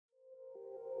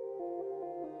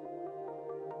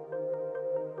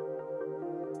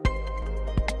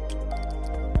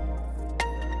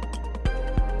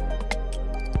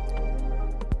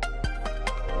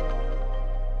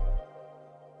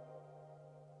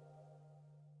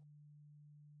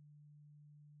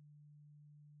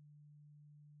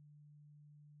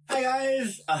Hi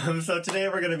guys! So today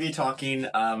we're going to be talking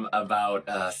about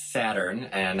Saturn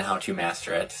and how to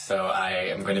master it. So I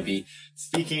am going to be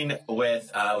speaking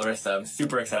with Larisa. I'm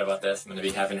super excited about this. I'm going to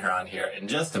be having her on here in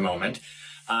just a moment,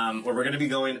 where we're going to be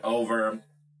going over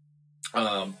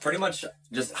pretty much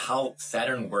just how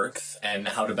Saturn works and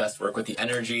how to best work with the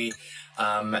energy.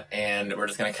 And we're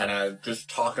just going to kind of just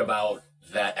talk about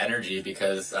that energy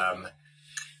because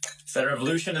Saturn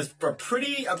Revolution is a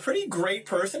pretty great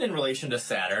person in relation to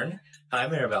Saturn. Hi,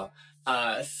 Maribel.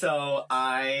 So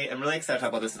I am really excited to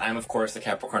talk about this. I'm, of course, a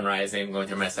Capricorn rising, going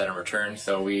through my Saturn return.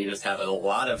 So we just have a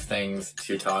lot of things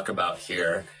to talk about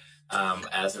here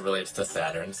as it relates to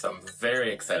Saturn. So I'm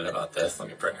very excited about this. Let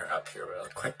me bring her up here real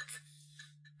quick.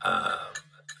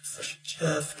 So she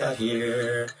just got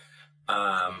here.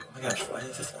 Oh my gosh, why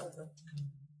is this not working?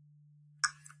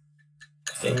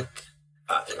 I think,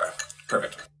 there you are.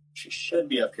 Perfect. She should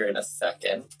be up here in a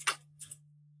second.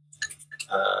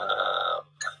 I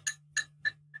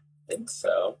think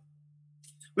so.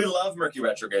 We love Mercury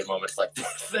retrograde moments like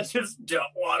this that just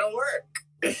don't want to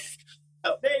work.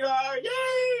 Oh, there you are!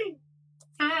 Yay!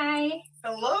 Hi.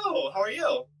 Hello. How are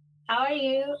you? How are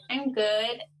you? I'm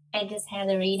good. I just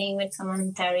had a reading with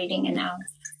someone, tarot reading, and now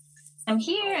I'm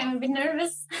here. I'm a bit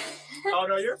nervous. Oh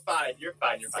no, you're fine. You're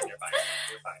fine. You're fine.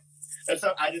 And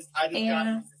so I just got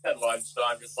had lunch, so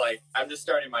I'm just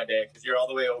starting my day because you're all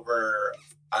the way over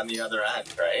on the other end,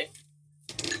 right?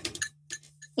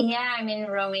 Yeah, I'm in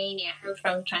Romania. I'm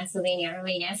from Transylvania,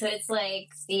 Romania. So it's like,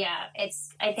 yeah, it's,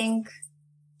 I think,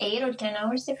 8 or 10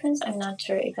 hours difference. I'm not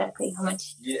sure exactly how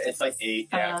much. Yeah, it's like 8.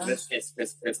 Yeah, it's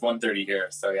 1:30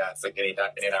 here. So yeah, it's like an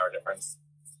 8-hour difference.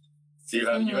 So you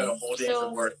had a whole day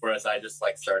of work, whereas I just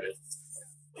started.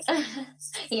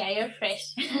 Yeah, you're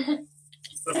fresh.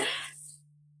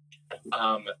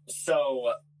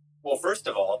 Well, first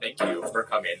of all, thank you for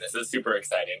coming. This is super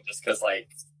exciting just because,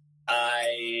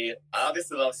 I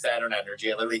obviously love Saturn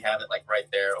energy. I literally have it, right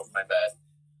there over my bed.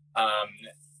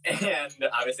 And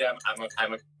obviously I'm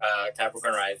a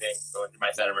Capricorn rising, going through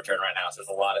my Saturn return right now, so there's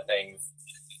a lot of things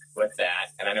with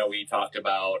that. And I know we talked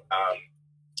about,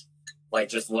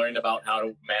 just learned about how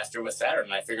to master with Saturn.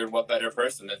 And I figured what better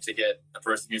person than to get the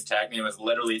person whose tag name is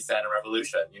literally Saturn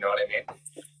Revolution. You know what I mean?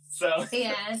 So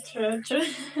yeah, true. So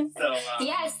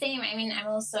yeah, same. I mean, I'm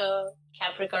also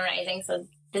Capricorn rising, so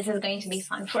this is going to be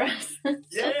fun for us.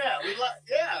 yeah,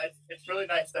 it's really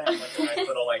nice to have a nice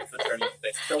little fraternity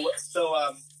thing.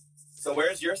 So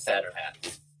where's your Saturn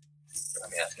at?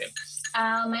 I'm asking.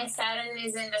 My Saturn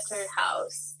is in the 3rd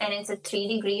house, and it's at 3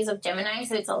 degrees of Gemini,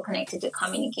 so it's all connected to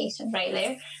communication right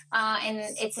there. And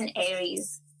it's in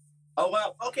Aries. Oh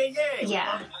wow! Okay, yay!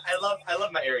 Yeah, I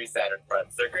love my Aries Saturn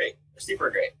friends. They're great. They're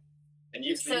super great. And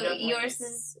yours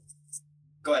is.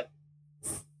 Go ahead.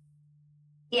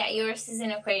 Yeah, yours is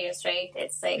in Aquarius, right?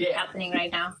 It's happening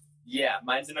right now. Yeah,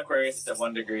 mine's in Aquarius. It's at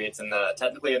 1 degree. It's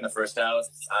technically in the 1st house.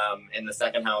 In the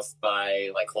 2nd house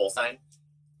by whole sign.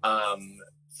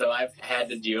 So I've had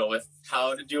to deal with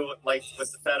how to deal with the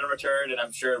Saturn return, and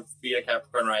I'm sure being a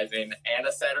Capricorn rising and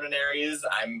a Saturn in Aries,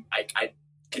 I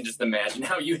can just imagine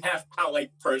how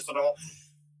personal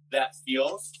that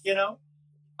feels,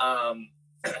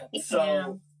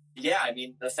 So yeah, I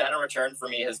mean, the Saturn return for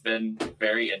me has been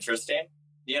very interesting,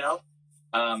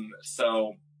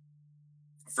 So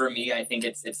for me, I think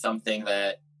it's something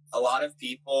that a lot of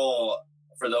people,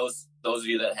 for those of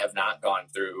you that have not gone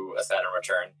through a Saturn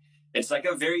return, it's a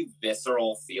very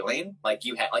visceral feeling.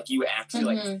 You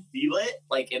actually feel it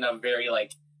in a very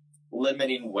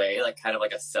limiting way, kind of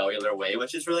a cellular way,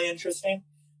 which is really interesting.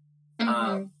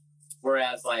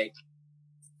 Whereas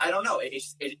I don't know,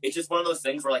 it's just one of those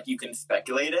things where you can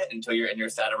speculate it until you're in your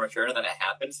Saturn return, and then it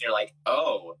happens, and you're like,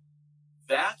 oh,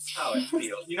 that's how it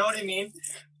feels. You know what I mean?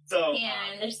 So yeah,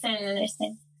 I understand.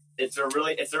 It's a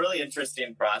really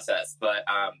interesting process, but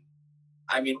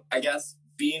I mean, I guess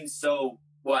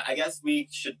I guess we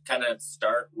should kind of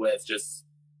start with just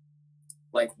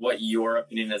what your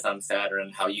opinion is on Saturn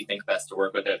and how you think best to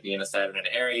work with it, being a Saturn in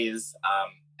Aries.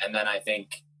 And then I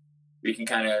think we can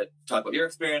kind of talk about your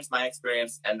experience, my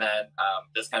experience, and then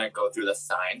just kind of go through the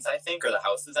signs, I think, or the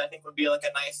houses, I think would be a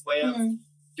nice way of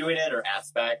doing it, or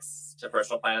aspects to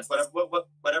personal planets,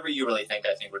 whatever you really think,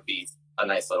 I think would be a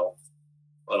nice little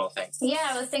thing. Yeah,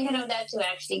 I was thinking of that too,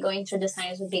 actually. Going through the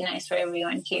signs would be nice for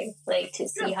everyone here, to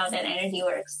see how that energy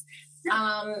works.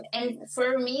 And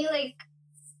for me,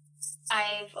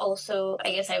 I've also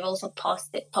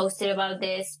posted about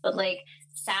this, but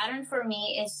Saturn for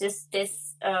me is just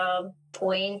this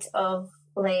point of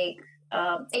that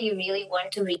you really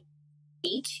want to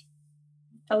reach.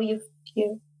 Oh, you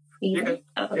You're good.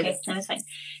 Oh, You're okay, good. no, it's fine.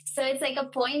 So it's like a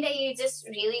point that you just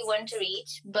really want to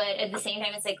reach, but at the same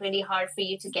time, it's like really hard for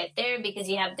you to get there because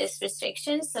you have this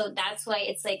restriction. So that's why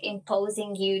it's like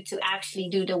imposing you to actually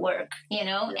do the work, you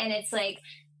know? Yeah. And it's like,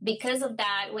 because of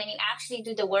that, when you actually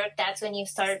do the work, that's when you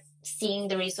start seeing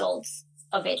the results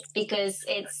of it, because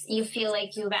it's, you feel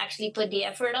like you've actually put the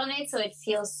effort on it. So it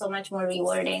feels so much more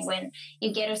rewarding when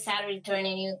you get a Saturn return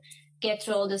and you get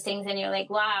through all those things and you're like,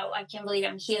 wow, I can't believe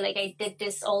I'm here. Like I did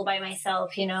this all by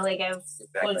myself, you know, like I've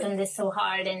worked on this so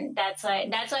hard. And that's what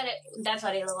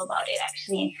I love about it,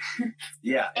 actually.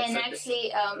 Yeah. And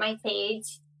actually, my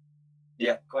page.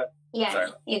 Yeah, go ahead. Yeah,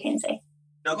 sorry. You can say.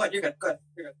 No, go ahead. You're good. Go ahead.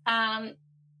 You're good.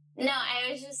 No,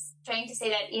 I was just trying to say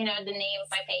that, you know, the name of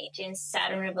my page is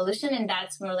Saturn Revolution, and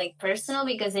that's more like personal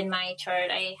because in my chart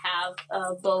I have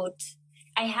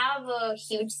I have a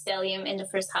huge stellium in the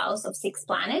first house of 6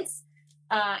 planets.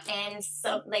 And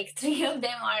so like 3 of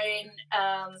them are in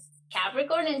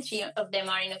Capricorn and 3 of them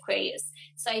are in Aquarius.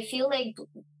 So I feel like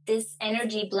this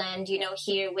energy blend, you know,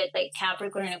 here with like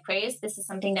Capricorn and Aquarius, this is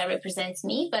something that represents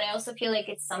me, but I also feel like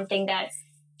it's something that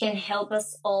can help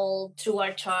us all through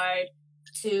our chart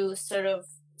to sort of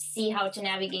see how to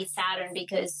navigate Saturn,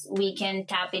 because we can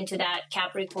tap into that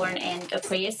Capricorn and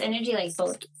Aquarius energy, like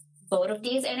both of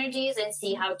these energies, and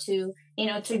see how to, you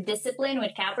know, through discipline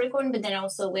with Capricorn, but then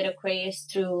also with Aquarius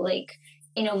through like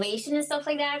innovation and stuff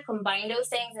like that, combine those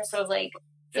things and sort of like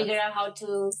figure out how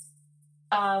to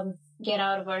get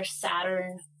out of our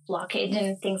Saturn blockage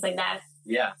and things like that.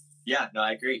 Yeah, no,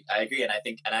 I agree. And I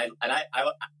think, and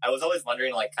I was always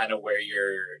wondering like kind of where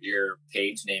your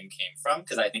page name came from,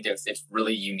 because I think it's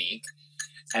really unique.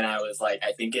 And I was like,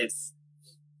 I think it's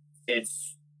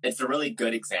a really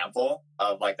good example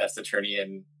of like that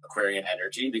Saturnian Aquarian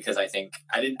energy, because I think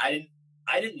I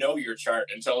didn't know your chart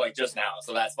until like just now.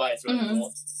 So that's why it's really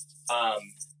cool.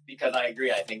 Because I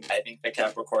agree. I think the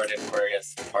Capricorn and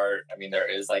Aquarius part, I mean, there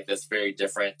is like this very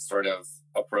different sort of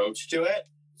approach to it.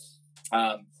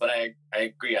 But I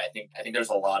agree. I think there's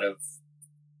a lot of,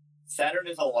 Saturn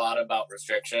is a lot about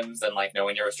restrictions and like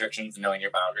knowing your restrictions and knowing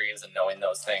your boundaries and knowing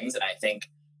those things. And I think,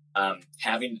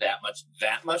 having that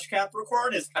much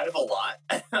Capricorn is kind of a lot.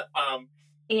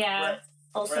 Yeah.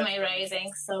 Also my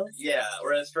rising. So yeah.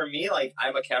 Whereas for me, like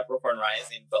I'm a Capricorn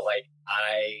rising, but like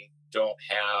I don't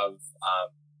have,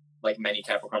 like many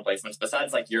Capricorn placements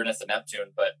besides like Uranus and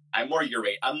Neptune, but I'm more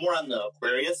on the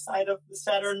Aquarius side of the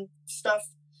Saturn stuff.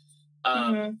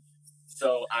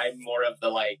 So I'm more of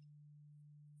the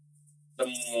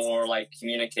more like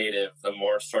communicative, the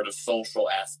more sort of social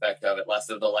aspect of it, less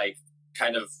of the like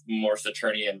kind of more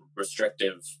Saturnian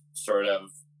restrictive sort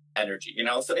of energy, you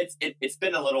know? So it's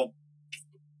been a little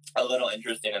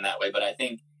interesting in that way, but I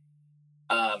think,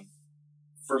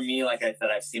 for me, like I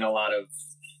said, I've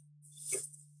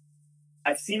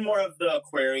seen more of the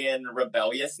Aquarian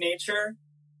rebellious nature,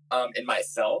 in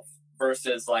myself,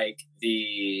 versus like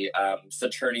the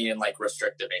Saturnian like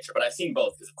restrictive nature. But I've seen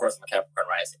both because, of course, I'm a Capricorn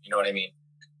rising. You know what I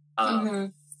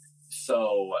mean?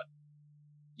 So,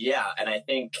 yeah, and I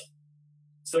think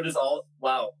so.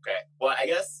 Wow. Okay. Well, I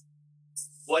guess.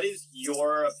 What is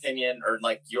your opinion or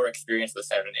like your experience with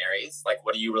Saturn and Aries? Like,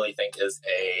 what do you really think is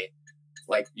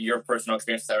your personal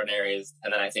experience with Saturn and Aries?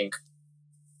 And then I think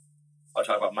I'll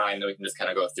talk about mine, then we can just kind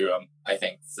of go through them. I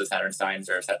think the Saturn signs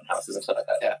or Saturn houses and stuff like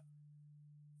that. Yeah.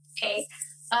 Okay.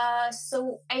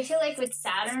 So I feel like with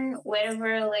Saturn,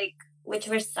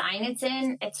 whichever sign it's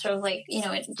in, it's sort of like, you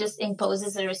know, it just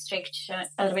imposes a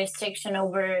restriction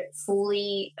over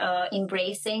fully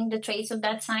embracing the traits of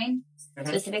that sign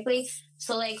specifically.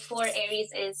 So like for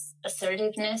Aries is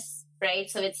assertiveness, right?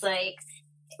 So it's like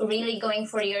really going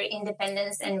for your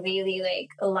independence and really like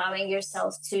allowing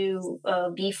yourself to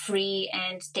be free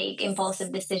and take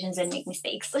impulsive decisions and make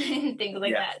mistakes and things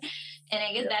like that. And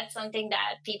I guess that's something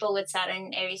that people with Saturn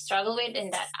and Aries struggle with,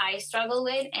 and that I struggle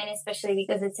with. And especially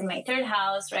because it's in my 3rd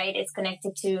house, right? It's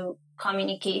connected to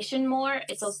communication more.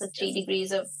 It's also 3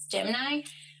 degrees of Gemini.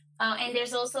 And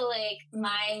there's also like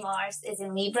my Mars is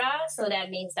in Libra. So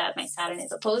that means that my Saturn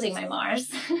is opposing my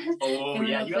Mars. Oh,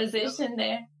 yeah. Position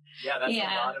there. Yeah, that's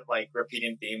a lot of like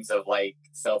repeating themes of like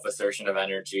self-assertion of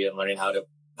energy and learning how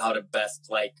to best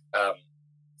like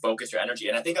focus your energy.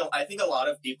 And I think a lot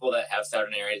of people that have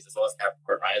Saturn Aries as well as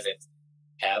Capricorn risings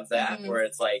have that, where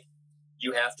it's like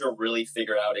you have to really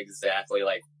figure out exactly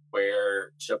like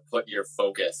where to put your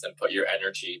focus and put your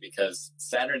energy, because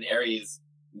Saturn Aries,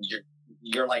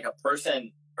 you're like a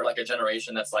person or like a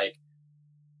generation that's like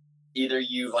either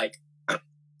you like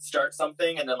start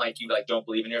something and then like you like don't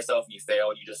believe in yourself and you fail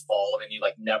and you just fall and you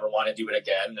like never want to do it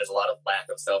again. And there's a lot of lack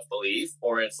of self-belief,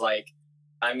 or it's like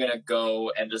I'm going to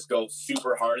go and just go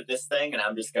super hard at this thing. And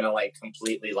I'm just going to like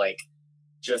completely like,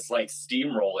 just like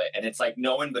steamroll it. And it's like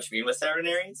no in between with Saturn and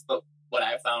Aries. But what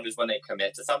I found is when they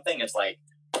commit to something, it's like,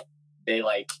 they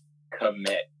like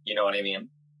commit, you know what I mean?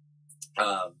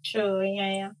 True.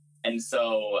 Yeah. And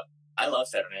so I love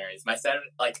Saturn and Aries. My Saturn,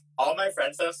 like all my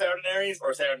friends have Saturn and Aries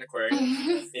or Saturn and Aquarius.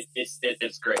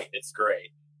 It's great. It's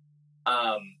great.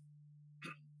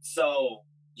 So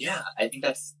yeah, I think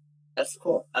that's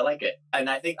cool. I like it. And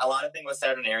I think a lot of things with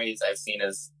Saturn and Aries I've seen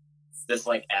is this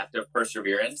like active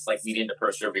perseverance, like needing to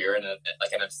persevere in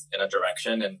a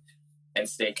direction and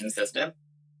stay consistent.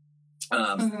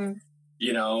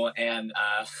 You know, and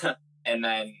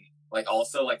then like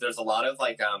also like there's a lot of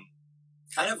like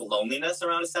kind of loneliness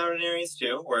around a Saturn and Aries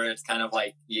too, where it's kind of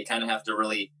like you kind of have to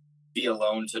really be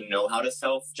alone to know how to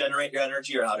self-generate your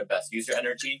energy or how to best use your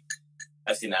energy.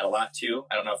 I've seen that a lot too.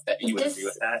 I don't know if that you would agree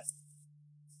with that.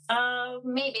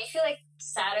 Maybe. I feel like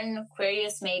Saturn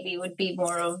Aquarius maybe would be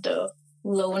more of the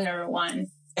loner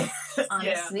one,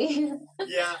 honestly.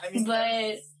 Yeah, I mean,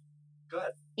 but go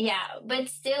ahead. Yeah, but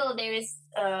still there is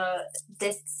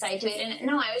this side to it. And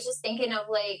no, I was just thinking of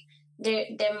like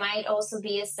there might also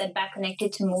be a setback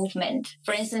connected to movement.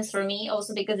 For instance, for me,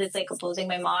 also because it's like opposing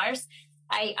my Mars,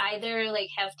 I either like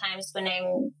have times when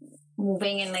I'm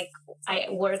moving and like I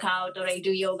work out or I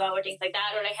do yoga or things like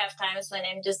that, or I have times when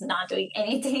I'm just not doing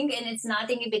anything and it's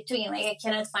nothing in between. Like I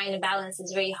cannot find a balance.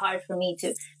 It's very hard for me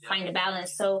to find a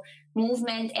balance. So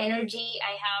movement, energy,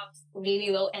 I have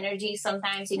really low energy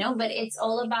sometimes, you know, but it's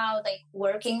all about like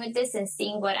working with this and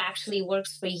seeing what actually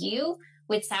works for you.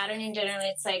 With Saturn in general,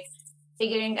 it's like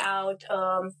figuring out,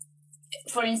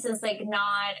 for instance, like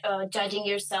not judging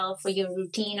yourself for your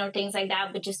routine or things like that,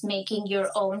 but just making your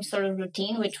own sort of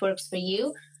routine, which works for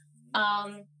you.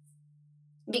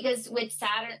 Because with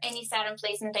Saturn, any Saturn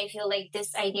placement, I feel like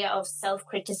this idea of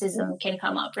self-criticism can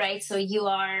come up, right? So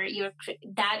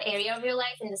that area of your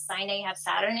life in the sign that you have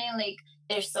Saturn in, like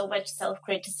there's so much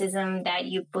self-criticism that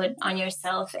you put on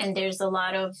yourself. And there's a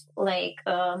lot of like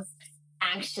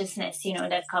anxiousness, you know,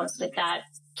 that comes with that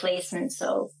placement.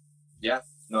 So yeah,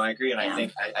 no, I agree. And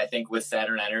I think with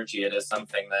Saturn energy, it is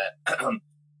something that,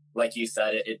 like you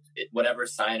said, it whatever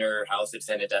sign or house it's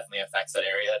in, it definitely affects that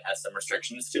area. It has some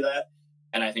restrictions to that.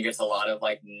 And I think it's a lot of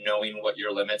like knowing what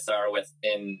your limits are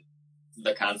within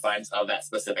the confines of that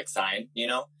specific sign, you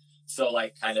know? So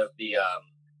like kind of the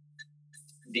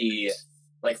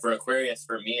like for Aquarius,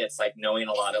 for me, it's like knowing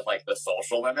a lot of like the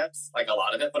social limits, like a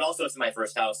lot of it, but also it's in my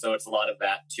first house. So it's a lot of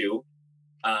that too.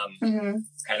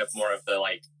 Kind of more of the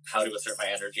like how to assert my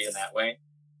energy in that way.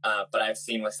 But I've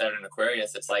seen with Saturn and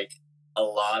Aquarius, it's like a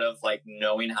lot of like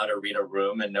knowing how to read a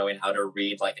room and knowing how to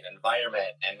read like an environment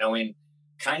and knowing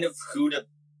kind of who to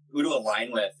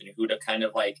align with and who to kind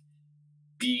of like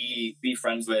be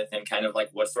friends with and kind of like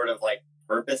what sort of like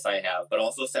purpose I have. But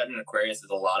also Saturn and Aquarius is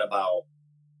a lot about,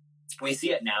 we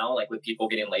see it now like with people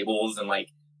getting labels and like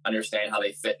understand how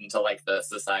they fit into like the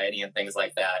society and things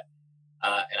like that.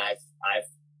 And I've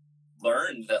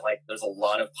learned that like there's a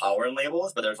lot of power in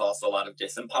labels, but there's also a lot of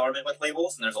disempowerment with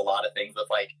labels, and there's a lot of things with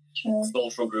like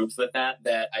social groups with that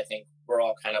I think we're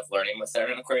all kind of learning with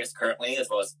Saturn and Aquarius currently, as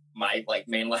well as my like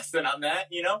main lesson on that,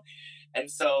 you know. And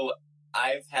so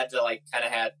I've had to like kind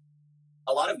of had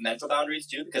a lot of mental boundaries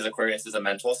too, because Aquarius is a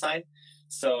mental sign.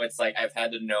 So it's like I've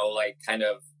had to know like kind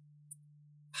of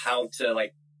how to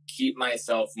like keep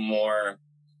myself more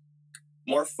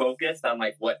focused on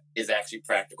like what is actually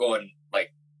practical and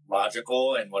like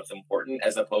logical and what's important,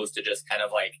 as opposed to just kind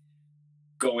of like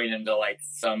going into like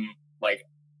some like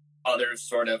other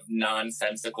sort of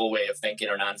nonsensical way of thinking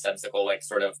or nonsensical like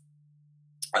sort of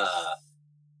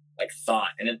like thought.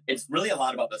 And it's really a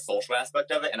lot about the social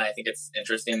aspect of it. And I think it's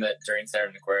interesting that during Saturn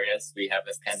and Aquarius we have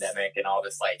this pandemic and all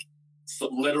this like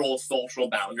literal social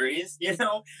boundaries, you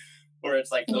know, where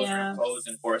it's like those are imposed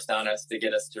and forced on us to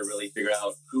get us to really figure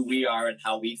out who we are and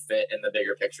how we fit in the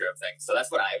bigger picture of things. So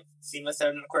that's what I've seen with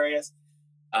Saturn and Aquarius.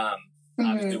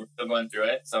 Obviously, we're still going through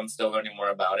it, so I'm still learning more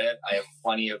about it. I have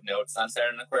plenty of notes on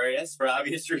Saturn and Aquarius for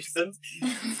obvious reasons.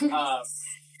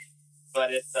 But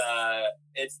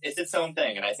it's its own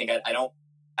thing. And I think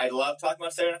I love talking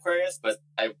about Saturn and Aquarius, but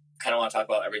I kind of want to talk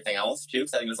about everything else too,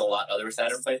 because I think there's a lot of other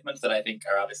Saturn placements that I think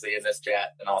are obviously in this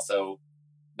chat and also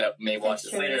that may watch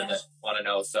this later that want to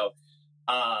know. So,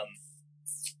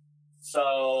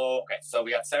 okay, so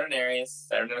we got Saturn Aries,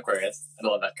 Saturn and Aquarius. I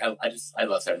love that. I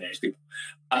love Saturn Aries people.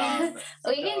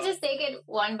 We can just take it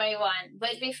one by one.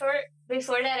 But before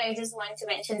that, I just want to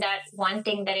mention that one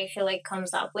thing that I feel like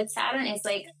comes up with Saturn is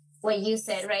like what you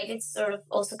said, right? It's sort of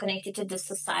also connected to the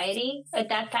society at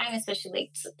that time, especially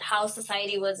like how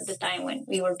society was at the time when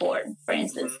we were born, for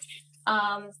instance.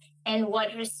 and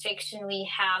what restriction we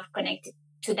have connected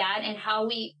to that, and how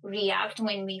we react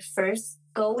when we first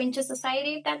go into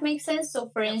society, if that makes sense. So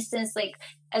for instance, like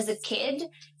as a kid,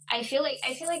 I feel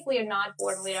like we are not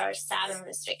born with our Saturn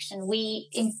restriction.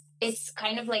 It's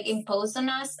kind of like imposed on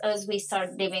us as we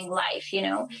start living life, you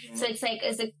know? Mm-hmm. So it's like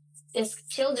as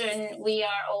children, we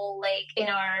are all like in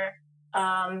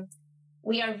our,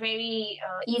 we are very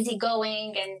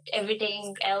easygoing and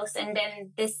everything else. And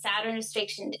then this Saturn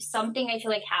restriction, something I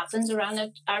feel like happens around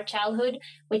our childhood,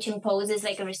 which imposes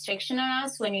like a restriction on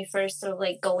us when we first sort of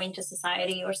like go into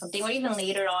society or something, or even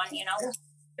later on, you know?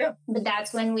 Yeah. But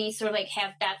that's when we sort of like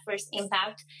have that first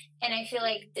impact. And I feel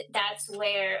like that's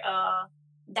where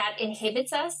that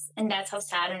inhibits us. And that's how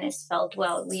Saturn is felt.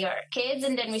 Well, we are kids,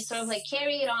 and then we sort of like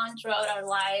carry it on throughout our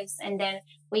lives. And then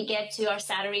we get to our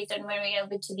Saturn return where we're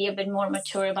able to be a bit more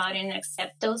mature about it and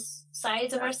accept those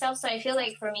sides of ourselves. So I feel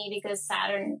like for me, because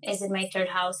Saturn is in my third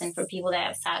house, and for people that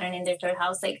have Saturn in their third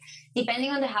house, like depending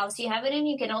on the house you have it in,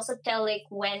 you can also tell like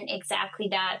when exactly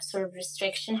that sort of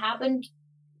restriction happened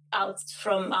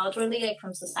outwardly, like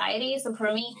from society. So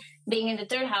for me, being in the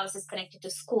third house is connected to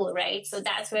school, right? So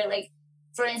that's where, like,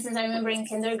 for instance, I remember in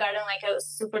kindergarten, like I was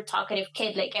a super talkative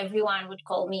kid. Like everyone would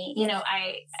call me, you know,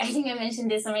 I think I mentioned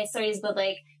this on my stories, but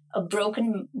like a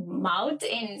broken mouth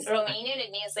in Romanian,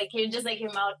 it means like you're just like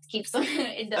your mouth keeps on,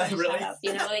 it doesn't really? Shut up,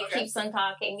 you know, like keeps on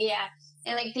talking. Yeah.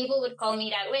 And like people would call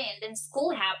me that way. And then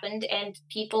school happened and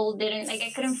people didn't, like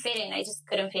I couldn't fit in. I just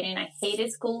couldn't fit in. I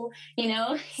hated school, you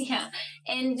know? Yeah.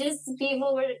 And just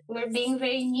people were being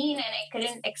very mean, and I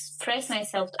couldn't express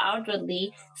myself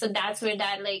outwardly. So that's where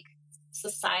that like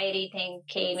society thing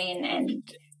came in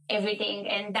and everything.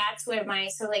 And that's where my,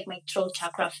 so like my throat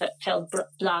chakra felt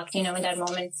blocked, you know, in that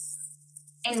moment.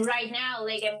 And right now,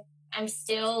 like I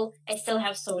still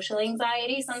have social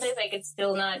anxiety sometimes. Like it's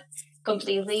still not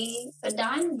completely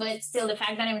done, but still the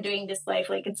fact that I'm doing this life,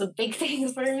 like it's a big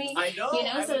thing for me. I know. You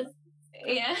know, so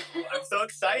yeah. I'm so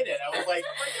excited. I was like,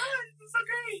 oh my God, this is so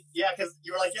great. Yeah, because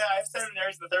you were like, yeah, I have Saturn and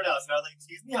Aries in the third house. And I was like,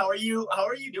 excuse me, how are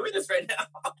you doing this right now?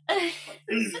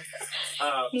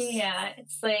 Yeah,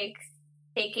 it's like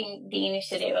taking the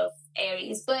initiative of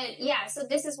Aries. But yeah, so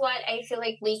this is what I feel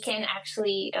like we can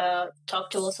actually talk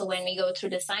to also when we go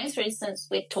through the signs. For instance,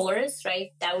 with Taurus,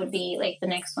 right? That would be like the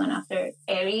next one after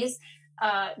Aries.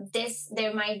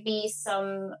 There might be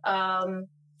some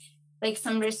like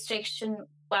some restriction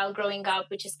while growing up,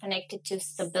 which is connected to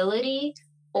stability,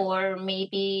 or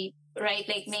maybe, right,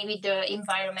 like maybe the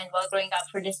environment while growing up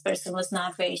for this person was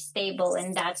not very stable,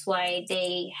 and that's why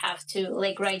they have to,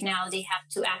 like right now, they have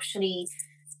to actually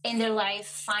in their life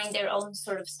find their own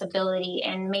sort of stability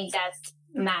and make that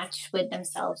match with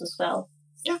themselves as well.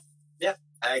 Yeah,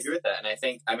 I agree with that. And I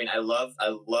think, I mean, I love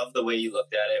the way you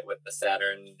looked at it with the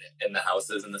Saturn in the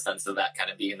houses, in the sense of that kind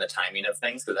of being the timing of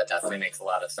things, because that definitely makes a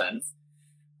lot of sense.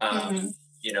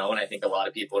 You know, and I think a lot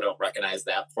of people don't recognize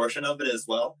that portion of it as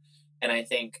well. And I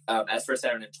think as for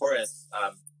Saturn and Taurus,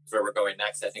 where we're going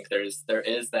next, I think there is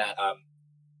that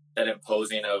that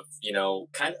imposing of, you know,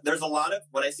 kind of, there's a lot of,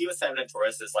 what I see with Saturn and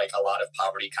Taurus is like a lot of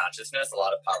poverty consciousness, a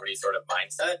lot of poverty sort of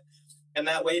mindset in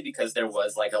that way, because there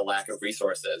was like a lack of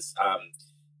resources,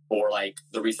 or like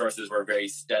the resources were very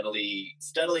steadily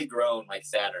grown, like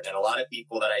Saturn. And a lot of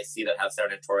people that I see that have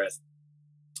Saturn and Taurus,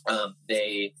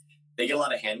 they get a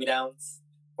lot of hand-me-downs,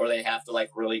 or they have to like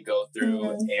really go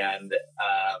through and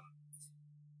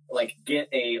like get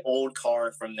a old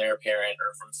car from their parent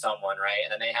or from someone, right?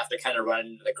 And then they have to kind of run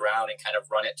into the ground and kind of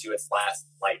run it to its last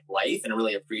like life and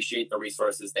really appreciate the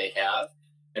resources they have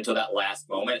until that last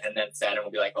moment. And then Saturn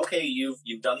will be like, okay, you've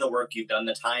done the work, you've done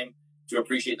the time to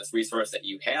appreciate this resource that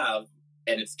you have,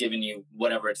 and it's given you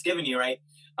whatever it's given you, right?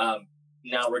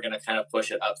 Now we're going to kind of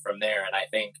push it up from there. And I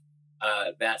think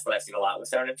that's what I've seen a lot with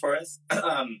Saturn and Taurus.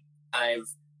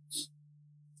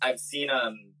 I've seen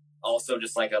also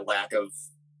just like a lack of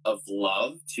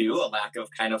love too, a lack of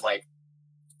kind of like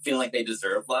feeling like they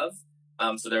deserve love.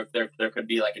 So there could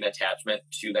be like an attachment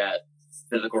to that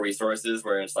physical resources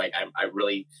where it's like I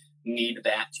really need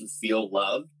that to feel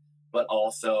loved, but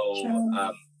also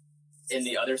in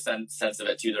the other sense of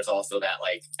it too, there's also that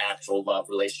like actual love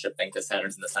relationship thing, because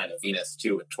Saturn's in the sign of Venus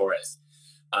too with Taurus.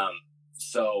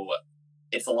 So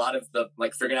it's a lot of the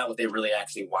like figuring out what they really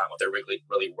actually want, what they're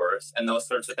really worth, and those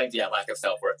sorts of things. Yeah, lack of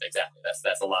self-worth. Exactly.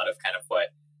 That's a lot of kind of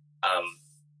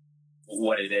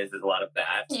what it is a lot of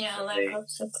that. Yeah, lack of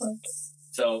support.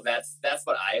 So that's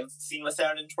what I've seen with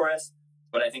Saturn and Taurus.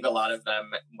 But I think a lot of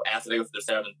them, after they go through their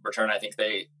Saturn return, I think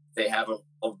they have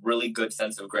a really good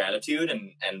sense of gratitude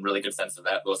and really good sense of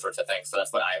that, those sorts of things. So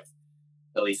that's what I've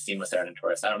at least seen with Saturn and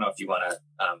Taurus. I don't know if you want to.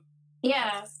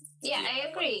 Yeah, I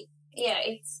agree. yeah,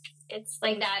 it's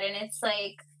like that. And it's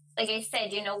like I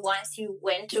said, you know, once you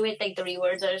went through it, like the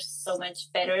rewards are so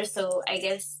much better. So I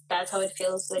guess that's how it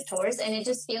feels with Taurus. And it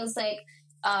just feels like,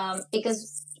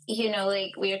 because, you know,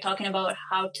 like we are talking about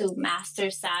how to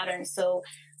master Saturn. So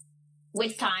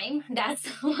with time, that's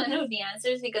one of the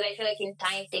answers, because I feel like in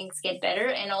time things get better.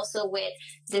 And also with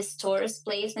this Taurus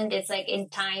placement, it's like in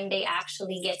time they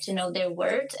actually get to know their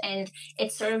worth, and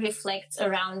it sort of reflects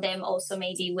around them also,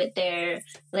 maybe with their,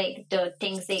 like, the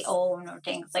things they own or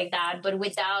things like that. But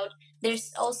without,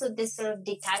 there's also this sort of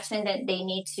detachment that they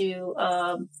need to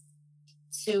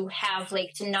have,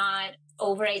 like, to not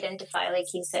over identify, like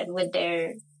you said, with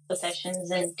their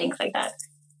possessions and things like that.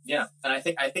 Yeah, and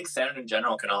I think Saturn in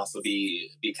general can also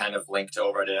be kind of linked to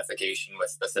over-identification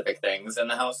with specific things in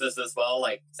the houses as well.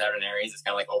 Like Saturn Aries is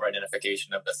kind of like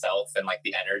over-identification of the self and like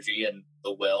the energy and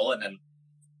the will, and then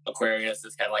Aquarius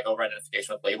is kind of like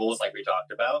over-identification with labels, like we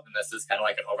talked about, and this is kind of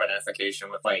like an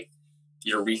over-identification with like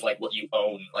your like what you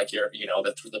own, like your, you know,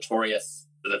 the Taurus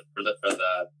or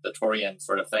the Taurian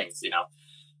sort of things, you know.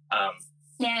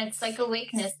 Yeah, it's like a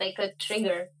weakness, like a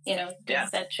trigger, you know, things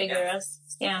that trigger us.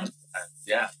 Yeah.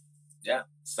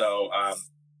 So,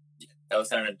 that was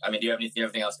Saturn. I mean, do you have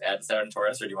anything else to add to Saturn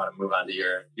Taurus, or do you want to move on to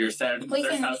your Saturn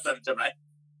house, Saturn Gemini?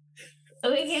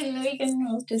 We can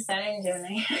move to Saturn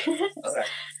Gemini. Okay.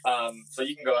 So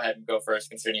you can go ahead and go first,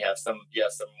 considering you have some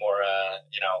more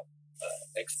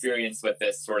experience with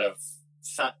this sort of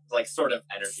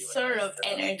energy. Sort of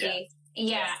energy.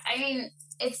 Yeah. I mean,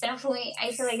 it's definitely,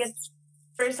 I feel like it's,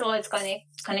 first of all, it's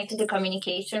connected to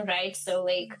communication, right? So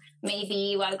like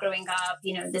maybe while growing up,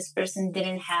 you know, this person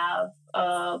didn't have,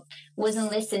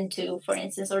 wasn't listened to, for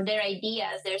instance, or their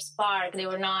ideas, their spark, they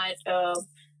were not, there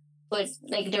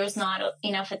was not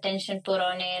enough attention put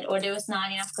on it, or there was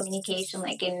not enough communication,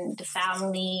 like in the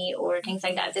family or things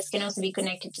like that. This can also be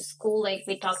connected to school, like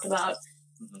we talked about.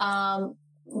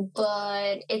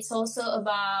 But it's also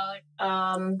about,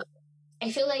 I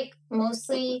feel like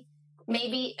mostly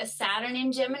maybe a Saturn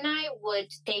in Gemini would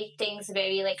take things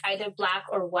very like either black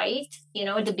or white, you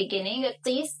know, at the beginning at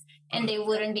least, and they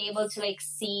wouldn't be able to like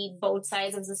see both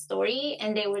sides of the story,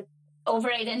 and they would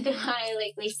over-identify,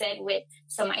 like we said, with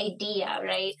some idea,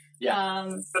 right? Yeah.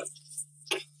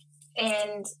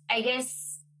 And I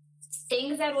guess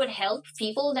things that would help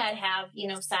people that have, you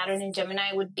know, Saturn and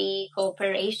Gemini would be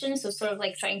cooperation. So sort of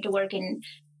like trying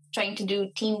to do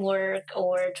teamwork,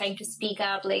 or trying to speak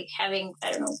up, like having,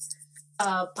 I don't know,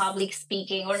 public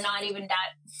speaking, or not even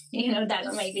that, you know, that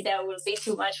maybe that would be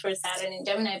too much for Saturn and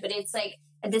Gemini. But it's like,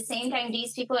 at the same time,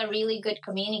 these people are really good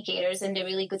communicators and they're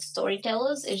really good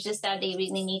storytellers. It's just that they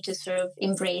really need to sort of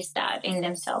embrace that in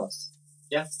themselves.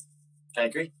 Yeah, I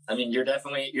agree. I mean, you're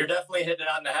definitely hitting it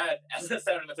on the head as a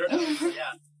Saturn in the third house.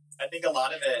 Yeah, I think a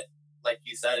lot of it, like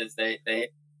you said, is they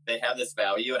have this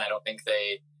value, and I don't think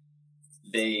they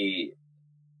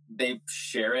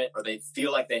share it, or they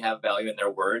feel like they have value in their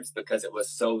words because it was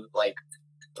so like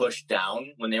pushed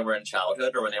down when they were in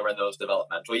childhood or when they were in those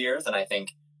developmental years. And I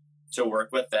think to work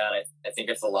with that, I think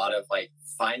it's a lot of like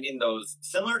finding those,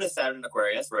 similar to Saturn and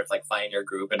Aquarius, where it's like finding your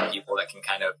group and people that can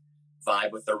kind of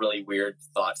vibe with the really weird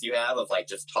thoughts you have of like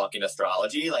just talking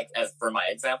astrology, like as for my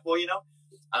example, you know,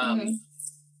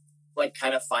 like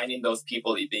kind of finding those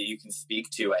people that you can speak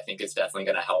to, I think is definitely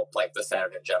going to help like the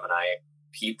Saturn and Gemini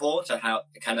people to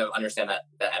kind of understand that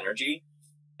energy,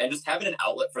 and just having an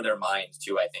outlet for their mind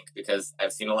too, I think, because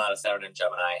I've seen a lot of Saturn and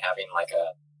Gemini having like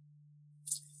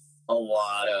a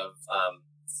lot of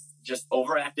just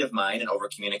overactive mind and over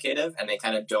communicative, and they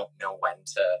kind of don't know when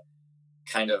to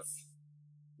kind of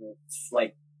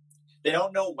like, they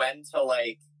don't know when to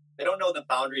like, they don't know the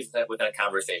boundaries within a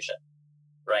conversation,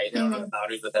 right? They don't know the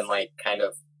boundaries within like kind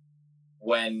of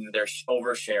when they're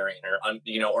oversharing or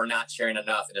or not sharing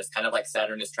enough, and it's kind of like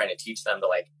Saturn is trying to teach them to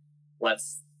like,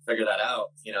 let's figure that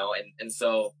out, you know. And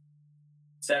so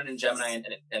Saturn and Gemini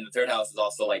and the third house is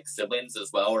also like siblings as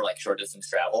well, or like short distance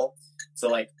travel. So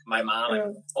like my mom,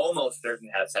 I'm almost certain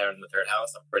has Saturn in the third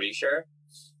house. I'm pretty sure,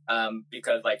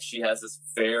 because like she has this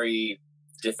very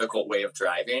difficult way of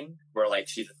driving where like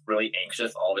she's really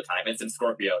anxious all the time. It's in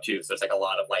Scorpio too, so it's like a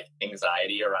lot of like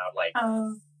anxiety around like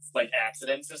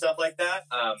accidents and stuff like that.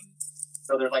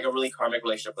 So there's like a really karmic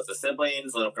relationship with the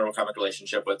siblings, a little karmic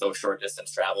relationship with those short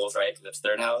distance travels, right? Because it's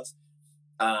third house.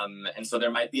 And so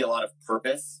there might be a lot of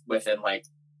purpose within like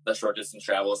the short distance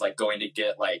travels, like going to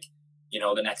get like, you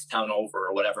know, the next town over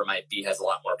or whatever it might be, has a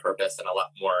lot more purpose and a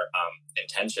lot more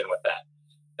intention with that,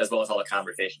 as well as all the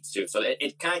conversations too. So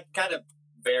it kind of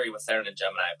vary with Saturn and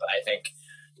Gemini, but I think,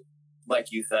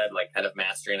 like you said, like kind of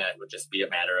mastering it would just be a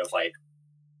matter of like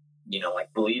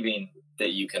like believing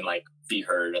that you can like be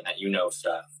heard and that you know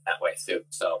stuff that way too.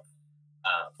 So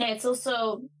yeah, it's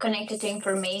also connected to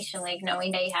information, like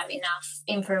knowing that you have enough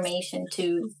information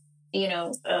to,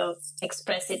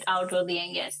 express it outwardly,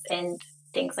 I guess, and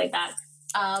things like that.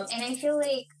 And I feel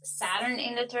like Saturn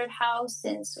in the third house,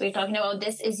 since we're talking about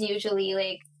this, is usually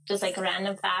like, just like a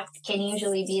random fact, can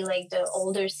usually be like the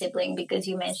older sibling, because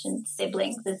you mentioned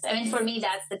siblings. I mean, for me,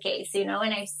 that's the case, and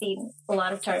I've seen a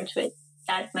lot of charts with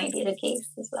that might be the case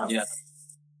as well. Yeah.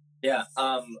 Yeah.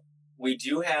 We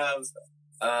do have,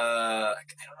 I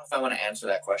don't know if I want to answer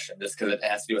that question just because it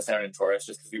has to do with Saturn and Taurus,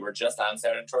 just because we were just on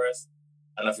Saturn and Taurus.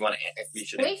 I don't know if you want to, if we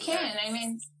should. We can. That. I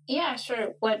mean, yeah,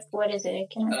 sure. What is it?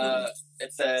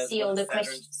 It says, see all the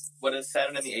questions. What does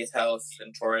Saturn in the 8th house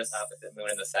in Taurus, opposite Moon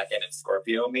in the 2nd, and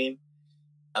Scorpio mean?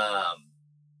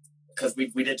 Because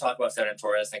we did talk about Saturn and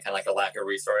Taurus and kind of like the lack of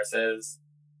resources.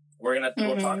 We'll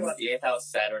talk about the 8th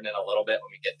house Saturn in a little bit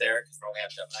when we get there, because we're only on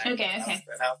Gemini. Okay.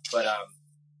 Right now. But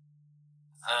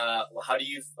how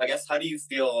do you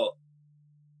feel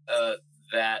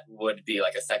that would be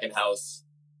like a second house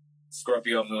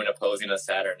Scorpio Moon opposing a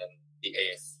Saturn in the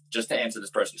 8th? Just to answer this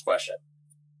person's question.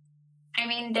 I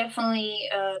mean, definitely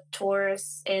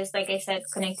Taurus is, like I said,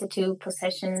 connected to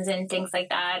possessions and things like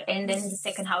that. And then the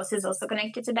second house is also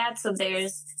connected to that. So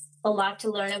there's a lot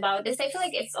to learn about this. I feel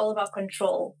like it's all about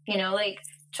control, like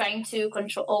trying to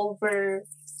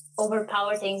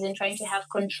overpower things and trying to have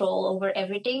control over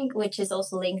everything, which is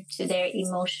also linked to their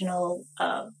emotional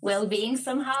well-being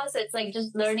somehow. So it's like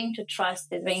just learning to trust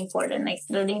is very important. Like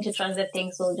learning to trust that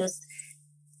things will just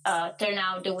turn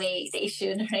out the way they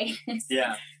should, right?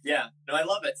 Yeah. No, I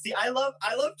love it. See, I love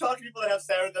talking to people that have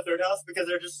Saturn in the third house, because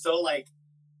they're just so like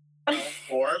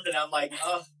formed, and I'm like,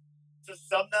 oh, just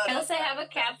sum that. I also have a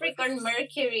Capricorn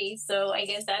Mercury, so I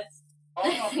guess that's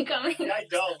coming. I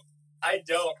don't.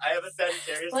 I have a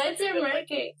Sagittarius. What's your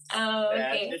Mercury?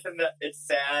 Okay. It's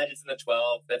Sag. It's in the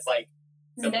 12th. It's like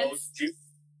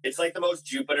it's like the most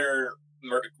Jupiter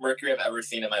Mercury I've ever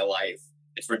seen in my life.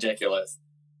 It's ridiculous.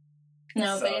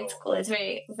 No, but it's cool. It's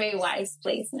very, very wise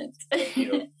placement. Thank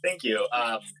you.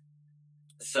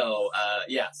 So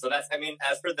that's, I mean,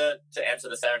 as for to answer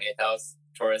the Saturn 8th house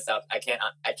Taurus out, I can't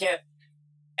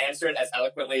answer it as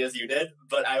eloquently as you did,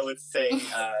 but I would say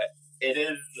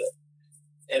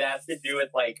it has to do with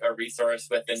like a resource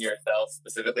within yourself,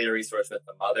 specifically a resource with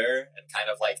the mother, and kind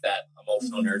of like that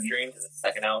emotional nurturing, because it's the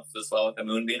second house as well with the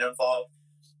moon being involved.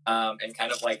 And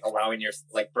kind of like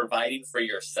providing for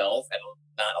yourself and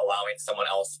not allowing someone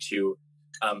else to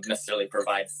necessarily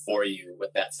provide for you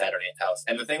with that Saturn 8th house.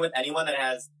 And the thing with anyone that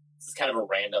has, this is kind of a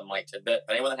random like tidbit,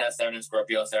 but anyone that has Saturn in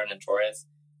Scorpio, Saturn in Taurus,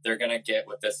 they're going to get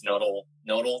with this nodal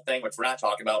thing, which we're not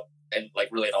talking about and like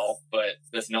really at all, but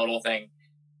this nodal thing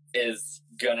is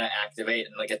going to activate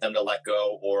and like get them to let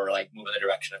go or like move in the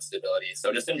direction of stability.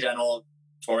 So just in general,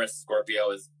 Taurus,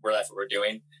 Scorpio is where that's what we're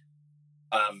doing.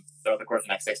 Throughout the course of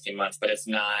the next 16 months, but it's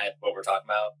not what we're talking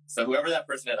about. So whoever that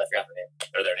person is, I forgot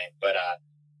their name, but I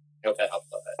hope that helps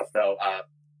a little bit. So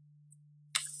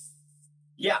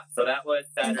so that was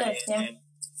Saturn and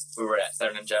we were at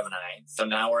Saturn in Gemini. So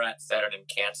now we're at Saturn in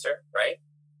Cancer, right?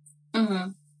 Mm-hmm.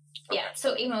 Okay. Yeah.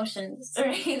 So emotions,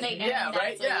 right? Like,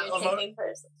 right. Yeah.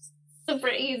 Super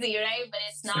easy, right? But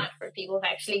it's not for people who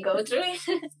actually go through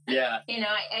it. Yeah.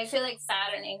 I feel like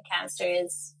Saturn in Cancer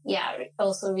is,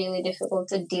 also really difficult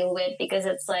to deal with, because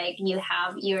it's like you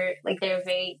have they're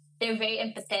very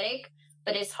empathetic,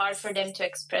 but it's hard for them to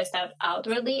express that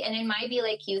outwardly. And it might be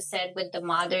like you said with the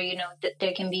mother, that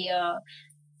there can be a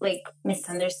like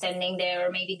misunderstanding there,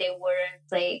 or maybe they weren't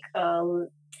like,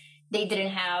 they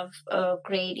didn't have a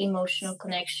great emotional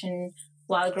connection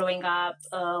while growing up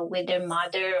with their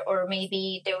mother, or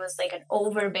maybe there was like an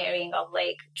overbearing of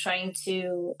like trying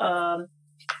to,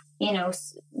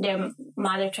 their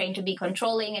mother trying to be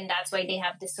controlling, and that's why they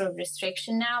have this sort of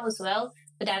restriction now as well.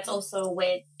 But that's also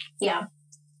with, I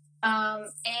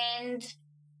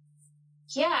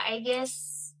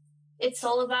guess it's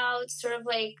all about sort of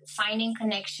like finding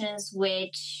connections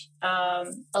which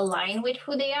align with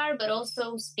who they are, but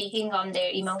also speaking on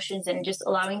their emotions and just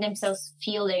allowing themselves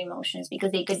feel their emotions,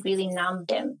 because they could really numb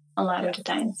them a lot of the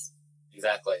times.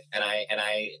 Exactly. And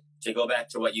I to go back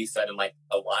to what you said in like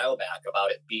a while back about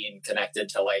it being connected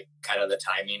to like kind of the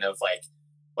timing of like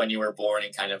when you were born,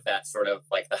 and kind of that sort of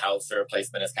like the house or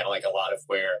placement is kind of like a lot of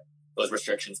where those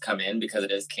restrictions come in, because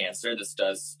it is Cancer. This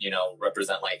does,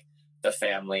 represent like the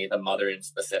family, the mother in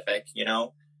specific, and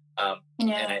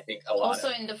I think a lot also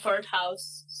in the fourth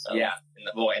house. So. Yeah, in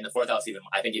the fourth house, even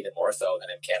more so than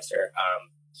in Cancer,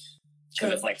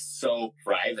 because it's like so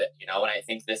private, and I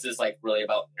think this is like really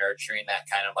about nurturing that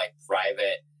kind of like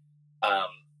private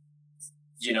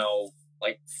you know,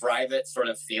 like private sort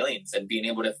of feelings and being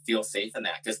able to feel safe in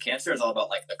that. Because Cancer is all about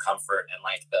like the comfort and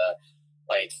like the,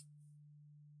 like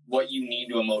what you need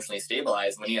to emotionally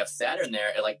stabilize. When you have Saturn there,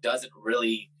 it like doesn't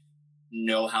really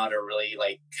know how to really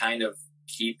like kind of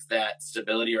keep that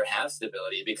stability or have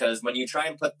stability, because when you try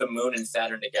and put the moon and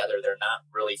Saturn together, they're not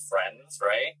really friends,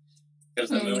 right? Because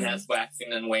the moon has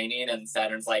waxing and waning, and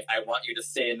Saturn's like, I want you to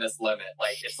stay in this limit.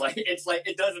 Like it's like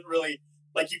it doesn't really,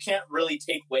 like, you can't really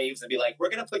take waves and be like, we're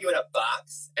gonna put you in a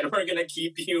box and we're gonna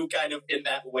keep you kind of in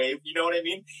that wave. You know what I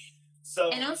mean? So,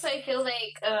 and also I feel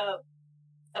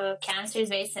like Cancer is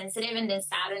very sensitive, and then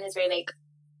Saturn is very like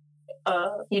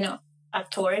you know,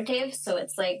 authoritative. So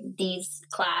it's like these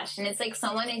clash, and it's like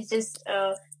someone is just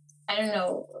I don't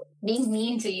know, being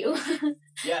mean to you.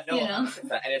 Yeah, no, you know? 100%.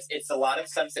 And it's a lot of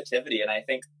sensitivity. And I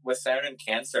think with Saturn and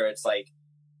Cancer, it's like,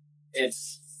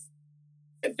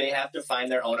 they have to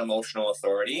find their own emotional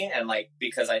authority. And like,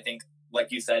 because I think,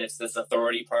 like you said, it's this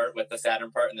authority part with the Saturn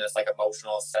part and this like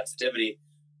emotional sensitivity.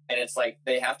 And it's like,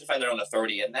 they have to find their own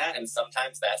authority in that. And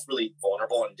sometimes that's really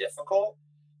vulnerable and difficult.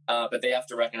 But they have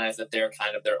to recognize that they're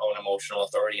kind of their own emotional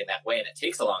authority in that way. And it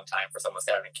takes a long time for someone with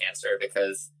Saturn and Cancer,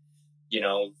 because, you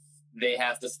know, they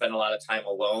have to spend a lot of time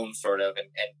alone sort of and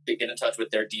get in touch with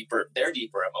their deeper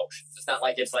emotions. It's not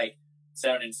like it's like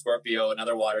Saturn in Scorpio,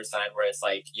 another water sign, where it's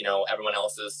like, you know, everyone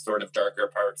else's sort of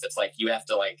darker parts. It's like you have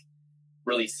to like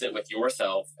really sit with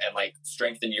yourself and like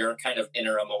strengthen your kind of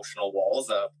inner emotional walls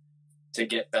up to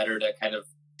get better to kind of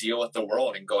deal with the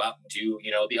world and go out and do,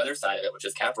 you know, the other side of it, which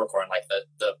is Capricorn, like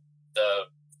the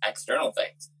external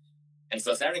things. And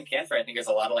so Saturn and Cancer, I think, is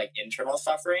a lot of like internal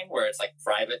suffering, where it's like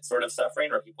private sort of suffering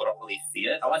where people don't really see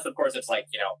it. Unless, of course, it's like,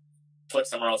 you know, put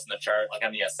somewhere else in the chart, like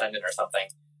on the ascendant or something.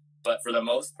 But for the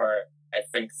most part, I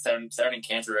think Saturn and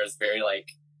Cancer is very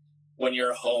like, when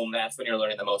you're home, that's when you're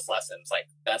learning the most lessons. Like,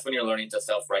 that's when you're learning to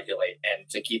self-regulate and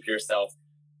to keep yourself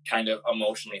kind of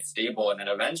emotionally stable. And then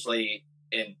eventually,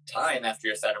 in time, after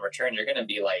your Saturn return, you're going to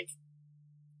be like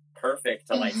perfect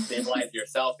to like stabilize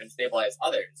yourself and stabilize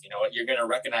others. You know, you're going to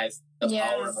recognize the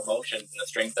power of emotions and the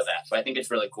strength of that. So I think it's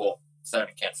really cool, Saturn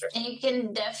and Cancer. And you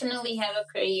can definitely have a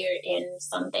career in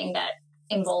something that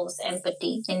involves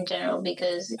empathy in general,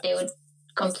 because they would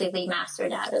completely master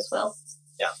that as well.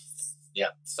 Yeah.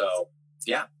 So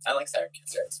yeah, I like Saturn and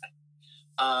Cancer. It's fine.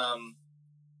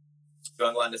 Do you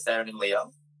want to go on to Saturn and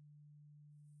Leo?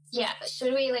 Yeah,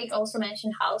 should we like also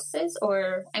mention houses?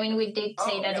 Or I mean, we did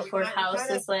say that the fourth house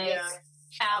is like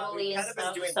family and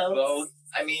stuff. So both.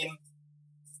 I mean,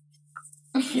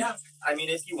 yeah. I mean,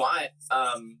 if you want,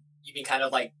 you can kind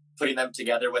of like putting them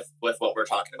together with what we're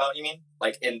talking about. You mean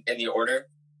like in the order,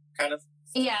 kind of?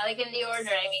 Yeah, like in the order.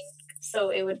 I mean, so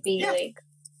it would be like.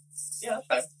 Yeah,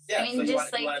 okay. Yeah. I mean, so you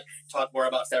want to talk more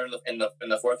about Saturn in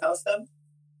the fourth house then?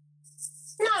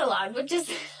 Not a lot, but just,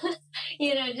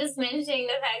 you know, just mentioning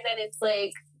the fact that it's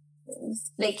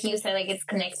like you said, like it's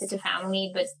connected to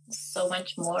family, but so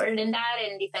much more than that.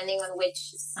 And depending on which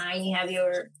sign you have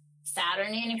your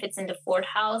Saturn in, if it's in the fourth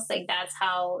house, like that's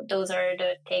how, those are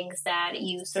the things that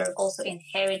you sort of also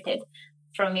inherited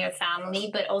from your family,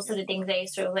 but also the things that you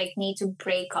sort of like need to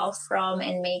break off from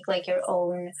and make like your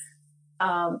own.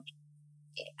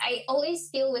 I always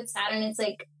feel with Saturn, it's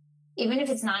like, even if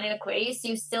it's not in Aquarius,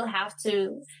 you still have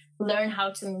to learn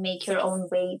how to make your own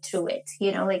way through it.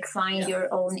 You know, like find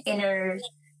your own inner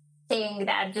thing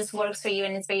that just works for you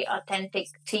and it's very authentic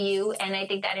to you. And I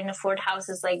think that in the fourth house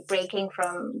is like breaking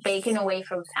away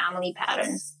from family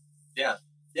patterns. Yeah.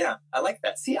 I like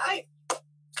that. See,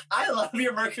 I love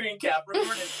your Mercury in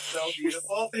Capricorn. It's so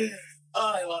beautiful.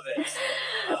 Oh, I love it.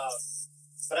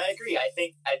 But I agree. I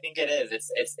think it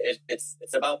is.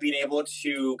 It's about being able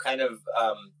to kind of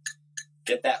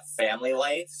get that family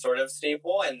life sort of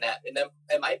stable, and then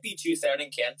it might be too Saturn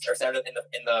and Cancer, or Saturn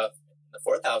in the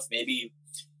fourth house. Maybe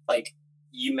like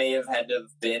you may have had to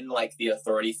have been like the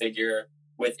authority figure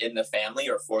within the family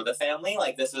or for the family.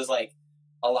 Like this is like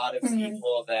a lot of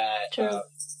people that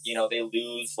you know, they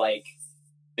lose like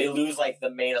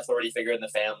the main authority figure in the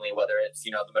family, whether it's,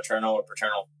 you know, the maternal or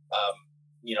paternal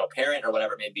you know, parent or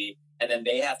whatever it may be, and then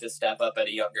they have to step up at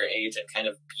a younger age and kind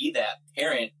of be that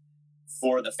parent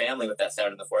for the family with that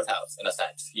Saturn in the fourth house, in a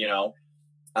sense, you know.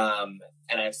 And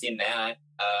I've seen that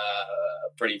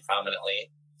pretty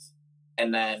prominently.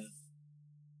 And then,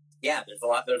 yeah, there's a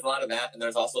lot of that, and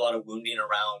there's also a lot of wounding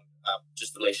around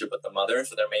just the relationship with the mother.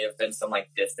 So there may have been some like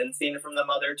distancing from the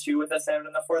mother too with the Saturn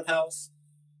in the fourth house,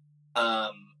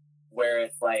 where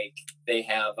it's like they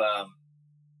have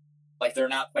like they're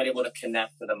not quite able to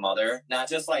connect to the mother, not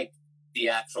just like the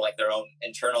actual like their own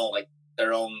internal, like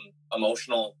their own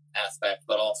emotional aspect,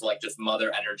 but also like just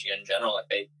mother energy in general.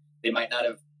 Like they might not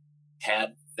have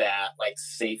had that like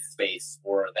safe space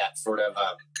or that sort of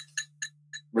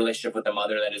relationship with the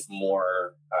mother that is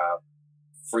more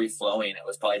free flowing, it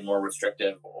was probably more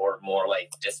restrictive or more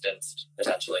like distanced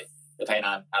potentially, depending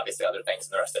on obviously other things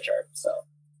in the rest of the chart. So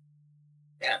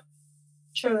yeah.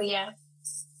 True, yeah.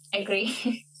 I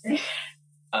agree.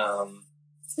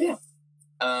 Yeah.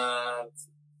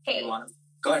 Okay.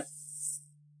 Go ahead.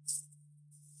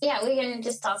 Yeah, we can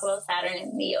just talk about Saturn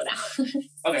and Leo now.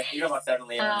 Okay, you know about Saturn,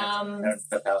 Leo, and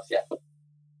fifth house, yeah.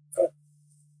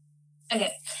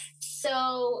 Okay,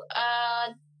 so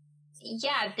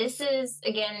yeah, this is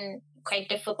again quite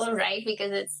difficult, right?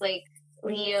 Because it's like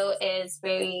Leo is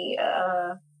very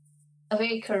a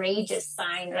very courageous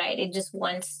sign, right? It just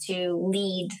wants to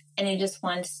lead, and it just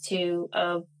wants to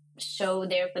show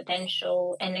their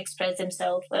potential and express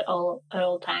themselves at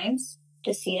all times.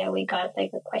 To see that we got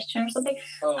like a question or something.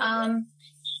 Oh, okay.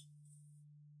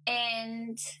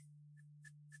 And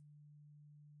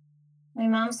my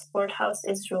mom's fourth house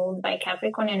is ruled by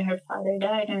Capricorn, and her father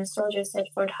died. And astrologer said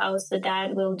fourth house, the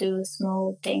dad will do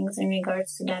small things in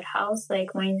regards to that house,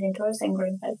 like mine's in Taurus and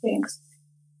growing bad things.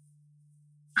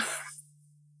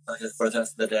 His fourth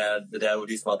house, the dad will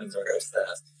do small things in regards to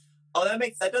that. Oh,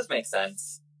 that does make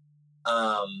sense.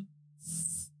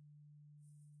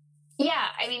 Yeah,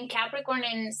 I mean, Capricorn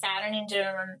and Saturn in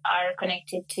general are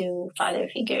connected to father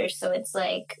figures. So it's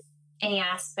like any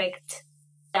aspect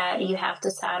that you have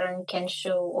to Saturn can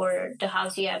show, or the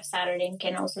house you have Saturn in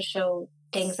can also show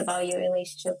things about your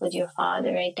relationship with your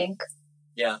father, I think.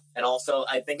 Yeah, and also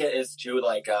I think it is too,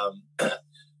 like,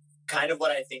 kind of what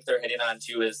I think they're hitting on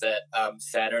too is that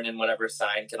Saturn in whatever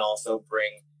sign can also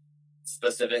bring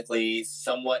specifically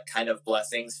somewhat kind of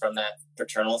blessings from that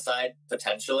paternal side,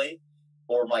 potentially,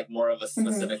 or like more of a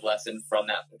specific lesson from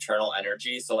that paternal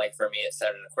energy. So like for me, it's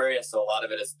Saturn in Aquarius. So a lot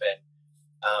of it has been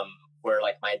where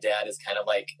like my dad is kind of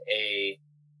like a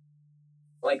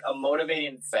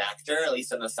motivating factor, at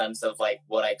least in the sense of like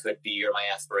what I could be or my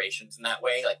aspirations in that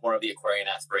way, like more of the Aquarian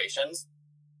aspirations.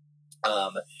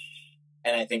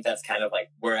 And I think that's kind of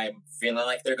like where I'm feeling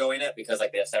like they're going at, because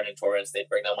like they have Saturn in Taurus, they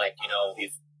bring them like, you know,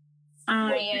 these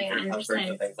comforts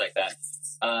and things like that.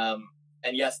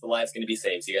 And yes, the live's going to be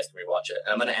saved, so you guys can rewatch it.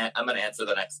 And I'm gonna answer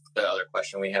the other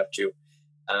question we have too.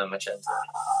 Which is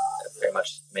very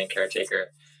much the main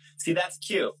caretaker. See, that's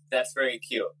cute. That's very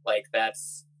cute. Like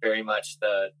that's very much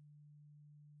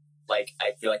I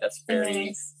feel like that's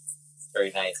very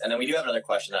very nice. And then we do have another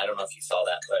question. I don't know if you saw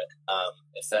that, but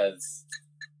it says,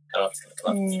 I don't know if it's going to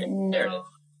come up on the screen. There it is.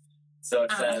 So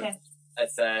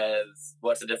it says,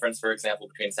 what's the difference, for example,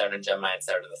 between Saturn and Gemini and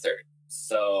Saturn in the third?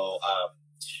 So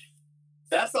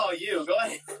that's all you. Go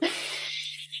ahead.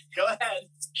 Go ahead.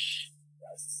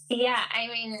 Yeah, I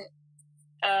mean,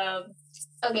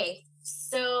 okay.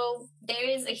 So there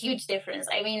is a huge difference.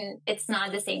 I mean, it's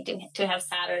not the same thing to have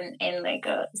Saturn in like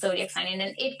a zodiac sign,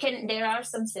 and there are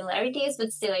some similarities,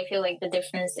 but still I feel like the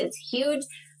difference is huge.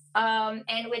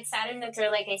 And with Saturn the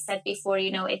third, like I said before,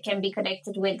 you know, it can be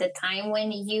connected with the time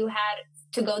when you had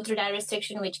to go through that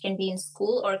restriction, which can be in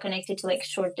school, or connected to like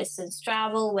short distance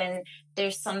travel when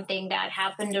there's something that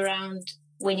happened around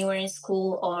when you were in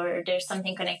school, or there's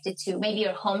something connected to maybe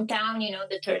your hometown. You know,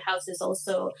 the third house is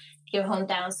also your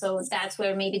hometown. So that's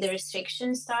where maybe the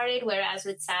restriction started. Whereas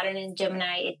with Saturn and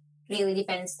Gemini, it really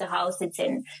depends the house it's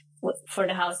in, for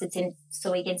the house it's in,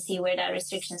 so we can see where that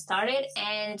restriction started.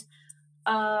 And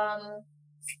other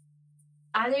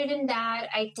than that,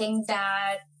 I think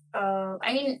that,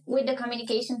 I mean, with the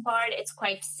communication part, it's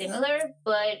quite similar,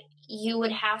 but you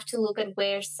would have to look at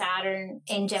where Saturn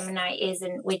in Gemini is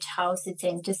and which house it's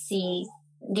in to see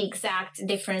the exact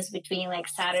difference between like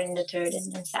Saturn in the third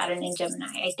and Saturn in Gemini.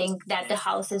 I think that the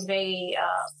house is very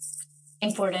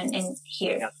important in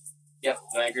here. Yeah,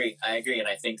 I agree. And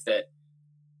I think that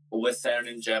with Saturn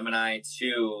in Gemini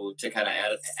too, to kind of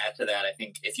add to that, I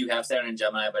think if you have Saturn in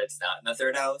Gemini but it's not in the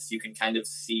third house, you can kind of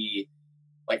see,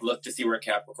 like, look to see where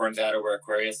Capricorn's at or where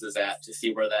Aquarius is at, to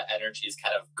see where that energy is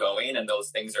kind of going, and those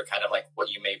things are kind of like what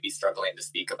you may be struggling to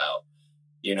speak about,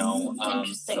 you know.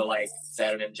 So like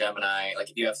Saturn in Gemini, like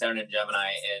if you have Saturn in Gemini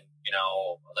and, you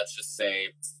know, let's just say,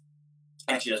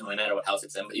 actually it doesn't really matter what house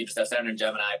it's in, but you just have Saturn in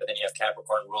Gemini, but then you have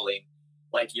Capricorn ruling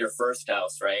like your first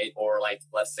house, right? Or like,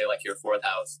 let's say like your fourth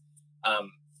house.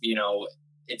 You know,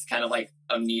 it's kind of like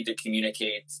a need to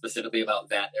communicate specifically about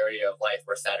that area of life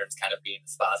where Saturn's kind of being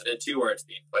disposited to, or it's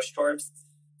being pushed towards.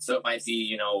 So it might be,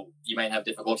 you know, you might have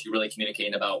difficulty really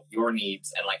communicating about your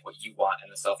needs and like what you want and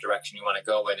the self-direction you want to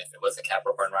go in if it was a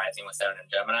Capricorn rising with Saturn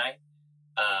and Gemini.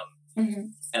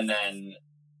 And then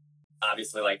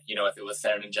obviously, like, you know, if it was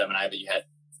Saturn and Gemini, but you had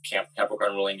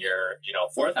Capricorn ruling your, you know,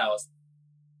 fourth house,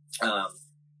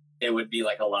 it would be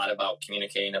like a lot about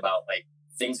communicating about like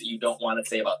things that you don't want to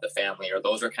say about the family, or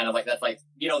those are kind of like, that's like,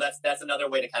 you know, that's another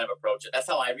way to kind of approach it. That's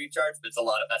how I read charts, but that's a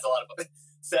lot of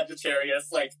Sagittarius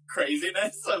like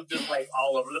craziness of just like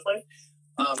all over the place.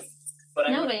 But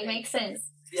it makes sense.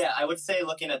 Yeah, I would say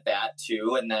looking at that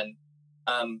too, and then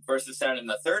versus Saturn in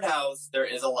the third house, there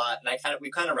is a lot, and we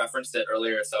kind of referenced it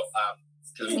earlier, so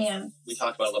because we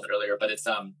talked about it a little bit earlier, but it's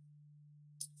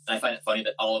I find it funny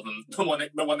that all of them,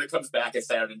 the one that comes back is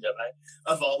Saturn and Gemini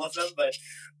of all of them, but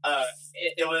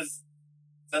it was,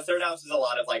 the third house is a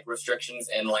lot of like restrictions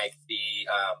in like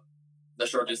the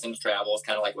short distance travels,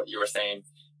 kind of like what you were saying,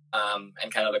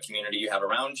 and kind of the community you have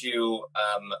around you.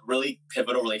 Really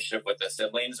pivotal relationship with the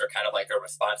siblings, or kind of like a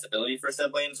responsibility for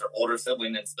siblings or older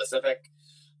sibling in specific.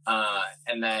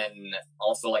 And then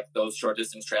also like those short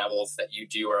distance travels that you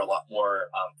do are a lot more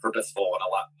purposeful and a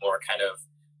lot more kind of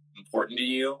important to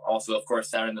you. Also, of course,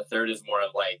 Saturn the third is more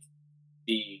of like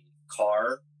the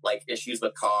car, like issues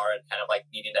with car and kind of like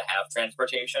needing to have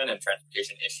transportation and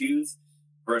transportation issues,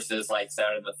 versus like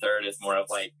Saturn the third is more of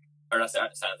like, or not Saturn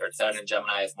third, Saturn and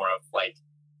Gemini is more of like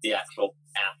the actual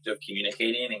act of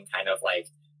communicating and kind of like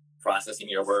processing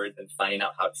your words and finding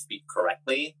out how to speak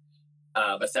correctly.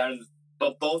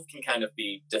 But both can kind of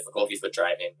be difficulties with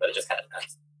driving, but it just kind of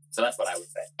depends. So that's what I would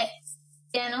say.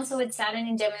 Yeah, and also with Saturn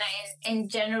and Gemini, in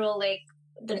general, like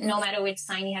no matter which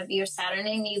sign you have your Saturn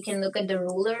in, you can look at the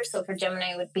ruler. So for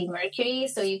Gemini, it would be Mercury.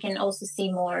 So you can also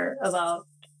see more about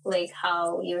like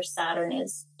how your Saturn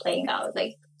is playing out,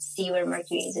 like see where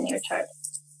Mercury is in your chart.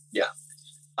 Yeah.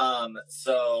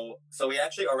 So we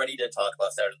actually already did talk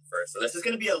about Saturn first. So this is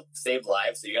going to be a saved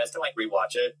live, so you guys can like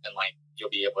rewatch it and like you'll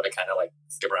be able to kind of like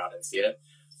skip around and see it.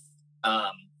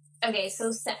 Okay,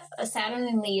 so Saturn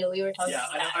and Leo, we were talking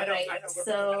about that, right?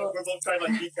 We're both trying to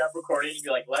like keep Capricorn and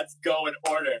be like, let's go in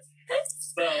order.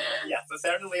 So yeah, so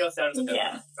Saturn and Leo, Saturn and Leo.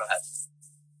 Yeah. Go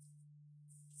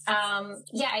ahead.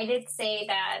 Yeah, I did say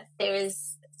that there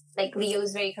is like Leo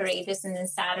is very courageous and then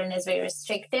Saturn is very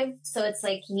restrictive. So it's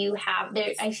like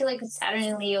I feel like with Saturn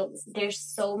and Leo, there's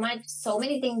so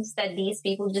many things that these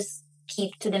people just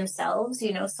keep to themselves,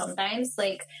 you know, sometimes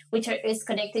like, is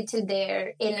connected to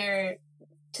their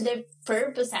to their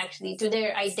purpose, actually, to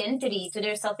their identity, to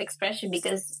their self-expression,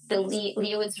 because the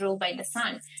Leo is ruled by the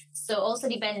sun. So also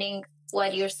depending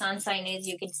what your sun sign is,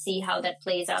 you can see how that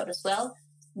plays out as well.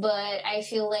 But I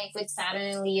feel like with Saturn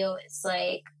and Leo, it's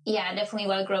like, yeah, definitely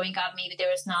while growing up, maybe there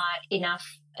was not enough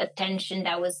attention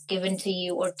that was given to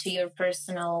you or to your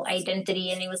personal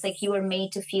identity. And it was like you were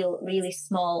made to feel really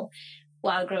small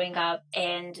while growing up.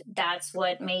 And that's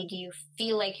what made you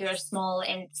feel like you're small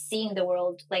and seeing the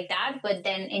world like that. But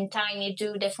then in time, you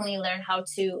do definitely learn how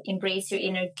to embrace your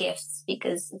inner gifts,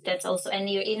 because that's also, and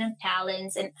your inner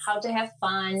talents, and how to have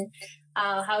fun,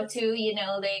 how to, you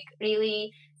know, like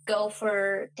really go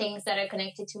for things that are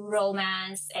connected to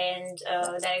romance and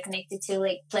that are connected to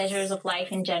like pleasures of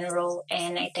life in general.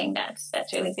 And I think that's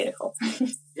really beautiful.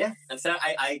 Yeah, and so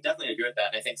I definitely agree with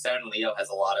that. And I think Saturn and Leo has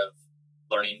a lot of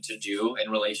learning to do in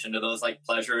relation to those like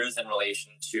pleasures, in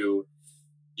relation to,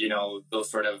 you know, those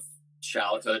sort of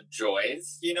childhood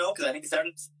joys, you know, because I think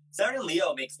Saturn and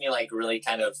Leo makes me like really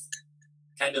kind of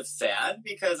sad,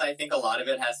 because I think a lot of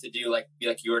it has to do like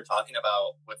you were talking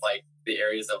about with like the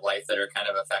areas of life that are kind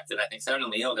of affected. I think Saturn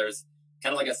and Leo, there's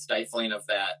kind of like a stifling of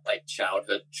that like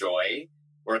childhood joy,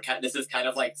 where this is kind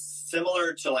of like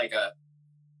similar to like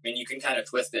you can kind of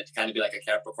twist it to kind of be like a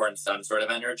Capricorn sun sort of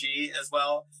energy as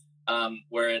well,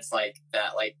 where it's like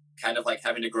that, like kind of like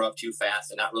having to grow up too fast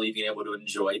and not really being able to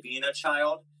enjoy being a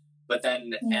child. But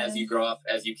then as you grow up,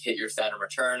 as you hit your Saturn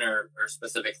return or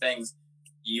specific things,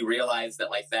 you realize that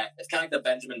like that, it's kind of like the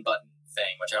Benjamin Button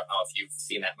thing, which I don't know if you've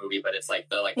seen that movie, but it's like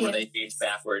where they age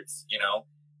backwards, you know,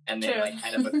 and they like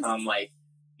kind of become like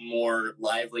more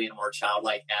lively and more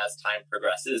childlike as time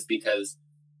progresses, because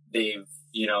they've,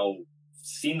 you know,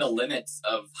 seen the limits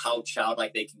of how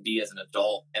childlike they can be as an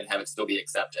adult and have it still be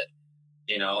accepted,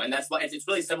 you know. And that's why it's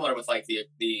really similar with like the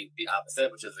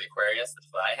opposite, which is the Aquarius, which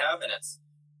is what I have. And it's,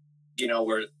 you know,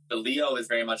 where the Leo is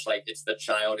very much like, it's the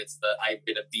child, it's the, I'm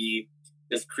gonna be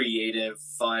this creative,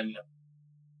 fun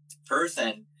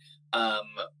person,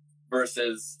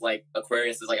 versus like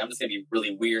Aquarius is like, I'm just gonna be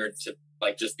really weird to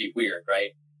like just be weird,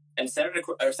 right? And Saturn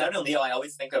and Leo, I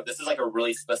always think of, this is like a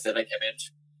really specific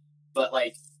image, but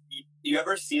like you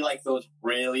ever see like those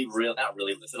really not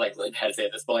really, this is like really bad to say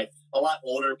this, but like a lot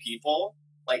older people,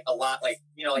 like a lot like,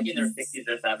 you know, like in their 60s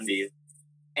or 70s,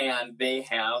 and they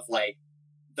have like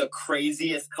the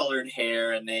craziest colored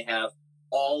hair, and they have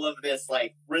all of this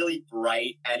like really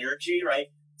bright energy, right?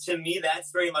 to me,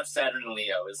 that's very much Saturn and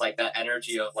Leo, is like that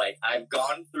energy of like, I've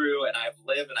gone through and I've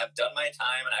lived and I've done my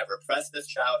time and I've repressed this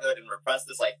childhood and repressed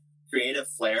this like creative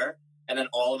flair. And then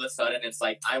all of a sudden it's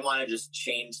like, I want to just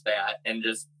change that and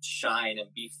just shine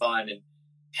and be fun and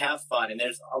have fun. And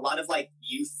there's a lot of like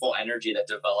youthful energy that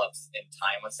develops in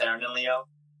time with Saturn and Leo,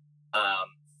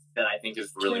 that I think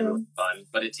is really, really fun.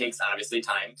 But it takes obviously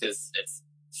time because it's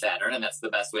Saturn, and that's the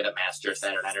best way to master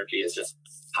Saturn energy is just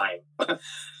time.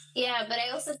 Yeah, but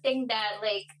I also think that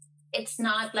like it's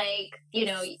not like, you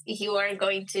know, you are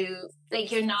going to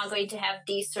like, you're not going to have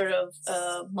these sort of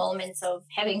moments of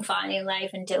having fun in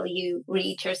life until you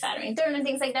reach your Saturn return and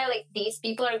things like that. Like these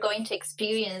people are going to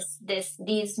experience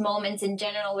these moments in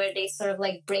general where they sort of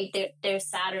like break their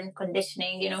Saturn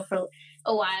conditioning, you know, for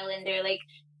a while, and they're like,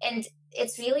 and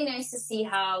it's really nice to see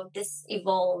how this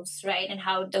evolves, right? And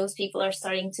how those people are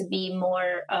starting to be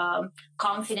more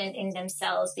confident in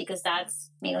themselves, because that's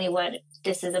mainly what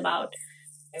this is about.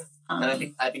 Yeah.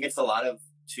 And I think it's a lot of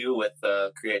too with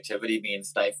creativity being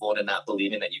stifled and not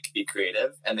believing that you can be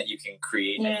creative and that you can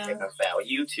create anything of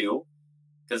value too.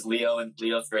 Because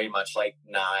Leo's very much like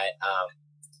not.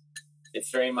 It's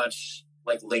very much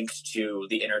like linked to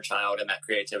the inner child and that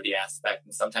creativity aspect.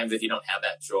 And sometimes if you don't have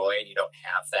that joy and you don't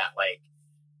have that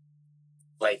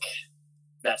like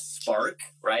that spark,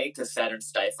 right? Because Saturn's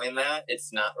stifling that,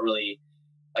 it's not really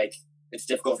like, it's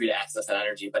difficult for you to access that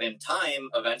energy. But in time,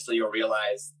 eventually you'll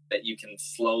realize that you can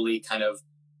slowly kind of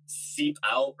seep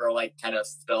out or like kind of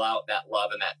spill out that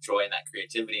love and that joy and that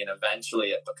creativity. And eventually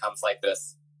it becomes like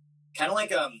this kind of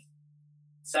like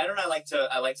Saturn. I like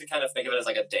to kind of think of it as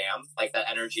like a dam, like that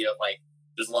energy of like,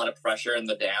 there's a lot of pressure in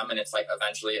the dam, and it's like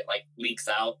eventually it like leaks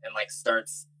out and like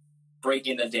starts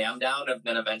breaking the dam down, and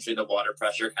then eventually the water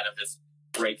pressure kind of just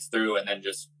breaks through and then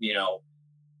just, you know,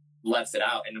 lets it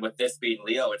out. And with this being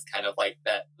Leo, it's kind of like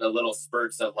that, the little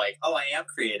spurts of like, oh, I am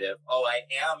creative. Oh, I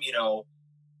am, you know,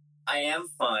 I am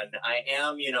fun. I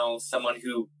am, you know, someone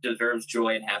who deserves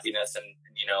joy and happiness and,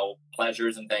 you know,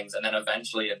 pleasures and things. And then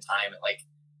eventually in time,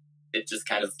 it just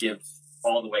kind of gives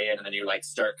all the way in, and then you like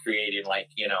start creating like,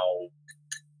 you know,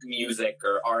 music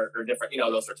or art or different, you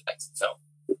know, those sorts of things. So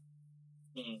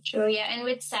true, yeah. And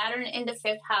with Saturn in the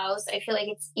 5th house, I feel like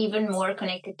it's even more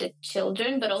connected to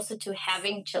children, but also to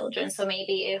having children. So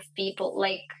maybe if people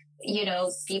like, you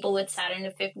know, people with Saturn in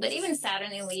the 5th, but even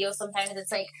Saturn in Leo, sometimes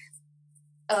it's like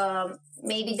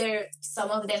maybe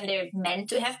some of them they're meant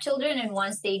to have children, and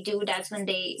once they do, that's when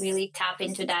they really tap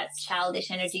into that childish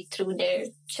energy through their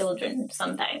children.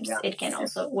 Sometimes it can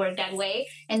also work that way.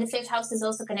 And the 5th house is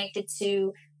also connected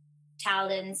to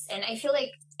talents, and I feel like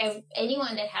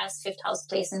anyone that has 5th house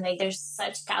placement, like there's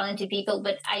such talented people.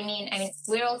 But I mean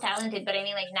we're all talented, but I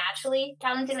mean like naturally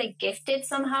talented, like gifted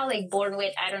somehow, like born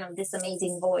with, I don't know, this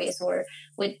amazing voice or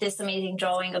with this amazing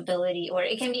drawing ability, or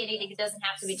it can be anything. It doesn't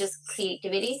have to be just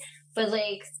creativity, but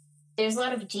like there's a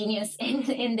lot of genius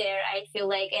in there, I feel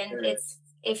like. And it's,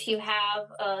 if you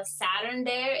have Saturn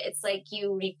there, it's like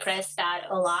you repress that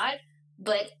a lot.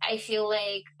 But I feel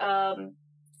like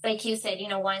you said, you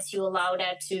know, once you allow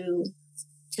that to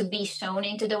be shown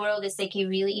into the world, it's like you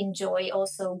really enjoy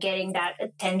also getting that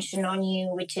attention on you,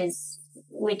 which is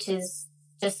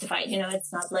justified. You know,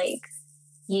 it's not like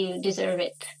you deserve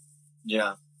it.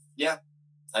 Yeah,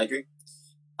 I agree.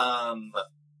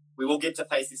 We will get to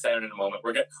Pisces Saturn in a moment.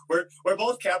 We're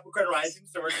both Capricorn rising,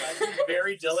 so we're trying to be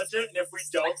very diligent. And if we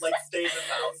don't like stay in the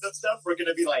bounds of stuff, we're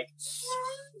gonna be like,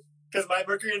 because my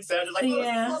Mercury and Saturn is like,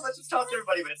 let's just talk to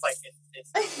everybody. But it's like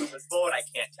it's full, and I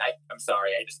can't. I'm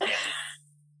sorry, I just can't.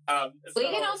 We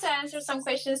can also answer some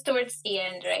questions towards the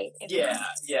end, right? Yeah.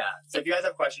 So if you guys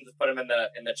have questions, just put them in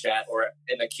the chat or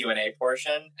in the Q&A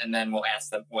portion, and then we'll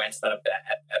answer them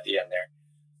at the end there.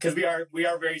 Because we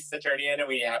are very Saturnian,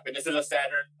 and this is a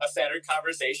Saturn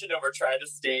conversation, and we're trying to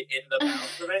stay in the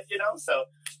bounds of it, you know. So,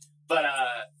 but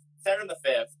Saturn the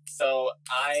 5th. So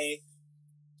I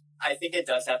think it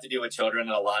does have to do with children,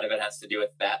 and a lot of it has to do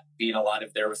with that being a lot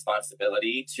of their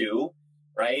responsibility too,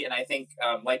 right? And I think,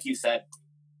 like you said,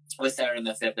 with Saturn in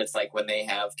the 5th, it's like when they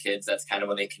have kids, that's kind of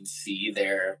when they can see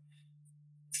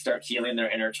start healing their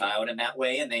inner child in that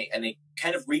way, and they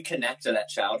kind of reconnect to that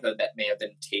childhood that may have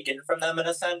been taken from them in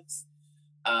a sense.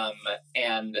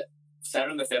 And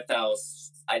Saturn in the 5th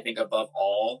house, I think above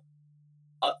all,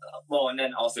 and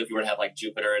then also if you were to have like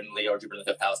Jupiter and Leo or Jupiter in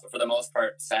the 5th house, but for the most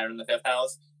part, Saturn in the 5th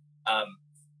house,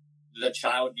 the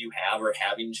child you have or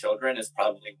having children is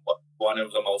probably one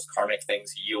of the most karmic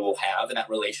things you will have. And that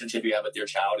relationship you have with your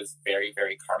child is very,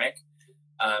 very karmic,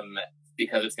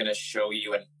 because it's going to show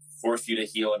you and force you to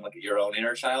heal and look at your own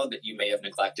inner child that you may have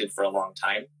neglected for a long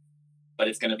time. But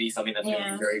it's going to be something that's going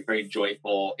to be very, very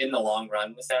joyful in the long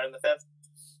run with Saturn in the 5th.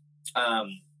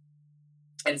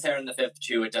 And Saturn the fifth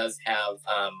too, it does have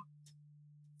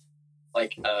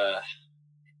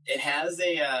it has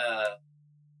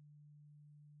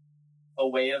a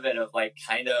way of it of like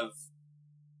kind of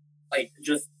like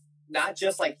just not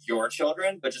just like your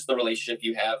children, but just the relationship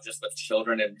you have just with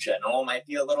children in general might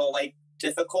be a little like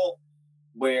difficult,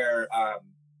 where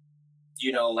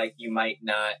you know, like you might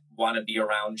not want to be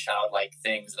around childlike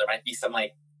things. There might be some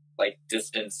like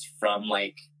distance from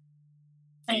like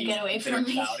get away from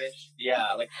me. Childish.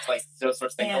 Yeah, like those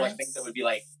sorts of things, or like things that would be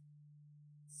like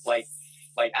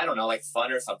I don't know, like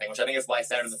fun or something. Which I think is why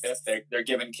Saturn the fifth, they're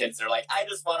giving kids, they're like, I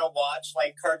just want to watch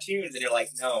like cartoons, and you're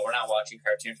like, no, we're not watching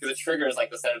cartoons, because it triggers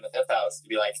like the Saturn the fifth house to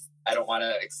be like, I don't want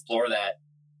to explore that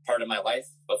part of my life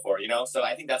before, you know. So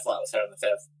I think that's a lot with Saturn the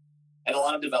fifth, and a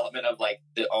lot of development of like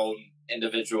the own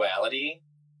individuality,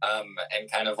 and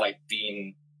kind of like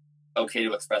being okay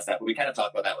to express that. But we kind of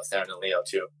talk about that with Saturn and Leo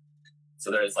too.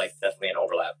 So there is like definitely an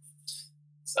overlap.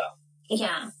 So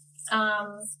yeah,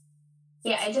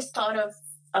 I just thought of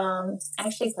I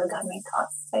actually forgot my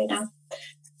thoughts right now.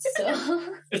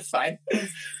 So it's fine.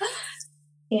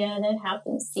 Yeah, that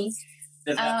happens. See.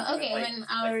 Okay, like, when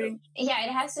our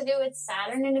it has to do with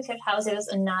Saturn in the fifth house. It was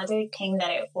another thing that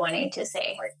I wanted to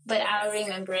say, but I'll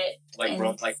remember it. Like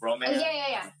romance.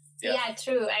 Oh, yeah,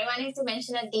 true. I wanted to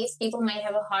mention that these people might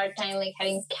have a hard time like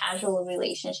having casual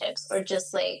relationships, or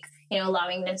just like, you know,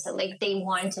 allowing themselves, like they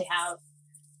want to have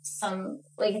some,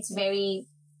 like it's very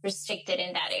restricted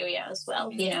in that area as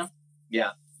well, you know.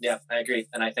 Yeah, I agree,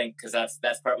 and I think because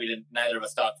that's part neither of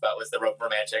us talked about was the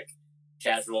romantic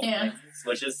casual things,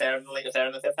 which is Saturn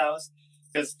the fifth house,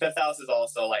 because fifth house is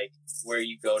also like where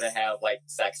you go to have like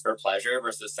sex for pleasure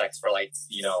versus sex for like,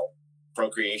 you know,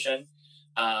 procreation,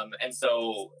 and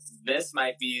so this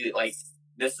might be like,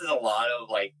 this is a lot of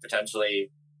like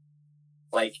potentially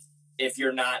like, if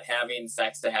you're not having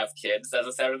sex to have kids as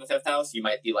a Saturn in the fifth house, you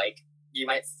might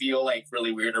feel like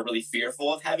really weird or really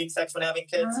fearful of having sex when having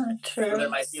kids. True. So there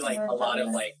might be like a lot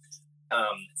of like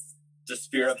just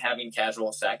fear of having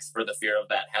casual sex, for the fear of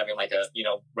that having like a, you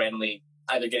know, randomly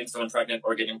either getting someone pregnant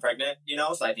or getting pregnant, you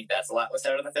know. So I think that's a lot with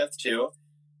Saturn in the fifth too,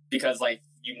 because like,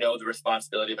 you know, the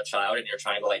responsibility of a child and you're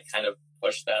trying to like kind of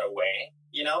push that away,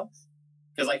 you know.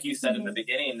 Because like you said in the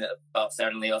beginning about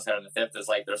Saturn and Leo, Saturn in the fifth is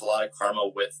like, there's a lot of karma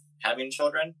with having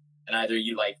children, and either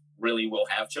you like really will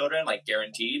have children, like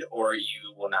guaranteed, or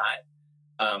you will not.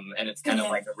 And it's kind of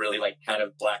like a really like kind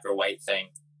of black or white thing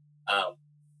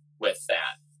with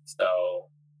that. So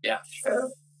yeah.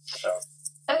 True. So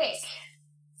okay.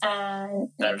 Saturn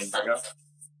and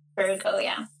Virgo,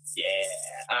 yeah.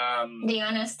 Yeah. Do you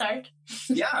want to start?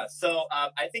 Yeah. So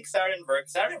I think Saturn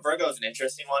and Virgo is an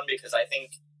interesting one, because I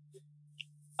think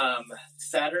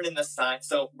Saturn in the sign.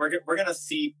 So we're gonna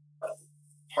see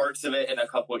parts of it in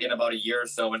about a year or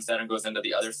so when Saturn goes into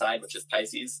the other side, which is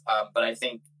Pisces. But I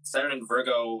think Saturn in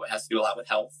Virgo has to do a lot with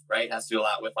health, right? It has to do a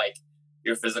lot with like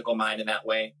your physical mind in that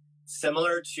way.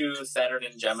 Similar to Saturn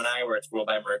in Gemini, where it's ruled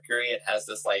by Mercury, it has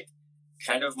this like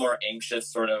kind of more anxious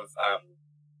sort of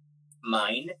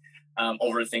mind,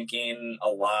 overthinking, a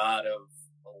lot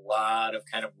of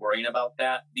kind of worrying about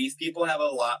that. These people have a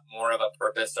lot more of a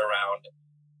purpose around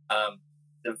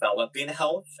developing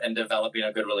health and developing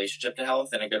a good relationship to health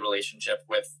and a good relationship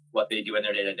with what they do in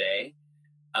their day-to-day.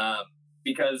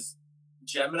 Because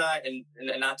Gemini, and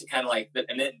not to kind of like,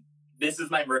 and then this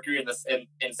is my Mercury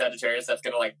in Sagittarius that's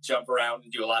going to like jump around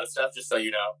and do a lot of stuff, just so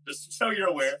you know, just so you're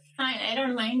aware. Fine, I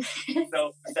don't mind.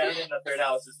 So Saturn in the third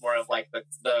house is more of like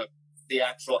the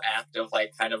actual act of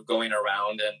like kind of going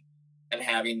around and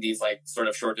having these like sort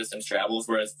of short distance travels,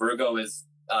 whereas Virgo is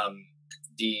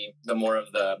the more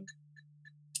of the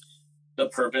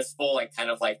purposeful, like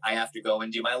kind of like, I have to go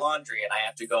and do my laundry, and I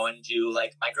have to go and do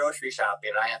like my grocery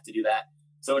shopping, and I have to do that.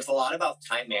 So it's a lot about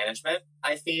time management.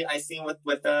 I see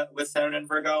with Saturn and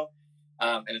Virgo,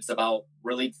 and it's about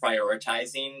really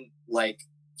prioritizing like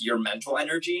your mental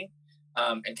energy,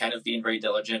 and kind of being very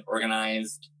diligent,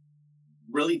 organized,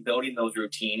 really building those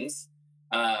routines,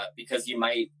 because you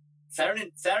might Saturn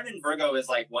and Virgo is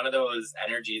like one of those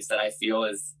energies that I feel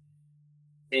is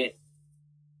it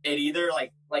either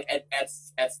like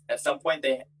at some point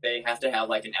they have to have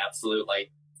like an absolute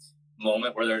like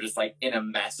moment where they're just like in a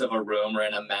mess of a room or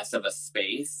in a mess of a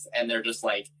space, and they're just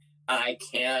like, I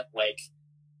can't like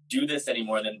do this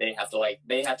anymore. Then they have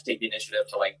to take the initiative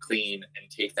to like clean and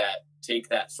take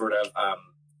that sort of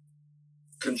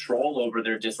control over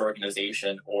their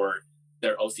disorganization or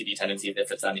their OCD tendencies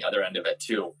if it's on the other end of it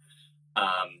too.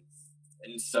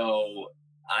 And so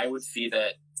I would see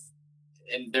that,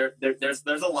 and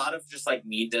there's a lot of just like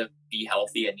need to be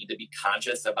healthy and need to be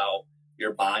conscious about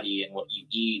your body and what you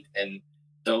eat, and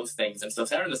those things. And so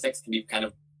Saturn in the sixth can be kind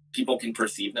of, people can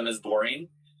perceive them as boring.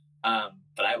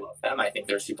 But I love them. I think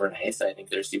they're super nice. I think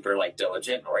they're super like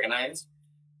diligent and organized.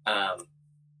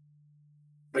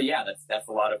 But yeah, that's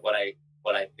a lot of what I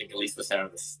think, at least with Saturn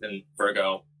in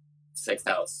Virgo, sixth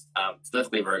house,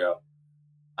 specifically Virgo.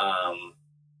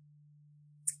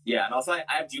 Yeah, and also I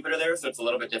have Jupiter there, so it's a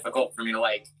little bit difficult for me to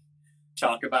like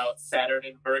talk about Saturn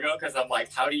in Virgo, because I'm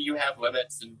like, how do you have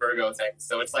limits in Virgo things?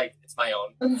 So it's like, it's my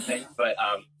own thing.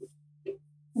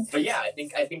 But yeah, I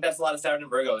think that's a lot of Saturn in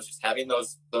Virgo, is just having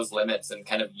those limits and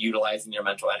kind of utilizing your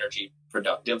mental energy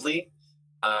productively.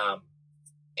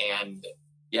 And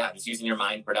yeah, just using your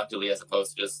mind productively as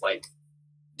opposed to just like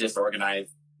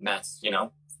disorganized mess, you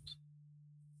know?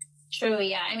 True,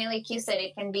 yeah. I mean, like you said,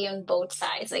 it can be on both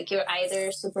sides. Like you're either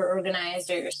super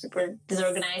organized or you're super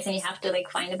disorganized, and you have to like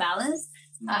find a balance.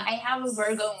 I have a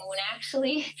Virgo moon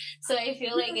actually, so I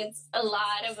feel like it's a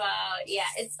lot about,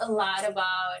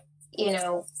 you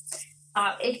know,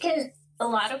 a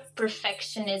lot of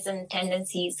perfectionism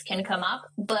tendencies can come up,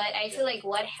 but I feel like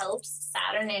what helps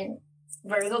Saturn and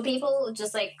Virgo people,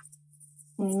 just like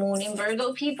moon in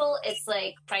Virgo people, it's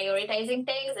like prioritizing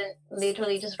things and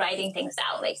literally just writing things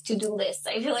out, like to-do lists.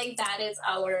 I feel like that is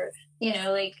our, you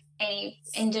know, like any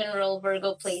in general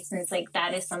Virgo placements, like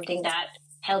that is something that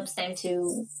helps them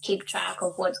to keep track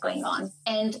of what's going on.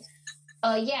 And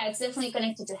yeah, it's definitely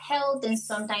connected to health, and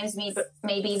sometimes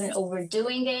maybe even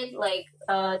overdoing it, like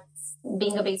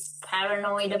being a bit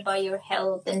paranoid about your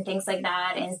health and things like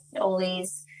that, and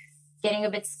always getting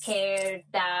a bit scared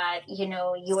that, you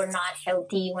know, you are not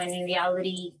healthy, when in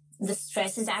reality the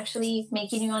stress is actually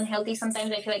making you unhealthy. Sometimes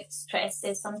I feel like stress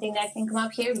is something that can come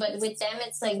up here, but with them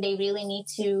it's like they really need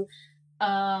to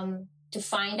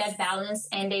find that balance,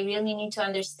 and they really need to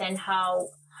understand how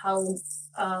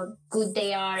good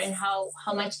they are and how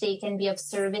much they can be of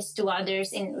service to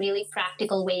others in really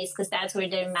practical ways, because that's where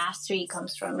their mastery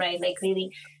comes from, right? Like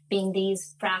really being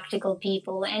these practical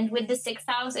people. And with the sixth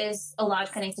house is a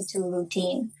lot connected to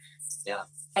routine. Yeah,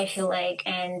 I feel like,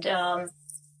 and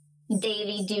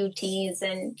daily duties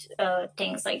and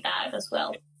things like that as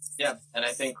well. Yeah, and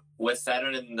I think with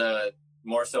Saturn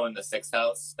more so in the sixth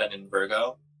house than in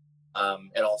Virgo,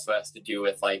 it also has to do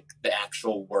with like the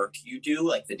actual work you do,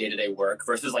 like the day-to-day work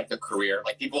versus like the career.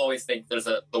 Like people always think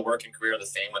the work and career are the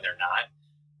same when they're not.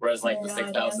 Whereas like the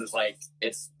sixth house is like,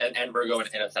 it's, and Virgo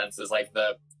in a sense is like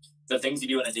the things you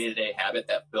do in a day-to-day habit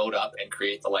that build up and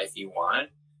create the life you want,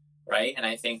 right? And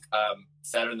I think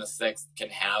Saturn in the sixth can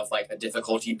have like a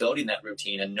difficulty building that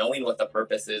routine and knowing what the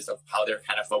purpose is of how they're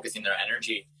kind of focusing their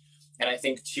energy. And I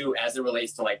think too, as it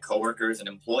relates to like coworkers and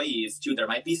employees too, there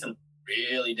might be some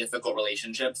really difficult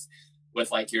relationships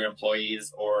with like your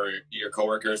employees or your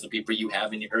coworkers, the people you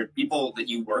have or people that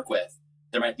you work with.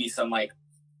 There might be some like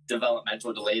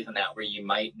developmental delays in that, where you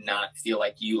might not feel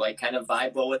like you like kind of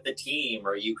vibe well with the team,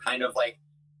 or you kind of like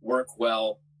work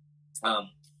well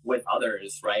with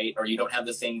others, right? Or you don't have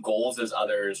the same goals as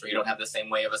others, or you don't have the same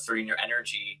way of asserting your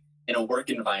energy in a work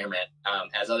environment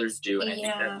as others do. And I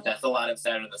think that's a lot of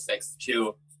Saturn in the sixth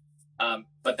too.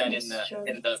 But then in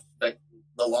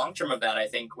the long term of that, I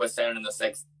think with Saturn in the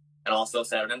sixth and also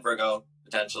Saturn in Virgo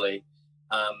potentially,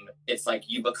 it's like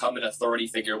you become an authority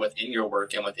figure within your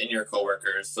work and within your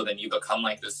coworkers. So then you become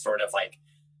like this sort of like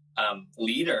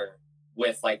leader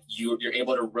with like you're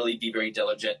able to really be very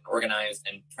diligent, organized,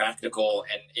 and practical,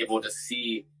 and able to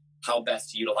see how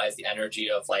best to utilize the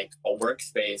energy of like a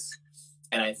workspace.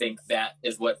 And I think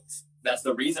that's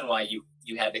the reason why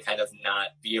you had to kind of not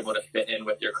be able to fit in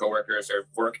with your coworkers or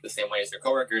work the same way as your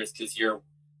coworkers, because you're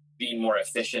being more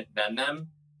efficient than them.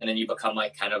 And then you become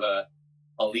like kind of a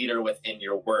leader within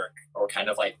your work, or kind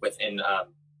of like within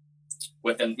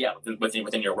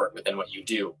your work, within what you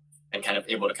do, and kind of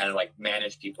able to kind of like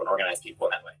manage people and organize people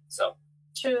in that way. So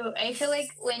true. I feel like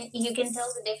when you can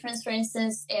tell the difference, for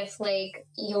instance, if like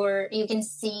you can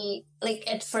see, like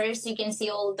at first you can see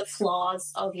all the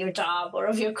flaws of your job or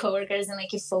of your coworkers, and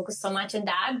like you focus so much on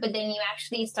that, but then you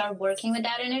actually start working with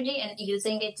that energy and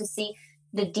using it to see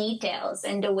the details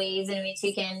and the ways in which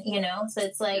you can, you know, so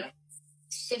it's like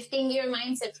shifting your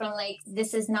mindset from like,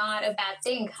 this is not a bad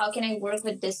thing. How can I work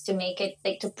with this to make it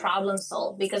like to problem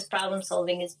solve? Because problem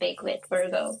solving is big with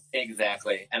Virgo.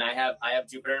 Exactly. And I have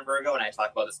Jupiter in Virgo, and I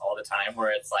talk about this all the time,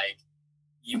 where it's like,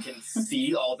 you can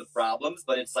see all the problems,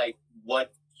 but it's like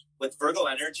with Virgo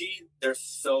energy, they're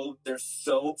so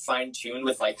fine tuned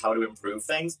with like how to improve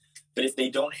things. But if they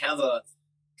don't have a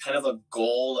kind of a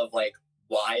goal of like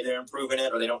why they're improving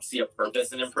it, or they don't see a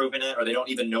purpose in improving it, or they don't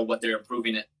even know what they're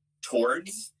improving it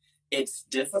towards, it's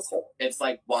difficult. It's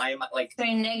like, why am I like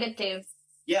very negative?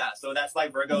 Yeah, so that's why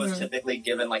Virgo is typically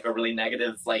given like a really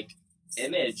negative like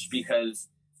image because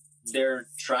they're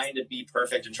trying to be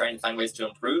perfect and trying to find ways to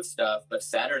improve stuff. But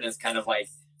Saturn is kind of like,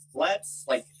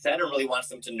 Saturn really wants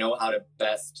them to know how to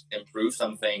best improve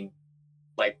something,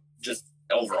 like just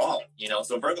overall, you know?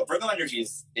 So Virgo energy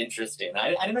is interesting.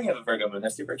 I didn't know you have a Virgo moon.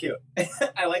 That's super cute.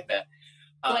 I like that.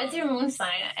 What's your moon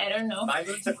sign? I don't know. My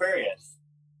moon's Aquarius.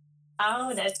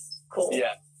 Oh, that's cool.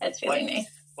 Yeah. That's really nice.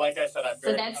 Like I said,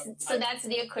 that's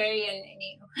the Aquarian in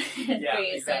you. Yeah,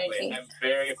 exactly. Energy. I'm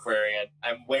very Aquarian.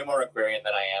 I'm way more Aquarian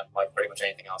than I am like pretty much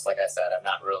anything else. Like I said, I'm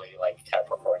not really like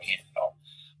Capricornian at all.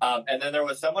 And then there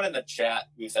was someone in the chat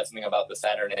who said something about the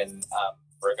Saturn in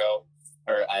Virgo,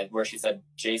 where she said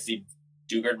JC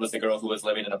Dugard was the girl who was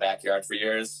living in a backyard for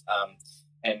years,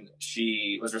 and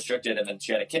she was restricted, and then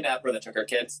she had a kidnapper that took her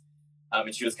kids,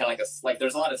 and she was kind of like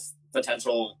there's a lot of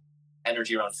potential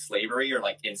energy around slavery or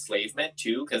like enslavement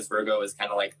too, because Virgo is kind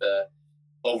of like the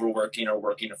overworking or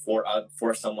working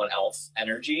for someone else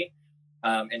energy,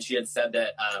 and she had said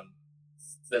that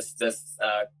this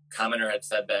commenter had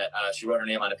said that she wrote her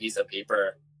name on a piece of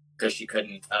paper because she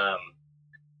couldn't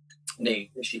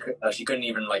she couldn't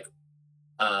even like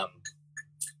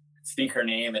speak her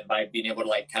name, and by being able to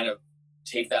like kind of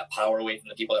take that power away from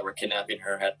the people that were kidnapping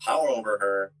her, had power over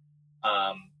her,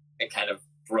 it kind of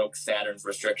broke Saturn's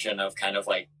restriction of kind of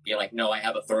like being like, no, I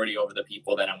have authority over the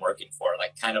people that I'm working for.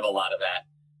 Like kind of a lot of that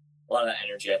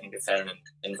energy, I think, is Saturn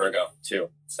in Virgo too.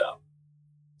 So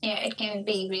yeah, it can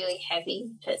be really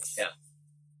heavy. Yeah,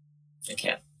 it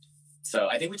can. So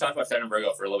I think we talked about Saturn and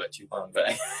Virgo for a little bit too long,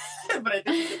 but but I think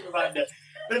we should move on to,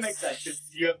 but it makes sense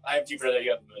because I have Jupiter there,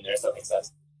 you have the moon there, so it makes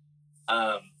sense.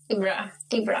 Libra,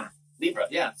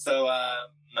 yeah. So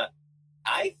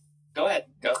go ahead.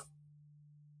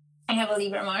 I have a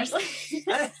Libra Mars. And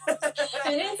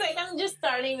it's like I'm just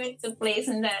starting with the place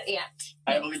and that, yeah.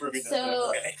 I have a Libra Venus. So,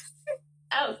 okay.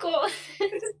 Oh, cool.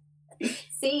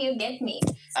 See, you get me.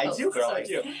 I do, girl. Sorry. I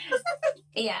do.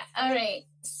 Yeah. All right.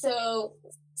 So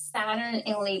Saturn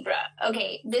in Libra.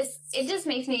 Okay. It just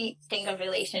makes me think of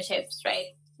relationships,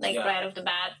 right? Like right off the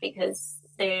bat, because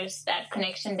there's that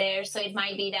connection there. So it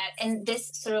might be that, and this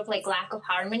sort of like lack of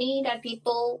harmony that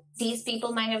these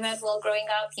people might have had while growing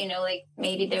up, you know, like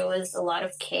maybe there was a lot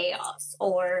of chaos,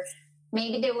 or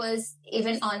maybe there was,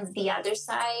 even on the other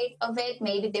side of it,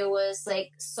 maybe there was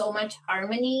like so much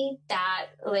harmony that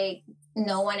like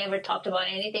no one ever talked about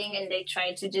anything, and they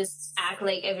tried to just act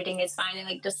like everything is fine and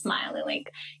like just smile and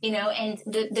like, you know, and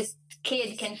the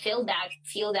kid can feel that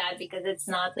because it's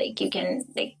not like you can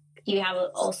like, you have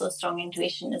also strong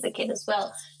intuition as a kid as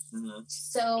well. Mm-hmm.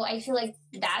 So I feel like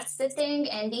that's the thing.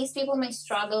 And these people may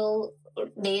struggle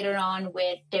later on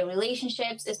with their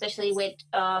relationships, especially with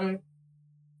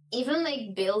even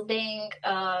like building,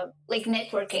 like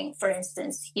networking, for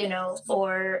instance, you know,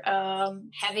 or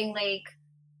having like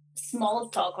small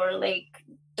talk or like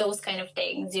those kind of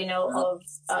things, you know, of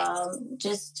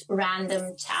just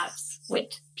random chats with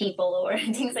people or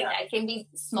things like that. It can be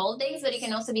small things, but it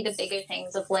can also be the bigger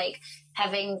things of like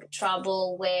having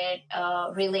trouble with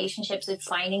relationships, with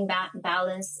finding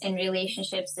balance in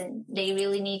relationships. And they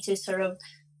really need to sort of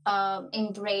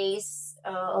embrace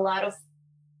a lot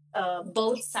of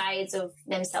both sides of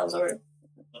themselves, or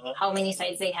how many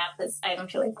sides they have, because I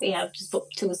don't feel like we have just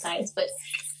two sides, but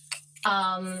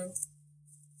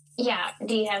yeah.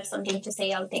 Do you have something to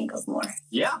say? I'll think of more.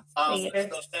 Yeah. So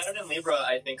Saturn and Libra,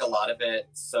 I think a lot of it.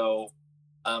 So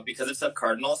because it's a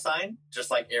cardinal sign, just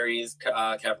like Aries,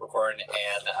 Capricorn,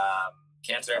 and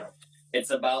Cancer, it's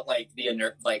about like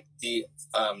the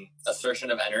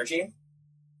assertion of energy.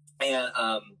 And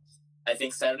I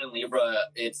think Saturn and Libra,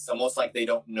 it's almost like they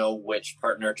don't know which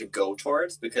partner to go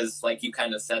towards, because like you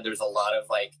kind of said, there's a lot of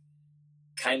like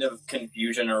kind of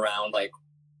confusion around like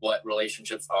what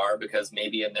relationships are, because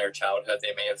maybe in their childhood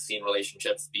they may have seen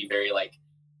relationships be very like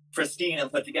pristine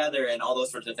and put together and all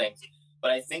those sorts of things. But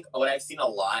I think what I've seen a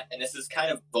lot, and this is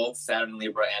kind of both Saturn in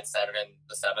Libra and Saturn in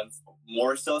the seventh,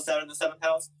 more so Saturn in the seventh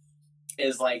house,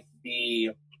 is like the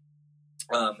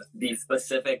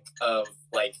specific of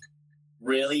like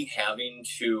really having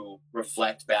to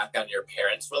reflect back on your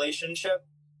parents' relationship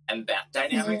and that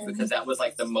dynamic, because that was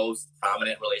like the most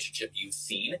prominent relationship you've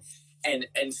seen.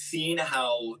 And seeing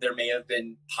how there may have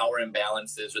been power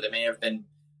imbalances, or there may have been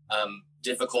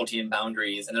difficulty in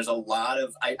boundaries. And there's a lot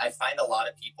of, I find a lot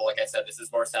of people, like I said, this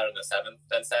is more Saturn in the seventh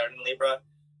than Saturn in Libra,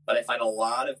 but I find a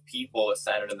lot of people with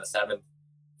Saturn in the seventh,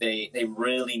 they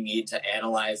really need to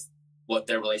analyze what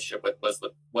their relationship was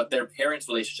with what their parents'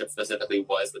 relationship specifically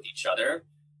was with each other.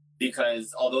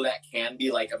 Because although that can be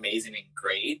like amazing and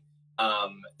great,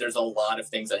 there's a lot of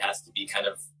things that has to be kind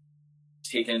of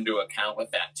taken into account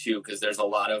with that too, because there's a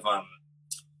lot of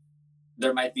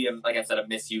there might be, like I said, a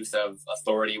misuse of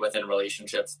authority within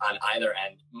relationships on either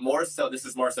end. More so, this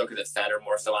is more so because it's Saturn,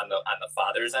 more so on the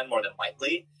father's end, more than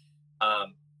likely.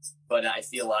 But I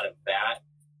see a lot of that.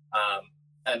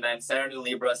 And then Saturn in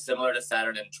Libra, similar to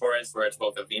Saturn in Taurus, where it's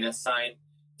both a Venus sign,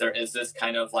 there is this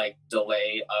kind of like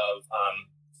delay of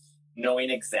knowing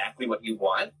exactly what you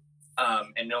want,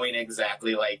 and knowing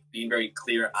exactly, like, being very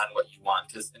clear on what you want.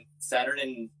 Because Saturn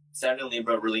in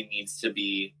Libra really needs to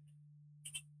be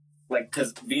like,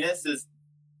 because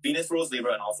Venus rules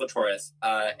Libra and also Taurus,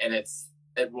 and it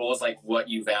rules like what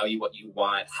you value, what you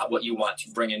want, what you want to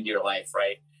bring into your life,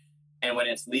 right? And when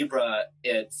it's Libra,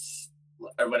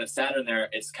 or when it's Saturn there,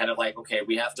 it's kind of like, okay,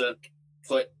 we have to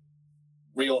put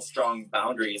real strong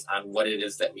boundaries on what it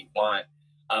is that we want.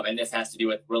 And this has to do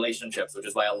with relationships, which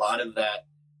is why a lot of that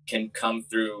can come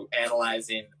through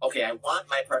analyzing, okay, I want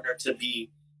my partner to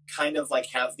be kind of like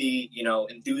have the,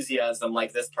 enthusiasm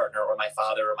like this partner or my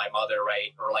father or my mother,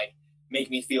 right? Or like make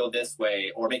me feel this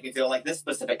way, or make me feel like this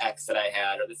specific ex that I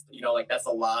had, or this, like that's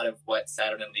a lot of what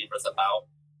Saturn and Libra is about,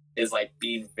 is like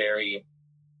being very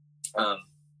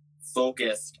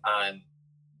focused on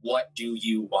what do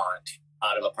you want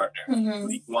out of a partner. Mm-hmm.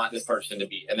 You want this person to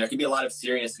be, and there can be a lot of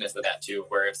seriousness with that too,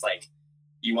 where it's like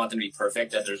you want them to be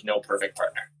perfect and there's no perfect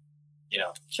partner,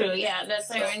 True, yeah, that's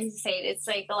what I wanted to say. It's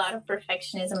like a lot of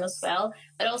perfectionism as well,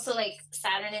 but also like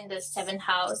Saturn in the 7th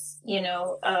house,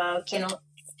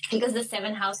 because the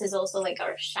 7th house is also like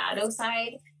our shadow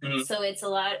side. Mm-hmm. So it's a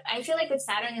lot. I feel like with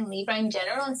Saturn in Libra in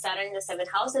general and Saturn in the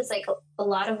 7th house, it's like a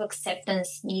lot of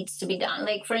acceptance needs to be done.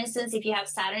 Like, for instance, if you have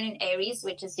Saturn in Aries,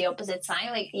 which is the opposite sign,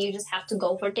 like you just have to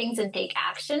go for things and take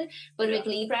action. But with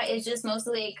Libra, it's just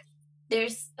mostly like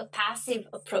there's a passive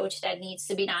approach that needs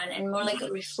to be done, and more like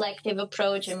a reflective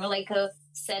approach, and more like a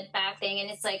setback thing. And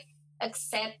it's like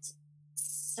accept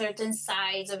certain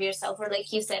sides of yourself, or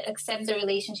like you said, accept the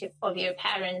relationship of your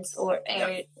parents, or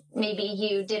maybe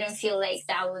you didn't feel like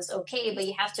that was okay, but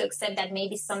you have to accept that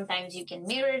maybe sometimes you can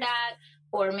mirror that,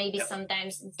 or maybe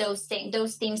sometimes those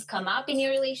themes come up in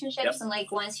your relationships, and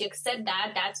like once you accept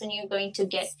that, that's when you're going to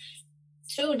get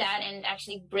through that and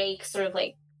actually break sort of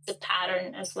like the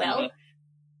pattern as well.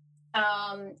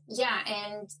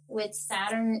 And with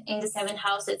Saturn in the 7th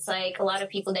house, it's like a lot of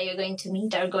people that you're going to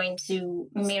meet are going to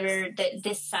mirror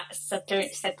this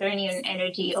Saturnian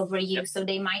energy over you. So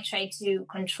they might try to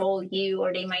control you,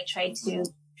 or they might try to,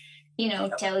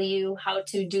 tell you how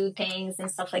to do things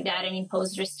and stuff like that, and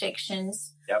impose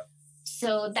restrictions.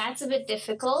 So that's a bit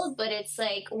difficult, but it's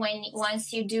like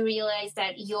once you do realize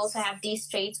that you also have these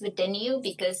traits within you,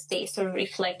 because they sort of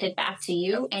reflected back to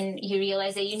you, and you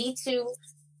realize that you need to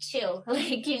chill,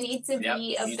 like you need to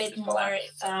be a bit more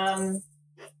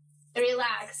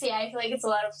relaxed. I feel like it's a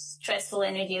lot of stressful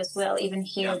energy as well, even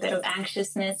here, a bit of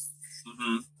anxiousness.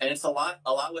 And it's a lot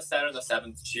with Saturn the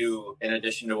 7th too, in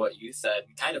addition to what you said,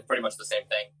 kind of pretty much the same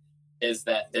thing, is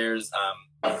that there's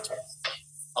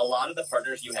a lot of the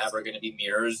partners you have are going to be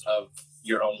mirrors of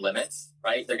your own limits,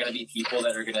 right? They're going to be people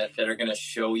that are going to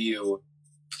show you,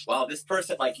 wow, this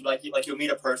person, like you'll meet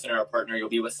a person or a partner, you'll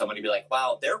be with someone, you'll be like,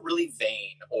 wow, they're really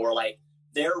vain, or like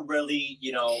they're really,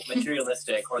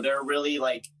 materialistic, or they're really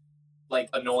like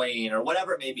annoying, or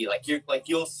whatever it may be.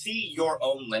 You'll see your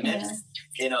own limits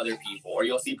in other people, or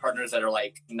you'll see partners that are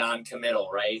like non-committal,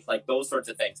 right? Like those sorts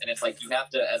of things. And it's like you have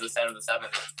to, as a Saturn the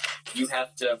 7th, you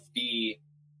have to be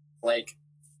like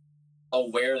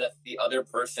aware that the other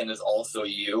person is also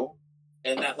you,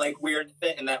 in that like weird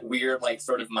thing, in that weird like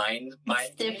sort of mind.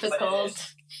 It's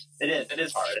difficult. It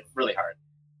is hard. It's really hard.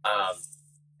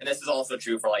 And this is also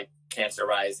true for like Cancer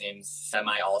risings,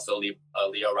 semi also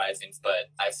Leo risings, but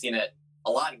I've seen it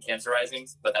a lot in Cancer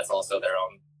risings, but that's also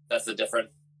that's a different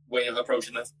way of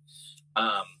approaching this.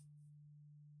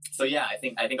 So yeah, I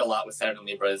think a lot with Saturn and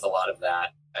Libra is a lot of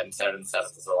that, and Saturn the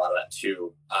 7th is a lot of that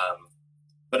too.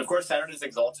 But of course, Saturn is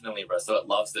exalted in Libra, so it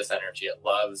loves this energy. It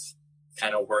loves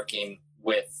kind of working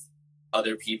with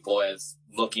other people as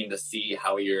looking to see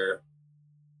how you're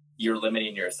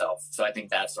limiting yourself. So I think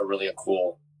that's a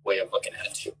cool way of looking at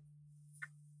it too.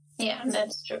 Yeah,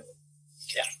 that's true.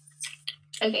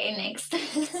 Yeah. Okay, next.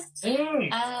 So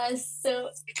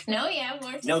more.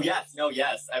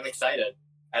 Yes. I'm excited.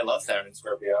 I love Saturn and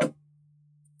Scorpio.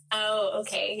 Oh,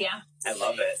 okay, yeah. I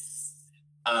love it.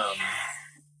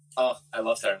 I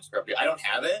love Saturn and Scorpio. I don't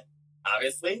have it,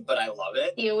 obviously, but I love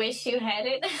it. You wish you had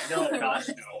it? No, gosh,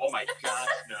 no. Oh my gosh,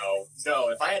 no. No,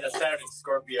 if I had a Saturn and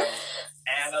Scorpio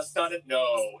and a Sun, no.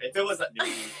 If it was a...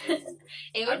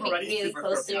 It would be really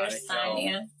close to your Sun,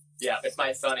 yeah. Yeah, it's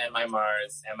my Sun and my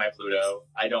Mars and my Pluto.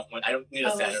 I don't need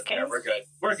a Saturn there.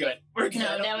 We're good.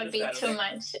 No, that would be too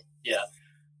much. Yeah.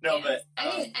 No, Yeah. but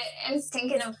I mean, I'm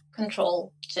thinking of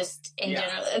control just in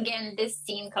general. Again, this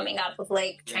scene coming up of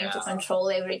like trying to control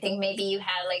everything. Maybe you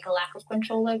had like a lack of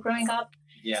control like growing up,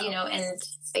 you know, and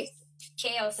like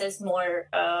chaos is more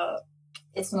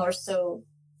so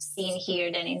seen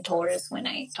here than in Taurus when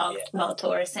I talked about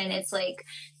Taurus. And it's like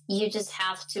you just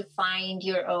have to find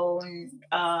your own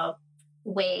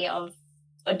way of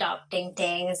adopting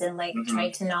things and like try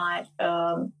to not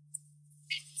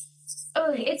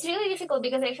it's really difficult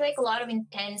because I feel like a lot of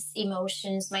intense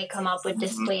emotions might come up with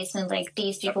displacement. Like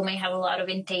these people may have a lot of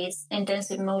intense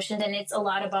emotions, and it's a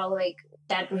lot about like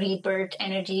that rebirth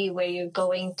energy where you're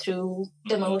going through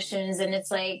the motions, and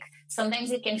it's like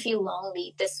sometimes it can feel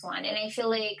lonely, this one. And I feel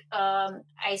like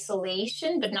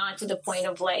isolation, but not to the point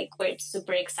of like where it's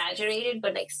super exaggerated,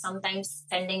 but like sometimes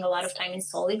spending a lot of time in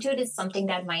solitude is something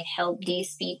that might help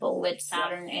these people with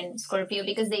Saturn and Scorpio,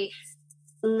 because they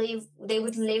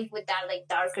would live with that like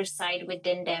darker side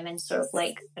within them and sort of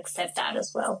like accept that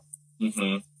as well.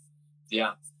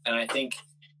 Yeah. And I think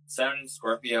Saturn and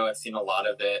Scorpio, I've seen a lot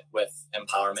of it with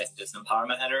empowerment and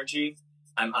disempowerment energy.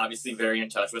 I'm obviously very in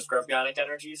touch with Scorpionic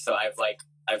energy, so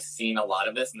I've seen a lot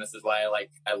of this, and this is why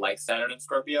I like Saturn and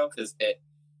Scorpio, because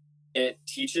it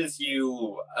teaches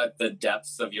you the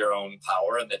depths of your own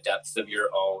power and the depths of your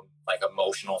own like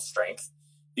emotional strength,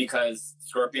 because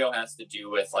Scorpio has to do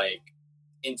with like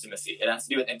intimacy. It has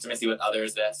to do with intimacy with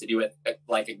others. It has to do with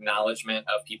like acknowledgement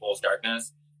of people's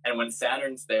darkness. And when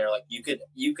Saturn's there, like you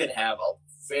could have a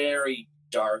very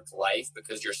dark life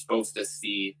because you're supposed to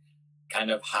see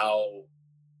kind of how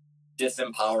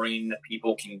disempowering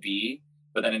people can be,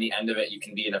 but then in the end of it, you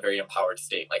can be in a very empowered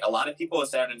state. Like a lot of people with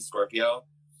Saturn and Scorpio,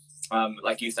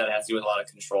 like you said, it has to do with a lot of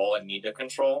control and need to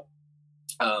control.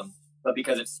 But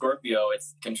because it's Scorpio,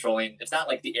 it's controlling. It's not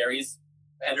like the Aries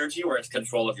energy where it's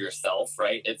control of yourself,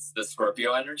 right? It's the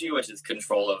Scorpio energy, which is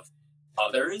control of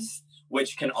others,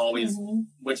 which can always,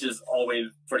 which is always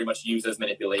pretty much used as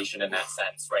manipulation in that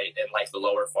sense, right? In like the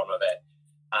lower form of it.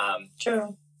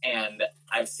 True. And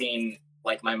I've seen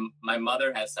like my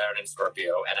mother has Saturn and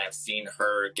Scorpio, and I've seen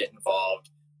her get involved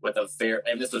with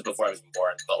and this was before I was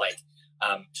born, but like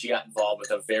she got involved with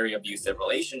a very abusive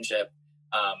relationship,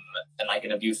 and like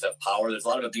an abuse of power. There's a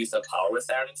lot of abuse of power with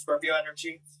Saturn and Scorpio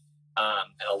energy.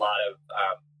 And a lot of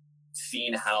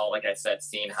seeing how, like I said,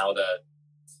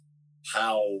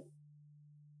 how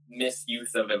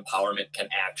misuse of empowerment can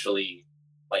actually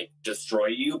like destroy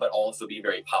you, but also be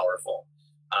very powerful.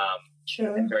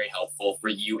 And very helpful for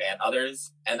you and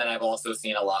others. And then I've also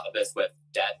seen a lot of this with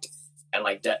debt and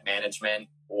like debt management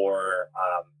or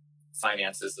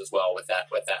finances as well with that.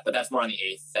 But that's more on the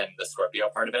 8th than the Scorpio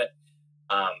part of it.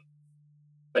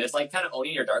 But it's like kind of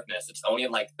owning your darkness. It's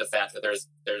owning like the fact that there's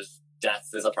death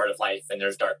is a part of life, and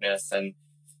there's darkness, and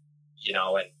you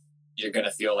know, and you're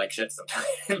gonna feel like shit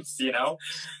sometimes, you know.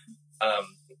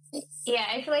 Yeah,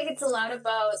 I feel like it's a lot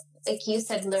about, like you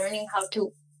said, learning how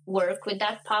to work with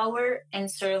that power and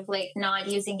sort of like not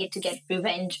using it to get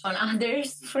revenge on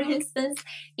others, for instance,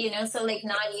 you know. So like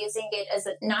not using it as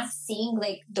not seeing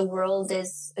like the world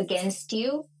is against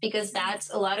you, because that's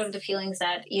a lot of the feelings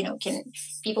that, you know,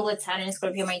 people with Saturn and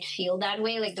Scorpio might feel that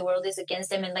way, like the world is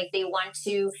against them, and like they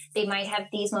might have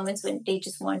these moments when they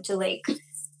just want to like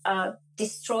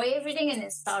destroy everything and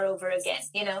then start over again,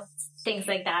 you know, things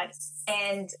like that.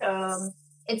 And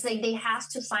it's like they have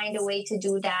to find a way to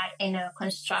do that in a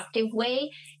constructive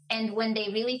way. And when they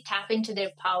really tap into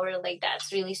their power, like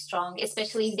that's really strong,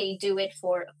 especially if they do it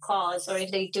for a cause, or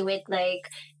if they do it like,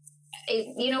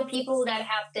 you know, people that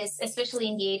have this, especially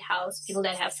in the 8th house, people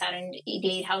that have Saturn in the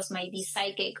 8th house might be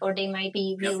psychic, or they might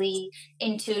be really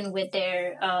in tune with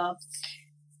their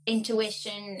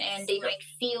intuition, and they might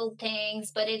feel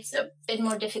things, but it's a bit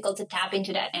more difficult to tap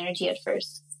into that energy at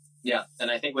first. Yeah, and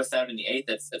I think with Saturn in the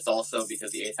 8th, it's also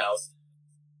because the 8th house,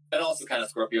 and also kind of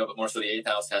Scorpio, but more so the 8th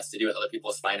house has to do with other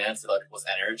people's finances, other people's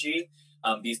energy.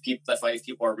 These people, that's why these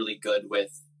people are really good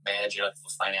with managing other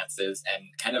people's finances and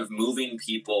kind of moving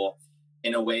people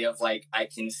in a way of like, I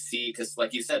can see, because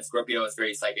like you said, Scorpio is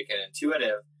very psychic and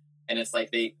intuitive, and it's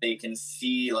like they can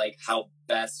see like how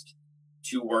best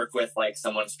to work with like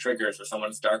someone's triggers or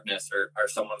someone's darkness or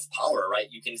someone's power, right?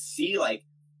 You can see like,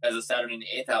 as a Saturn in the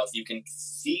 8th house, you can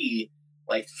see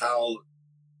like how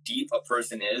deep a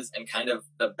person is and kind of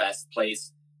the best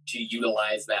place to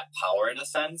utilize that power in a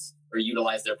sense, or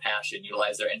utilize their passion,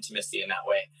 utilize their intimacy in that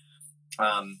way.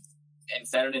 And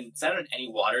Saturn in any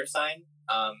water sign,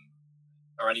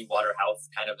 or any water house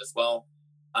kind of as well,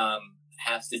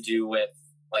 has to do with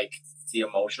like the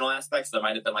emotional aspects. There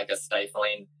might have been like a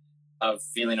stifling of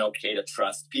feeling okay to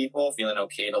trust people, feeling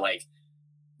okay to like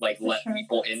let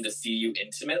people in to see you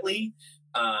intimately.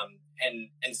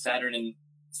 and Saturn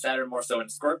more so in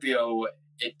Scorpio,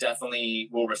 it definitely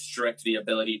will restrict the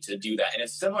ability to do that. And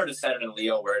it's similar to Saturn and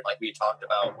Leo, where like we talked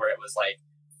about, where it was like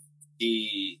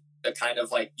the kind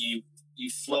of like you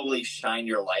slowly shine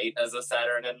your light as a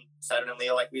Saturn and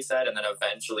Leo, like we said, and then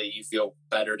eventually you feel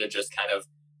better to just kind of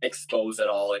expose it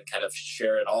all and kind of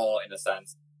share it all in a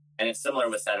sense. And it's similar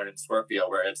with Saturn and Scorpio,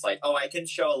 where it's like, oh, I can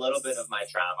show a little bit of my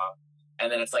trauma,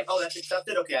 and then it's like, oh, that's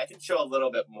accepted. Okay, I can show a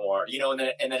little bit more, you know, and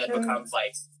then it becomes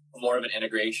like more of an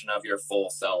integration of your full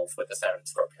self with the Saturn and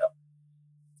Scorpio.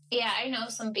 Yeah, I know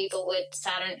some people with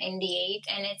Saturn in the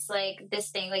 8th, and it's like this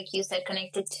thing, like you said,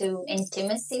 connected to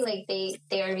intimacy. Like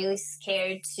they are really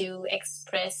scared to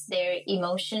express their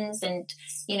emotions, and,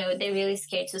 you know, they're really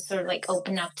scared to sort of like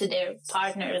open up to their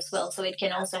partner as well. So it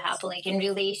can also happen like in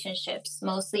relationships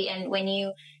mostly. And when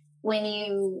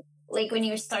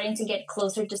you're starting to get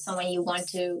closer to someone, you want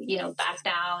to, you know, back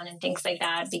down and things like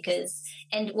that, because,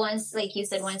 and once, like you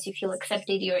said, once you feel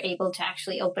accepted, you're able to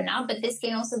actually open up. But this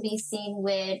can also be seen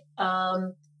with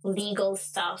legal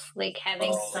stuff, like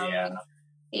having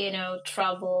you know,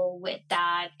 trouble with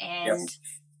that. And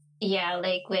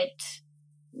like with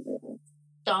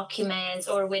documents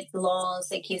or with laws,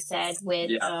 like you said,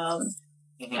 with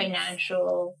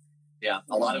financial. Yeah,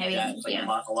 a lot of debt, like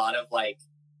a lot of like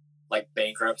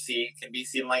bankruptcy can be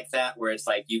seen like that, where it's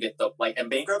like you get and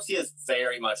bankruptcy is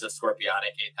very much a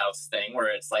Scorpionic 8th house thing,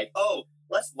 where it's like, oh,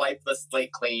 let's wipe the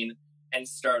slate clean and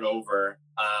start over,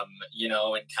 you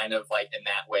know, and kind of like in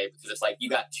that way, because it's like you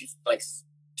got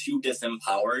too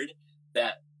disempowered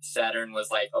that Saturn was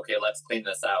like, okay, let's clean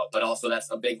this out. But also that's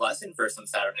a big lesson for some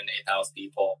Saturn in 8th house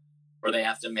people, where they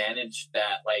have to manage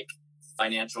that like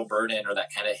financial burden or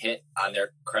that kind of hit on their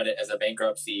credit as a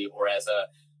bankruptcy or as a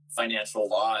financial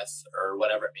loss or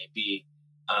whatever it may be,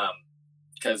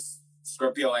 because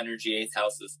Scorpio energy 8th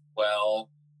house as well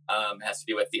has to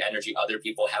do with the energy other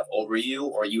people have over you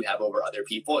or you have over other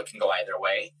people. It can go either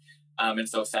way, and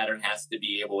so Saturn has to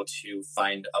be able to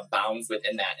find a balance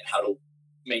within that and how to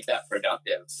make that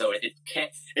productive. So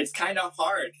it's kind of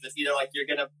hard, because it's either like you're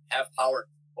gonna have power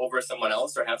over someone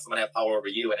else or have someone have power over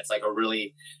you, and it's like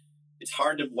it's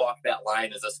hard to walk that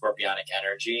line as a Scorpionic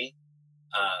energy.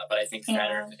 But I think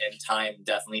Saturn in time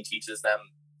definitely teaches them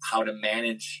how to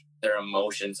manage their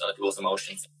emotions, other people's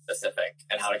emotions specific,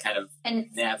 and how to kind of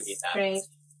navigate that. Right.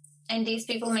 And these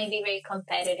people may be very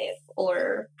competitive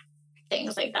or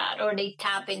things like that, or they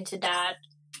tap into that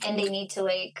and they need to,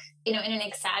 like, you know, in an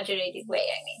exaggerated way,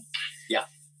 I mean.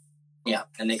 Yeah.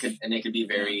 And they could be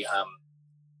very,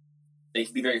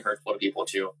 hurtful to people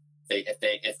too.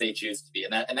 If they choose to be,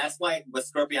 and that's why with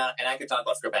Scorpion, and I could talk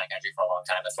about Scorpionic energy for a long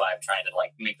time. That's why I'm trying to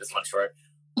like make this one short.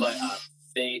 But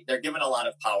they're given a lot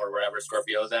of power wherever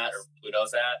Scorpio's at or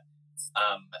Pluto's at,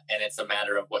 and it's a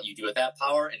matter of what you do with that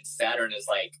power. And Saturn is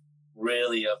like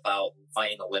really about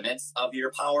finding the limits of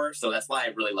your power. So that's why I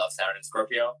really love Saturn and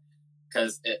Scorpio,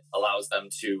 because it allows them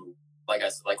to, like I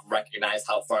said, like recognize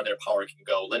how far their power can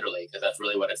go, literally, because that's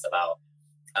really what it's about.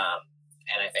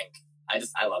 And I think.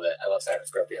 I love it. I love Saturn and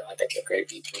Scorpio. I think they're great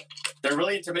people. They're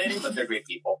really intimidating, but they're great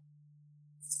people.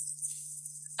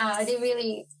 They're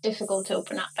really difficult to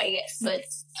open up, I guess, but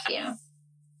yeah.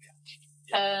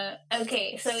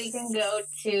 Okay, so we can go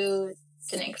to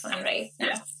the next one right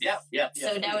now. Yeah.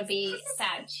 So that would be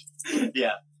Sag.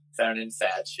 Yeah, Saturn and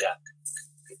Sag,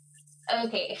 yeah.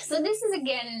 Okay, so this is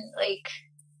again like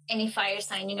any fire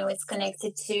sign, you know, it's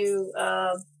connected to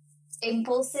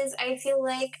impulses, I feel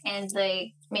like, and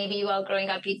like maybe while growing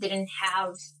up you didn't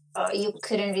have you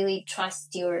couldn't really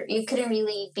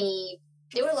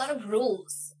there were a lot of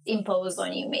rules imposed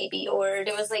on you, maybe, or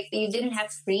there was like you didn't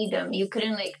have freedom, you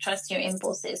couldn't like trust your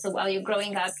impulses. So while you're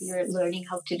growing up, you're learning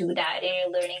how to do that, and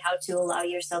you're learning how to allow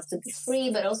yourself to be free,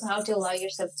 but also how to allow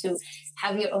yourself to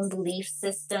have your own belief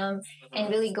system and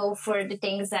really go for the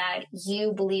things that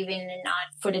you believe in and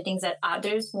not for the things that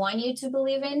others want you to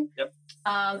believe in.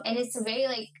 And it's a very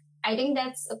like, I think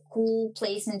that's a cool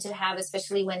placement to have,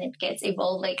 especially when it gets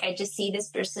evolved. Like, I just see this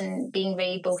person being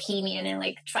very bohemian and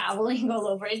like traveling all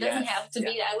over. It doesn't have to be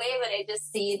that way, but I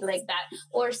just see it like that.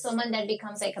 Or someone that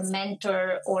becomes like a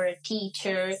mentor or a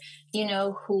teacher, you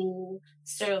know, who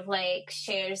sort of like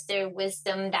shares their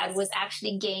wisdom that was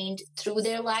actually gained through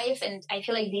their life. And I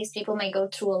feel like these people might go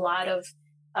through a lot of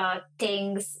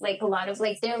things, like a lot of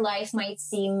like their life might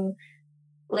seem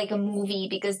like a movie,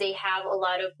 because they have a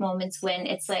lot of moments when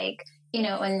it's like, you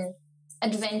know, an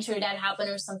adventure that happened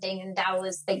or something, and that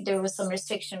was like there was some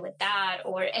restriction with that,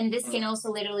 or and this can also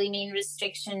literally mean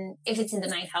restriction if it's in the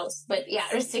 9th house, but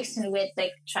restriction with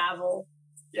like travel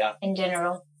in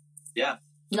general.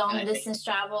 long distance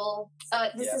travel.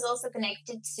 This is also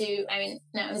connected to, I mean,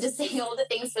 no, I'm just saying all the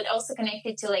things, but also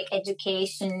connected to like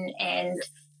education and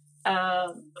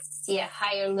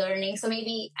higher learning. So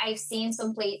maybe I've seen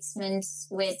some placements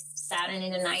with Saturn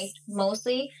in the ninth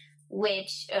mostly,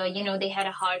 which they had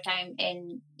a hard time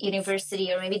in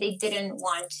university, or maybe they didn't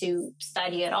want to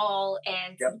study at all,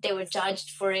 and they were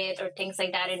judged for it or things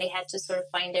like that, and they had to sort of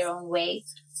find their own way.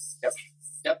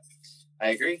 Yep, I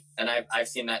agree, and I've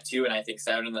seen that too. And I think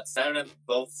Saturn and the ninth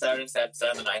both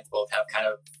have kind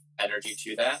of energy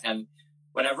to that. And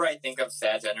whenever I think of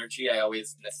Sag energy, I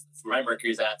always, this is where my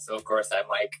Mercury's at, so of course I'm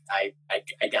like,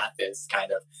 I got this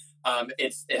kind of.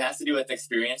 It has to do with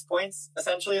experience points,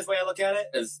 essentially, is the way I look at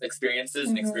it, is experiences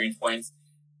and experience points.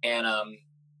 And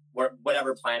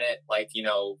whatever planet, like,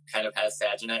 kind of has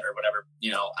Sag in it or whatever,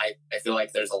 I feel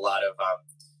like there's a lot of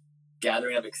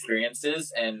gathering of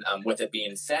experiences. And with it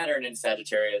being Saturn and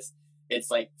Sagittarius,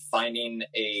 it's like finding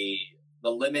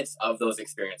the limits of those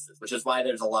experiences, which is why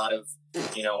there's a lot of,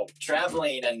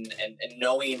 traveling and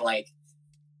knowing, like,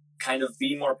 kind of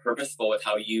being more purposeful with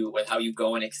how you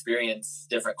go and experience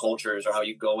different cultures, or how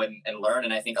you go and learn.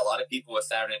 And I think a lot of people with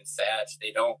Saturn and Sag,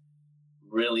 they don't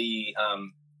really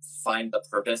find the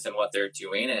purpose in what they're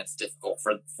doing, and it's difficult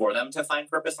for them to find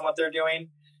purpose in what they're doing,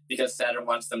 because Saturn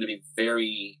wants them to be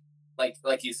very,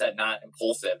 like you said, not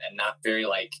impulsive, and not very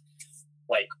like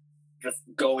just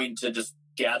going to just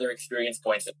gather experience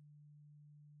points.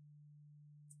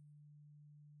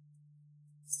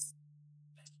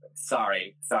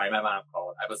 Sorry, my mom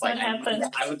called. I was like, I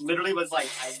literally was like,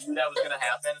 I knew that was going to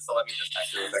happen, so let me just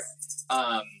text her real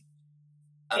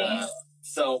quick.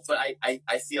 So, but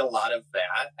I see a lot of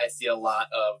that. I see a lot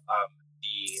of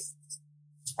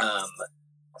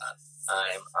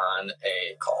I'm on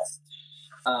a call.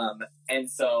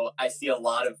 And so I see a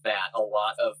lot of that, a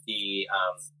lot of the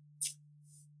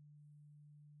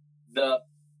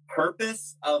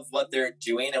purpose of what they're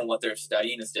doing and what they're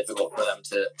studying is difficult for them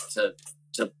to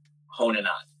hone in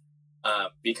on,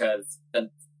 because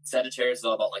the Sagittarius is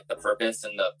all about like the purpose,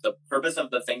 and the purpose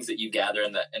of the things that you gather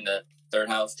in the third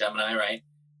house, Gemini, right?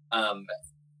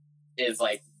 Is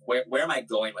like, where am I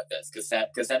going with this? Because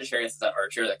Sagittarius is that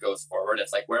archer that goes forward.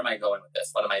 It's like, where am I going with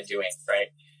this? What am I doing,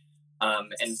 right?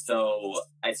 And so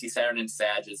I see Saturn and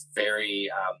Sag is very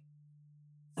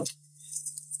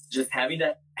just having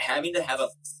to have a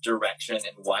direction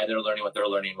and why they're learning what they're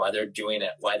learning, why they're doing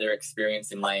it, why they're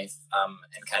experiencing life,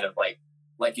 and kind of like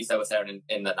you said with Saturn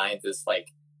in the ninth, is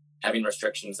like having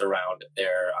restrictions around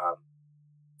their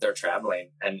traveling,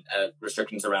 and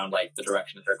restrictions around like the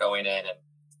direction that they're going in and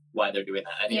why they're doing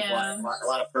that. I think a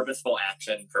lot of purposeful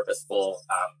action, purposeful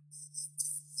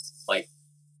like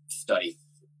study,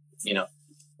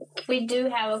 We do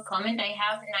have a comment. I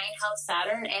have 9th house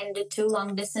Saturn, and the 2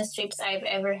 long distance trips I've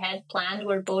ever had planned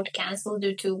were both canceled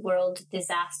due to world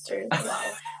disasters.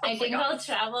 Wow. I think I'll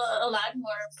travel a lot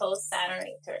more post Saturn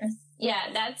return.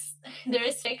 Yeah, that's the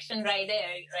restriction right there,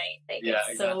 right? Like, yeah,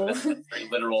 exactly. So that's very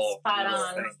literal. Spot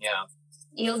on. Thing. Yeah.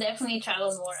 You'll definitely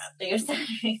travel more after your Saturn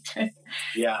return.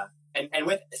 Yeah. And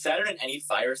with Saturn in any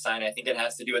fire sign, I think it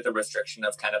has to do with the restriction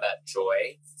of kind of that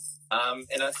joy.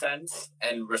 In a sense,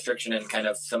 and restriction and kind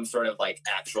of some sort of like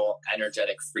actual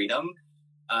energetic freedom.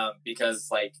 Because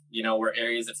like, where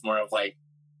Aries, it's more of like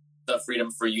the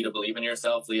freedom for you to believe in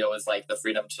yourself. Leo is like the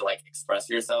freedom to like express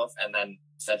yourself. And then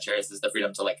Sagittarius is the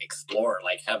freedom to like explore,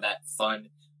 like have that fun,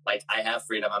 like I have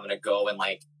freedom. I'm going to go and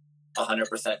like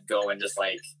 100% go and just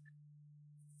like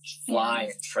fly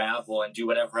and travel and do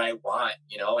whatever I want,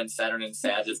 and Saturn and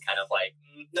Sag is kind of like,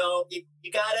 no, you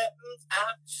got it.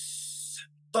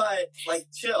 But like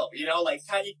chill, like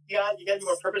kind of, you gotta be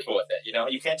more purposeful with it.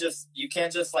 You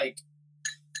can't just like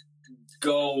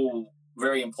go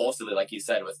very impulsively, like you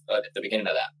said with at the beginning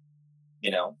of that.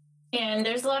 And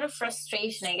there's a lot of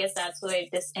frustration. I guess that's where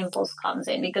this impulse comes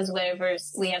in, because wherever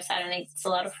we have Saturn, it's a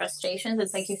lot of frustrations.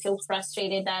 It's like you feel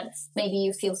frustrated that maybe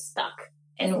you feel stuck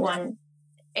in one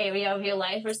area of your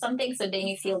life or something. So then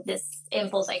you feel this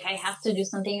impulse, like I have to do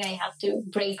something. I have to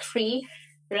break free,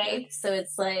 right? So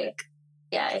it's like,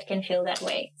 yeah, it can feel that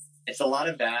way. It's a lot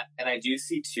of that. And I do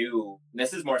see too,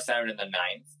 this is more Saturn in the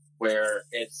ninth, where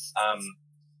it's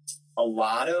a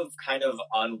lot of kind of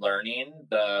unlearning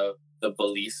the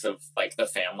beliefs of like the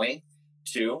family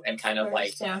too. And kind of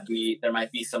like there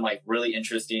might be some like really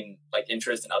interesting, like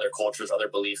interest in other cultures, other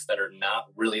beliefs that are not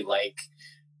really like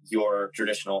your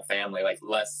traditional family, like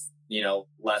less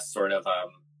sort of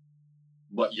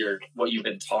what you've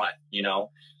been taught,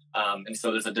 and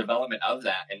so there's a development of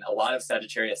that. And a lot of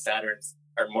Sagittarius Saturns,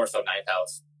 or more so 9th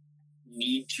house,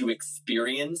 need to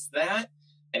experience that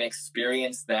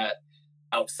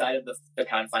outside of the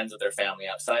confines of their family,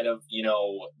 outside of, you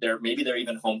know, maybe they're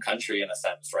even home country in a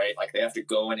sense, right? Like they have to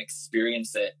go and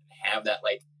experience it and have that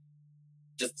like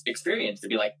just experience to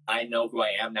be like, I know who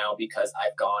I am now because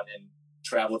I've gone and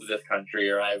traveled to this country,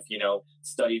 or I've, you know,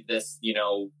 studied this, you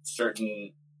know,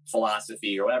 certain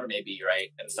philosophy or whatever it may be, right?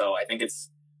 And so I think it's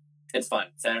fun.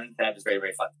 Saturn and Sag is very,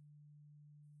 very fun.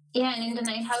 Yeah, and in the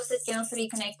ninth house, it can also be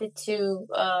connected to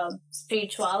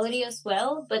spirituality as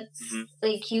well. But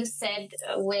like you said,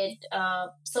 with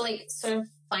so like sort of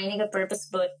finding a purpose,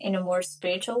 but in a more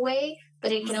spiritual way.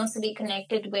 But it can also be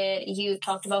connected with, you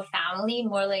talked about family,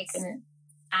 more like an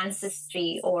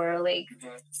ancestry, or like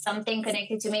something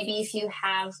connected to, maybe if you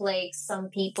have like some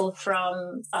people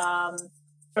from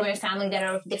your family that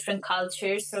are of different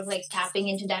cultures, sort of like tapping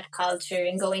into that culture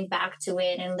and going back to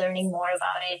it and learning more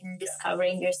about it and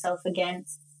discovering yourself again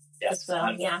as well.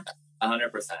 100%. Yeah. 100%.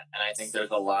 And I think there's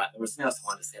a lot, there was something else I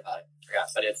wanted to say about it. I forgot,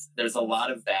 but there's a lot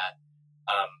of that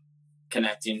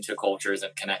connecting to cultures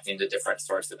and connecting to different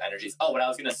sorts of energies. Oh, what I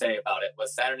was going to say about it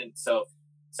was Saturn and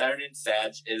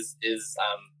Sag is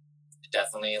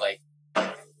definitely like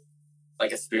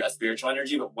a spiritual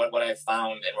energy. But what I've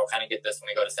found, and we'll kind of get this when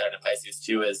we go to Saturn and Pisces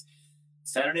too, is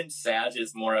Saturn and Sag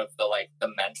is more of the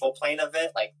mental plane of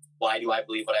it. Like, why do I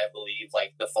believe what I believe?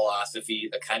 Like the philosophy,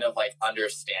 the kind of like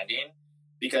understanding,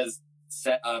 because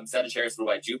Sagittarius ruled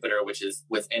by Jupiter, which is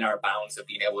within our bounds of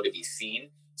being able to be seen.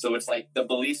 So it's like the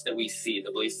beliefs that we see,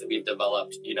 the beliefs that we've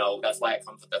developed, you know, that's why it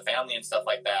comes with the family and stuff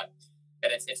like that.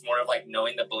 And it's more of like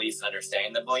knowing the beliefs and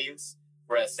understanding the beliefs.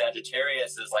 Whereas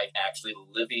Sagittarius is like actually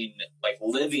living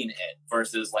it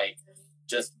versus like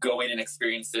just going and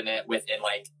experiencing it within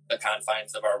like the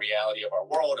confines of our reality of our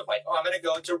world of like, oh, I'm going to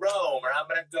go to Rome, or I'm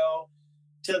going to go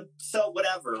to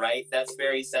whatever, right? That's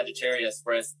very Sagittarius.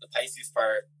 Whereas the Pisces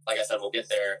part, like I said, we'll get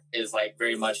there, is like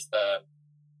very much the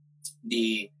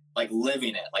like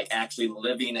living it, like actually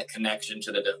living a connection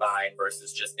to the divine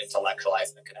versus just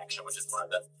intellectualizing the connection, which is more of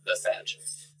the Sag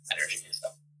energy. So.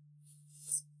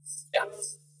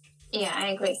 Yeah,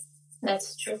 I agree.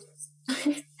 That's true.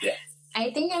 Yeah.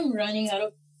 I think I'm running out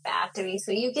of battery,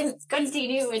 so you can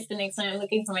continue with the next one. I'm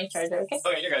looking for my charger, okay?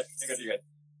 Okay, you're good.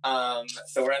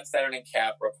 So we're on Saturn and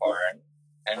Capricorn,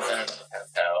 and Saturn in the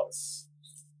 10th house.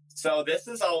 So this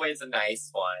is always a nice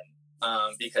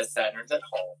one, because Saturn's at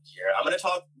home here. I'm going to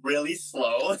talk really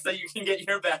slow so you can get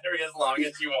your battery as long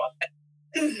as you want.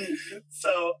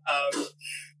 So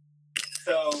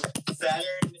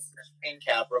Saturn in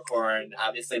Capricorn,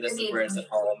 obviously this is where it's at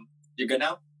home. You good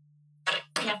now?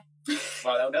 Yeah.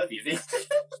 Wow, that was easy.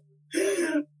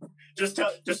 just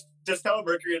tell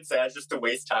Mercury and Sag just to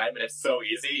waste time, and it's so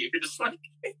easy. You can just like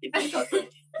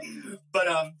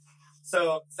But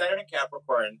so Saturn in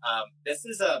Capricorn, this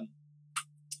is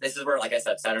where, like I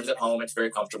said, Saturn's at home. It's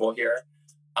very comfortable here.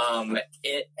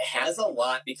 It has a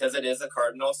lot because it is a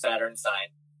cardinal Saturn sign.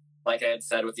 Like I had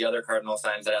said with the other cardinal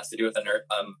signs, that has to do with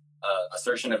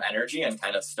assertion of energy and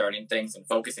kind of starting things and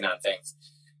focusing on things.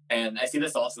 And I see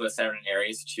this also with Saturn and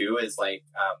Aries too, is like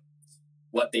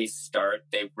what they start,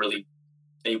 they really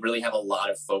have a lot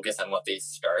of focus on what they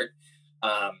start.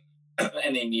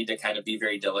 And they need to kind of be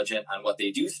very diligent on what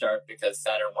they do start, because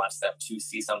Saturn wants them to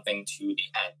see something to the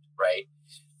end, right?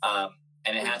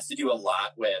 And it has to do a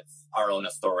lot with our own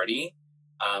authority,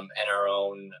 and our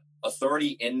own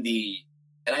authority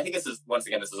and I think this is, once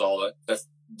again, this is all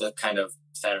the kind of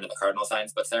Saturn and the cardinal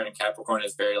signs, but Saturn and Capricorn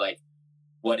is very like,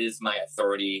 what is my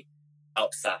authority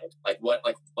outside? Like what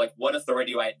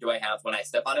authority do I have when I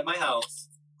step out of my house,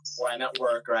 or I'm at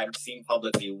work, or I'm seen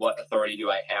publicly? What authority do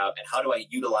I have, and how do I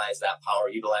utilize that power,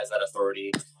 utilize that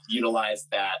authority, utilize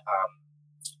that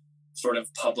sort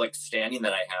of public standing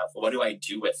that I have? What do I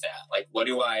do with that? Like,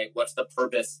 what's the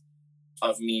purpose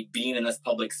of me being in this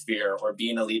public sphere, or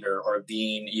being a leader, or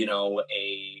being, you know,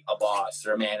 a boss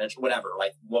or a manager, whatever?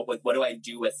 Like, what do I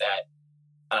do with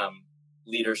that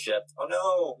leadership? Oh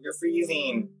no, you're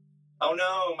freezing. Oh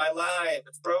no, my life,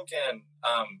 it's broken.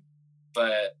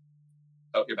 But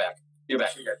oh, you're back. You're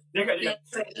good.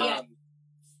 Yeah.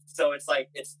 So it's like,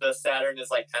 the Saturn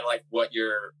is like kind of like what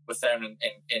you're with Saturn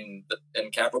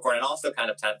in Capricorn, and also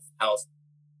kind of 10th house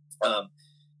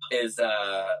is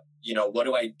you know, what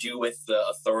do I do with the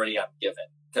authority I'm given?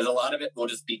 Because a lot of it will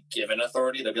just be given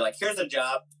authority. They'll be like, here's a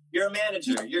job. You're a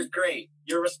manager. You're great.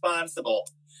 You're responsible.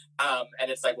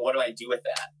 And it's like, what do I do with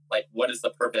that? Like, what is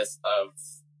the purpose of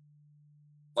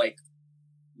like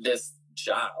this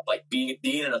job? Like being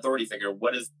an authority figure.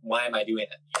 Why am I doing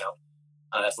it? You know,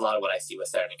 that's a lot of what I see with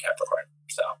Saturn and Capricorn.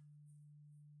 So.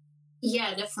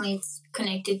 Yeah, definitely. It's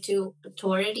connected to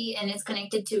authority, and it's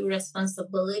connected to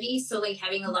responsibility. So like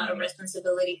having a lot of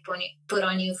responsibility put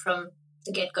on you from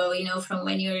the get-go, from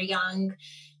when you're young,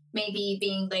 maybe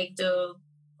being like the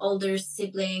older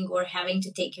sibling or having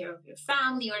to take care of your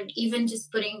family, or even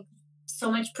just putting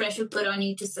so much pressure put on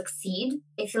you to succeed.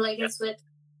 I feel like it's with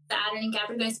Saturn and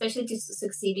Capricorn, especially to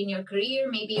succeed in your career,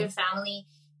 maybe your family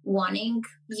wanting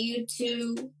you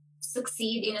to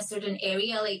succeed in a certain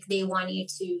area, like they want you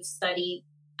to study,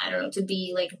 I don't know, to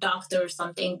be like a doctor or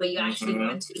something, but you actually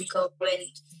want to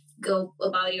go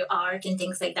about your art and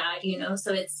things like that,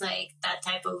 so it's like that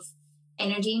type of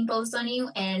energy imposed on you.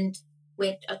 And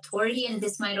with authority, and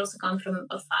this might also come from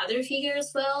a father figure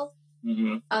as well,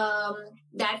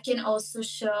 that can also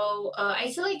show,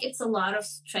 I feel like it's a lot of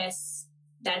stress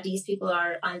that these people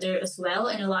are under as well,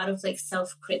 and a lot of like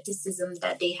self-criticism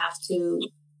that they have to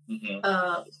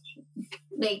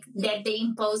like that they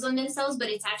impose on themselves, but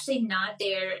it's actually not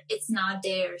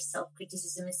their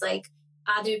self-criticism. It's like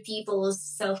other people's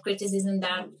self-criticism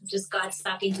that just got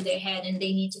stuck into their head, and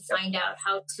they need to find out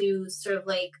how to sort of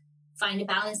like find a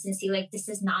balance and see like, this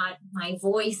is not my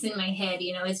voice in my head,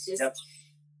 it's just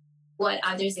what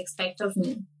others expect of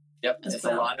me. It's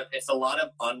a lot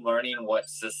of unlearning what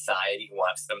society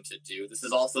wants them to do. This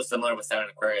is also similar with Saturn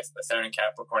and Aquarius, but Saturn and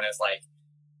Capricorn is like,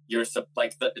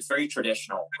 it's very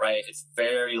traditional, right? It's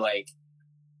very like,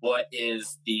 what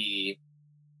is the,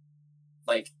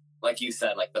 like you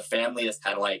said, like the family is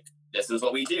kind of like, this is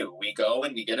what we do. We go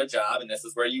and we get a job, and this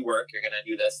is where you work. You're going to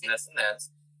do this and this and this.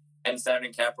 And Saturn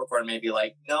and Capricorn may be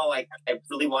like, no, I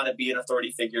really want to be an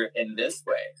authority figure in this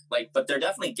way. Like, but they're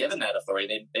definitely given that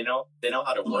authority. They know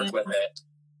how to work with it.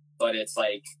 But it's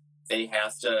like, they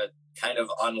have to kind of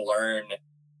unlearn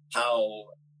how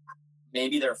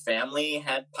maybe their family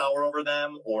had power over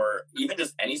them, or even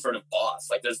just any sort of boss.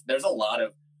 Like there's a lot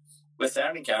of, with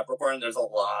Saturn and Capricorn, there's a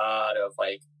lot of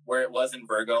like, where it was in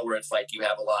Virgo, where it's like you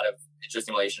have a lot of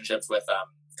interesting relationships with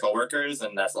coworkers,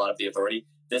 and that's a lot of the authority.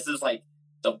 This is like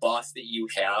the boss that you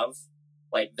have,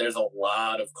 like there's a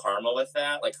lot of karma with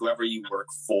that. Like whoever you work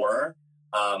for,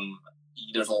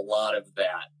 there's a lot of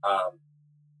that,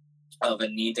 of a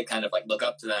need to kind of like look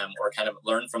up to them, or kind of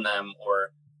learn from them,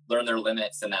 or learn their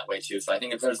limits in that way too. So I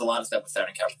think there's a lot of stuff with Saturn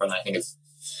and Capricorn that I think it's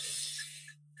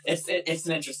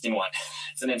an interesting one.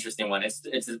 It's an interesting one. It's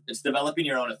developing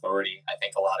your own authority. I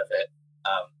think a lot of it.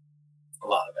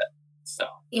 So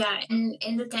yeah, and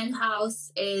in the 10th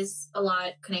house is a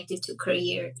lot connected to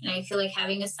career, and I feel like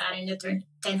having a Saturn in the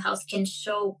 10th house can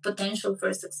show potential for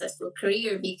a successful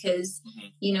career, because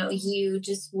you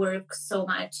just work so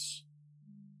much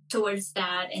towards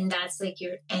that, and that's like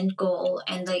your end goal,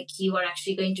 and like you are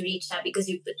actually going to reach that because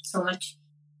you put so much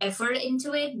effort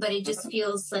into it, but it just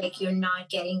feels like you're not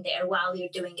getting there while you're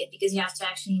doing it, because you have to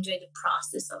actually enjoy the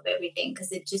process of everything,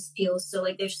 because it just feels so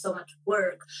like there's so much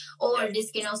work. Or this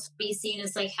can also be seen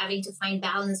as like having to find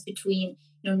balance between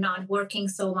not working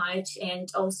so much, and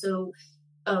also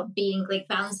being like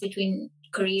balance between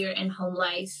career and home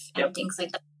life and things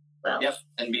like that. Well,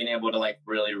 and being able to like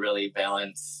really, really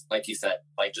balance, like you said,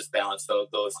 like just balance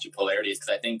those two polarities,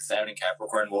 because I think Saturn and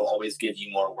Capricorn will always give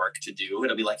you more work to do.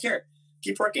 It'll be like, here,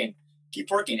 keep working.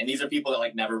 And these are people that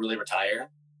like never really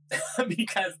retire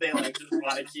because they like just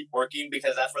want to keep working,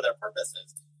 because that's where their purpose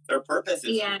is. Their purpose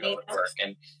is to go and work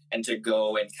and to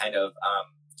go and kind of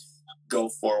go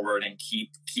forward and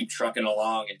keep trucking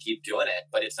along and keep doing it.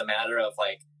 But it's a matter of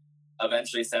like,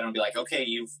 eventually Saturn will be like, okay,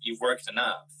 you've worked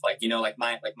enough. Like, like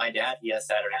my dad, he has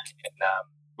Saturn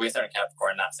we have Saturn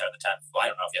Capricorn, not Saturn the 10th. Well, I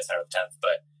don't know if he has Saturn the 10th,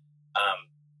 but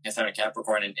he has Saturn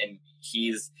Capricorn, and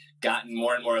he's gotten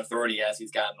more and more authority as he's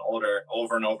gotten older,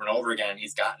 over and over and over again.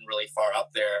 He's gotten really far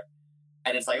up there.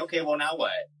 And it's like, okay, well, now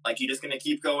what? Like, you just going to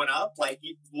keep going up? Like,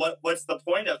 what's the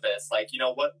point of this? Like,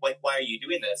 why are you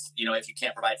doing this? If you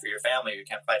can't provide for your family, you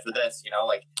can't provide for this,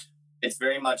 like, it's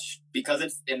very much, because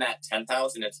it's in that 10th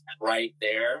house and it's right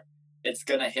there, it's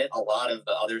going to hit a lot of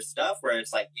the other stuff where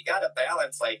it's like, you got to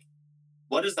balance, like,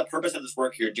 what is the purpose of this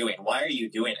work you're doing? Why are you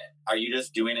doing it? Are you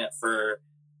just doing it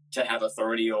to have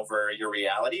authority over your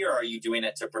reality, or are you doing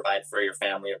it to provide for your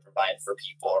family, or provide for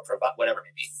people, or provide whatever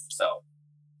it may be? So,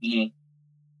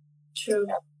 True.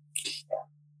 Yeah.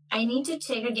 I need to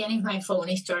check again if my phone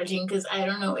is charging, because I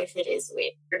don't know if it is.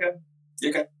 Wait. You're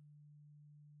good.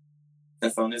 The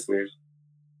phone is weird.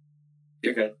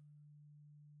 You're good.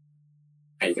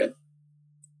 Are you good?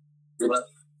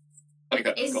 Okay,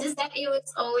 good. It's just that it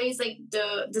was always like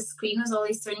the screen was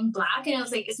always turning black, and I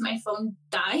was like, is my phone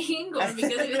dying? Or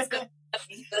because if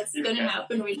it's that's going to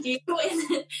happen with you.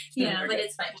 Yeah, but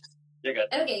it's fine. You're good.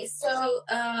 Okay, so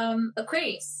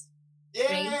Aquarius.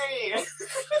 Yay!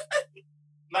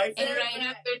 My And favorite. right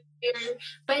after your,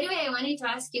 by the way, I wanted to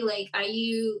ask you, like, are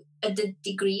you at the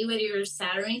degree with your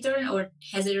Saturn return, or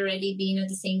has it already been at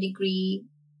the same degree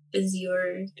as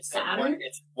your Saturn?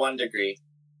 It's 1 degree.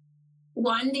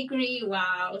 1 degree,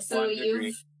 wow. So 1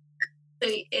 degree. so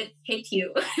it hit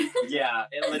you. Yeah,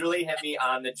 it literally hit me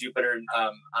on the Jupiter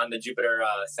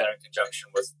Saturn conjunction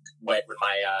was when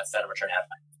my Saturn return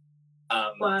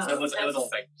happened. Wow. So it was a whole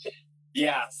thing.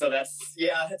 Yeah, so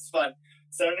it's fun.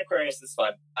 Saturn Aquarius is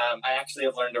fun. I actually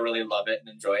have learned to really love it and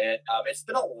enjoy it. It's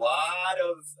been a lot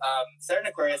of Saturn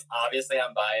Aquarius. Obviously,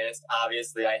 I'm biased.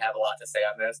 Obviously, I have a lot to say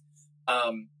on this.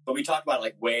 But we talked about it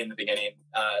like way in the beginning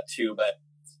too. But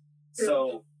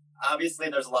so obviously,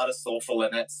 there's a lot of social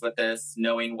limits with this.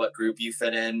 Knowing what group you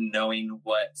fit in, knowing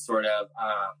what sort of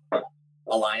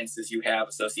alliances you have,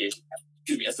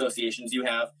 associations you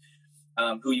have,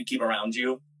 who you keep around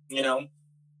you. You know.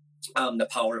 The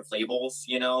power of labels,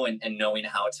 you know, and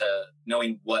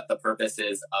knowing what the purpose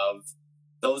is of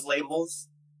those labels,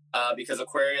 because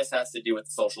Aquarius has to do with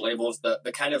the social labels,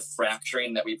 the kind of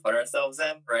fracturing that we put ourselves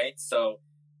in, right? So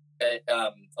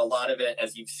a lot of it,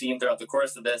 as you've seen throughout the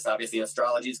course of this, obviously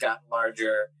astrology's gotten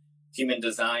larger, human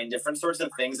design, different sorts of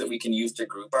things that we can use to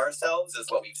group ourselves is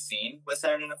what we've seen with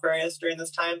Saturn and Aquarius during this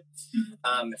time.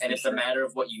 And it's a matter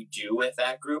of what you do with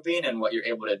that grouping and what you're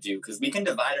able to do. Because we can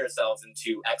divide ourselves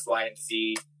into X, Y, and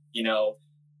Z, you know,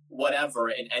 whatever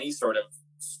in any sort of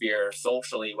sphere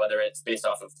socially, whether it's based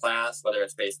off of class, whether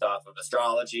it's based off of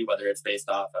astrology, whether it's based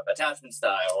off of attachment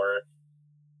style or,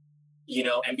 you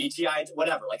know, MBTI,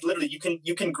 whatever. Like literally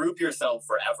you can group yourself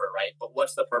forever, right? But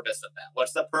what's the purpose of that?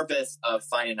 What's the purpose of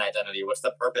finding an identity? What's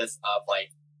the purpose of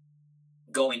like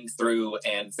going through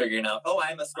and figuring out, oh,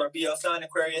 I'm a Scorpio sun,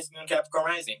 Aquarius, Moon, Capricorn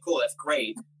rising. Cool, that's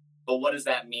great. But what does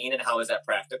that mean and how is that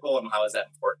practical and how is that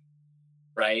important?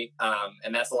 Right?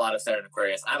 And that's a lot of Saturn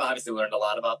Aquarius. I've obviously learned a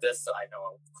lot about this, so I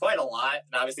know quite a lot.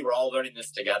 And obviously we're all learning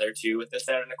this together too with this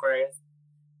Saturn Aquarius.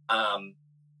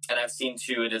 And I've seen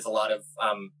too, it is a lot of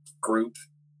group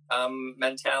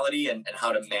mentality and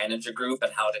how to manage a group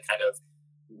and how to kind of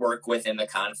work within the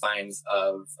confines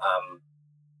of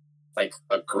like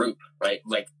a group, right?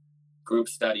 Like group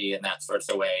study and that sorts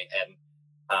of way.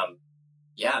 And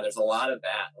yeah, there's a lot of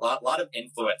that, a lot of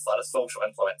influence, a lot of social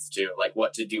influence too, like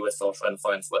what to do with social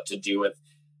influence, what to do with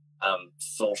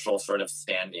social sort of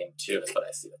standing too, is what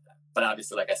I see with that. But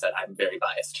obviously, like I said, I'm very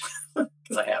biased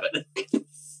because I have it.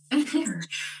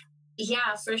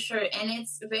 Yeah, for sure. And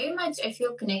it's very much, I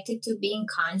feel, connected to being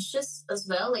conscious as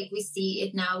well. Like we see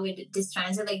it now with this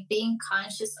transit, like being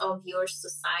conscious of your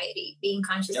society, being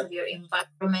conscious of your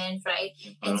environment, right?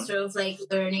 And sort of like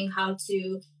learning how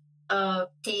to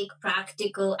take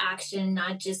practical action,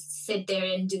 not just sit there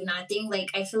and do nothing. Like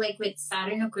I feel like with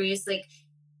Saturn Aquarius, like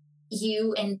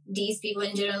you and these people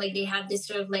in general, like they have this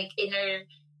sort of like inner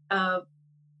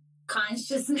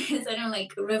consciousness, I don't know,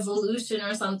 like revolution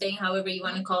or something, however you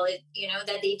want to call it, you know,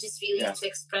 that they just really have to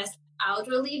express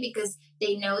outwardly because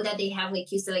they know that they have,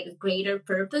 like you said, like a greater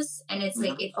purpose, and it's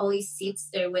like it always sits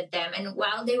there with them. And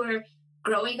while they were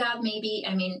growing up, maybe,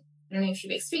 I mean, I don't know if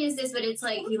you've experienced this, but it's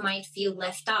like you might feel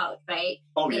left out, right?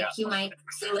 Oh, like yeah. You might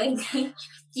feel like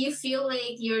you feel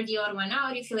like you're the odd one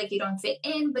out, you feel like you don't fit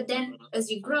in, but then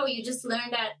as you grow, you just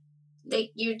learn that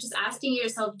like you're just asking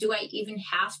yourself, do I even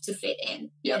have to fit in?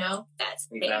 You know, that's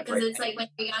the thing. Because it's like when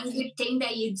you're young, you think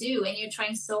that you do, and you're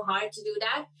trying so hard to do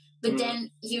that. But then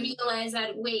you realize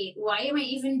that, wait, why am I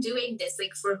even doing this?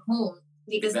 Like for whom?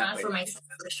 Because not for myself,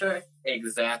 for sure.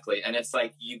 Exactly. And it's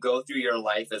like you go through your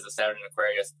life as a Saturn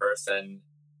Aquarius person,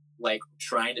 like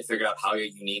trying to figure out how you're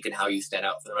unique and how you stand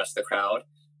out from the rest of the crowd.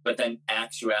 But then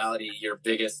actuality, your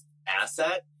biggest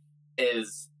asset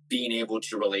is being able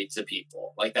to relate to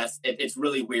people. Like that's it's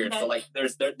really weird. So like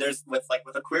there's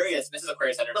with Aquarius, this is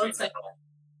Aquarius energy in general.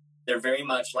 They're very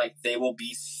much like they will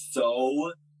be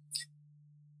so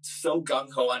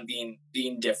gung-ho on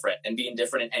being different and being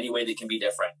different in any way they can be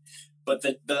different. But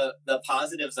the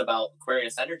positives about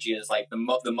Aquarius energy is like the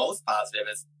most positive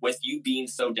is with you being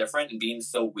so different and being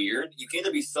so weird. You can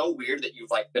either be so weird that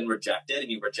you've like been rejected and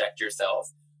you reject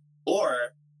yourself,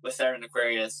 or with Saturn and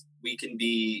Aquarius, we can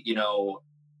be, you know,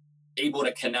 able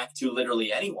to connect to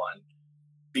literally anyone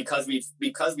because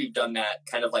we've done that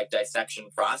kind of like dissection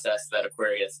process that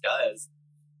Aquarius does,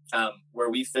 where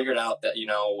we figured out that, you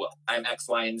know, I'm X,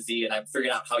 Y, and Z, and I'm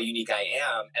figuring out how unique I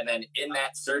am. And then in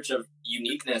that search of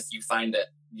uniqueness, you find that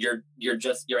you're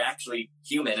actually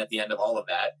human at the end of all of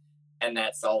that. And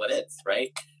that's all it is.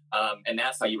 Right. And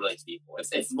that's how you relate to people.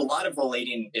 It's a lot of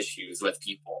relating issues with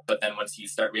people. But then once you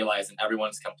start realizing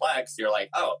everyone's complex, you're like,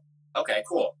 oh, okay,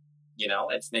 cool. You know,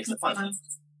 it makes it fun.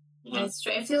 That's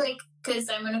true. I feel like because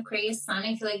I'm an Aquarius sun,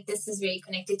 I feel like this is very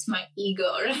connected to my ego,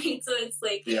 right? So it's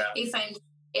like,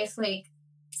 if like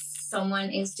someone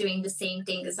is doing the same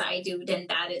thing as I do, then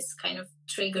that is kind of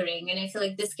triggering. And I feel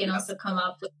like this can also come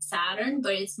up with Saturn,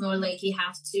 but it's more like you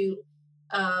have to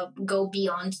go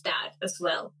beyond that as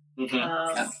well.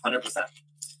 100%.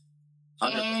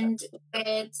 And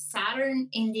with Saturn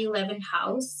in the 11th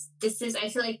house, I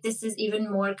feel like this is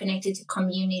even more connected to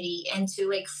community and to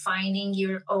like finding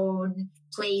your own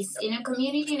place in a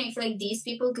community. And I feel like these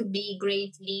people could be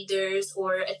great leaders,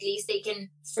 or at least they can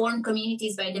form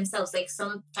communities by themselves, like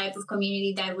some type of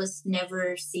community that was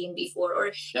never seen before.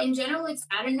 Or in general, with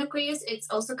Saturn Aquarius, it's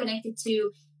also connected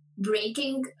to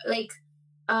breaking, like,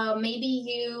 maybe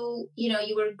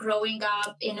you were growing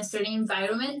up in a certain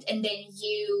environment, and then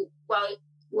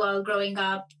while growing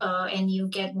up and you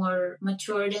get more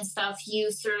matured and stuff, you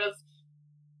sort of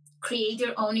create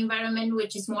your own environment,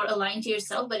 which is more aligned to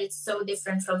yourself, but it's so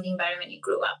different from the environment you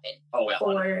grew up in.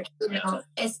 Or,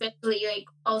 especially like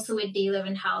also with the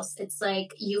 11th house, it's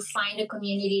like you find a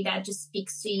community that just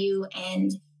speaks to you,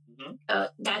 and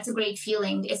that's a great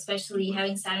feeling, especially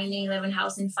having Saturn in the 11th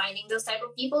house and finding those type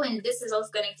of people. And this is also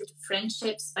connected to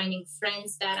friendships, finding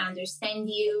friends that understand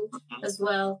you as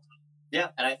well. Yeah,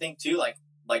 and I think too, like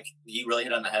you really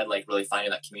hit on the head, like really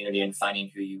finding that community and finding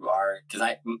who you are. Because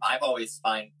I've always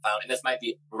found, and this might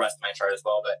be the rest of my chart as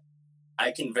well, but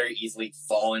I can very easily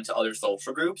fall into other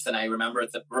social groups. And I remember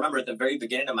at the very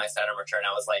beginning of my Saturn return,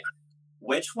 I was like,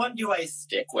 which one do I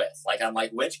stick with? Like, I'm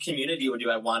like, which community do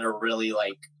I want to really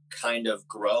like kind of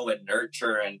grow and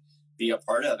nurture and be a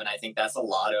part of? And I think that's a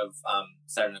lot of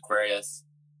Saturn Aquarius,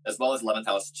 as well as 11th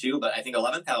house too. But I think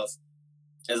 11th house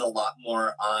is a lot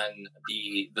more on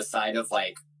the side of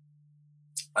like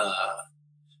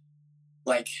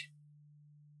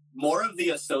more of the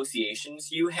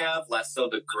associations you have, less so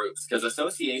the groups, because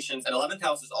associations, and 11th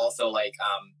house is also like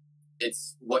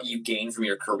it's what you gain from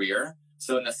your career.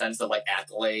 So in the sense of like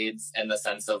accolades and the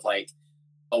sense of like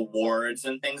awards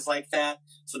and things like that.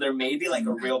 So there may be like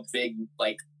a real big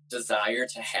like desire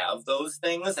to have those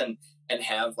things and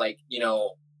have like, you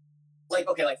know, like,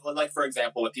 okay, like for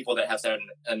example, with people that have Saturn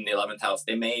in the 11th house,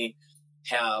 they may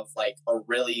have like a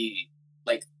really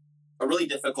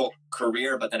difficult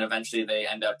career, but then eventually they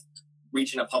end up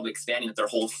reaching a public standing that their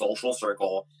whole social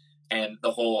circle and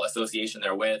the whole association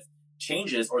they're with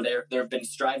changes, or they've been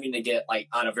striving to get, like,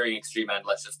 on a very extreme end,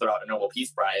 let's just throw out a Nobel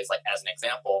Peace Prize, like, as an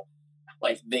example.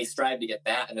 Like, they strive to get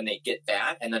that, and then they get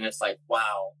that, and then it's like,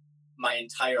 wow, my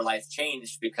entire life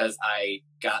changed because I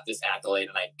got this accolade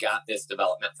and I got this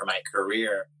development for my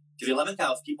career. Because the 11th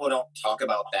house, people don't talk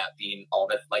about that being all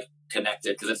that, like,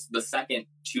 connected, because it's the second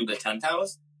to the 10th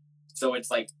house. So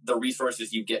it's like the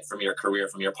resources you get from your career,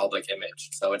 from your public image.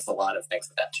 So it's a lot of things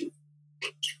with that too.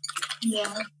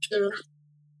 Yeah, true.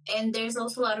 And there's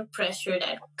also a lot of pressure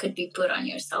that could be put on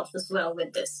yourself as well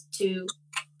with this to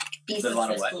be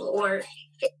successful. Or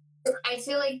I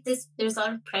feel like there's a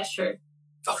lot of pressure.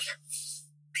 Oh,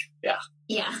 yeah.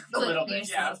 Yeah. A little bit.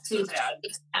 Yourself to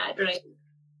add, right?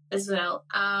 As well.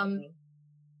 And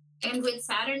with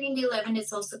Saturn in the 11th,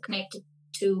 it's also connected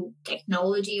to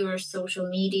technology or social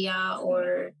media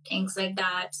or things like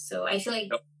that. So I feel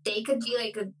like they could be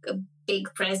like a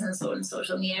big presence on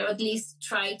social media, or at least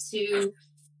try to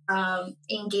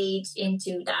engage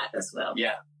into that as well.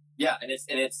 Yeah, and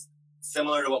it's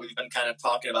similar to what we've been kind of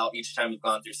talking about each time we've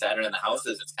gone through Saturn in the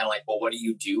houses. It's kind of like, well, what do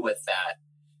you do with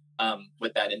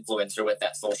that influence or with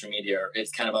that social media?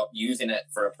 It's kind of about using it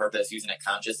for a purpose, using it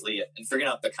consciously, and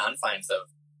figuring out the confines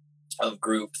of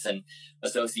groups and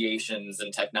associations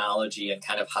and technology and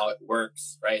kind of how it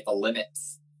works, right? The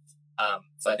limits.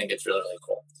 So I think it's really, really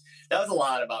cool. That was a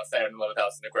lot about Saturn, 11th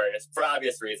house, and Aquarius for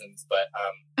obvious reasons, but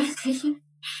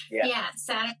yeah,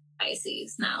 Saturn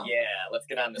Pisces now. Yeah, let's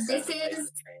get on to Saturn. This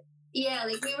is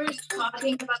like we were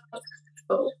talking about.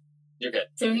 Oh, you're good.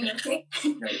 Turning okay.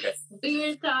 No, you're good. We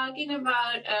were talking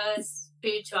about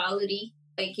spirituality,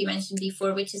 like you mentioned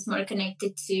before, which is more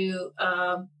connected to.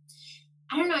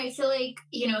 I don't know. I feel like,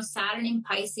 Saturn in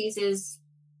Pisces is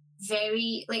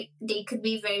very, like, they could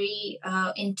be very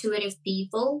intuitive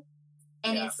people.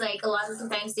 And it's like a lot of the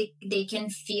times they can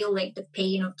feel like the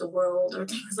pain of the world or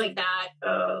things like that.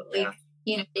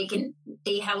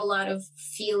 They have a lot of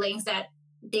feelings that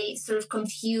they sort of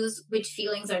confuse which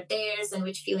feelings are theirs and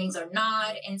which feelings are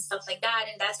not and stuff like that.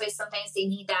 And that's why sometimes they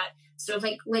need that sort of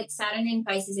like with Saturn in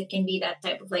Pisces, it can be that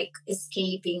type of like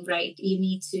escaping, right? You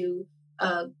need to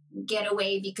get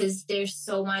away because there's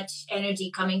so much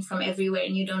energy coming from everywhere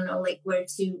and you don't know like where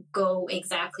to go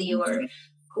exactly or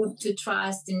who to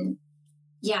trust. And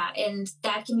yeah, and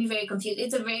that can be very confusing.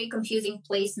 It's a very confusing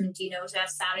placement, to have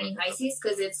Saturn in Pisces,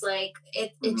 because it's like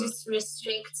it just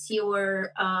restricts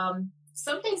your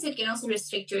sometimes it can also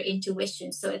restrict your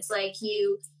intuition. So it's like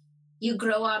you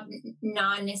grow up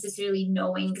not necessarily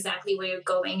knowing exactly where you're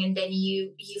going, and then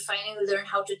you finally learn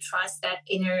how to trust that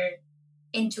inner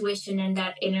intuition and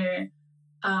that inner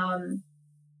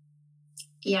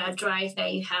drive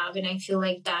that you have. And I feel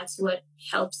like that's what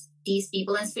helps these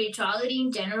people. And spirituality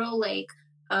in general, like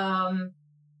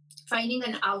finding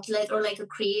an outlet, or like a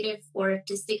creative or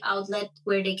artistic outlet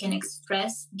where they can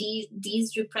express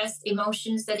these repressed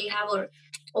emotions that they have,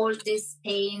 or this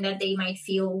pain that they might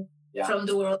feel from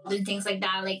the world and things like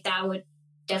that would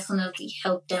definitely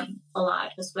help them a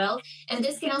lot as well. And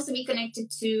this can also be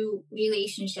connected to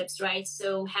relationships, right?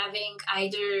 So having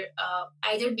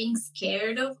either being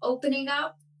scared of opening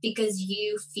up because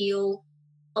you feel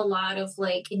a lot of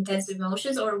like intense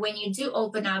emotions, or when you do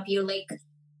open up, you're like,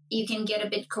 you can get a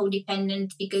bit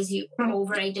codependent because you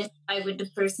over identify with the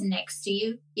person next to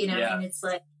you, and it's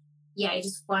like, I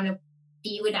just want to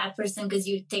be with that person because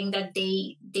you think that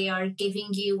they are giving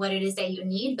you what it is that you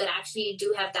need, but actually you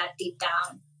do have that deep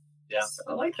down. Yeah, so,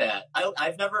 I like that.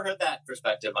 I've never heard that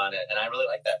perspective on it, and I really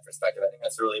like that perspective. I think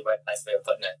that's a really nice way of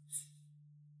putting it,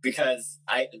 because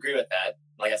I agree with that.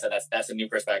 Like I said, that's a new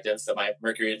perspective, so my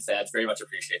Mercury and Sag very much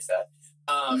appreciates that.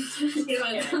 And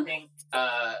I think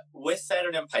with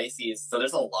Saturn and Pisces, so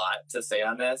there's a lot to say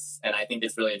on this, and I think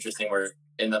it's really interesting. We're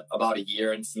in about a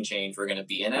year and some change we're going to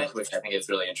be in it, which I think is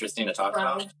really interesting to talk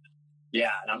about.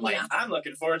 Yeah, and I'm like, I'm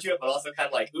looking forward to it, but also kind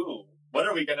of like, ooh, what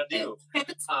are we going to do?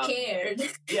 I'm scared.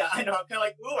 Yeah, I know. I'm kind of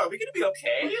like, ooh, are we going to be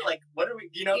okay? Like, what are we,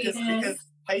 because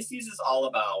Pisces is all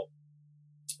about,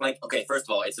 like, okay, first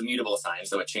of all, it's a mutable sign,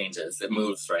 so it changes, it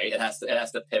moves, right? It has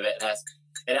to pivot.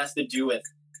 It has to do with,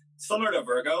 similar to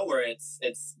Virgo, where it's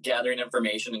gathering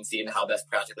information and seeing how best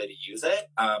practically to use it.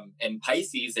 In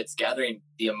Pisces, it's gathering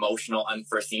the emotional,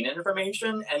 unforeseen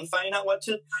information and finding out what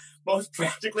to most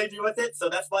practically do with it. So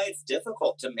that's why it's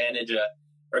difficult to manage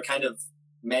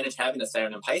having a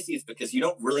Saturn in Pisces, because you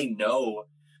don't really know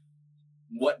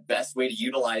what best way to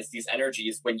utilize these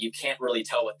energies when you can't really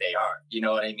tell what they are. You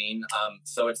know what I mean?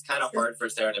 So it's kind of hard for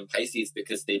Saturn in Pisces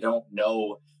because they don't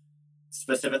know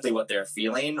specifically what they're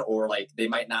feeling, or like they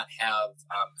might not have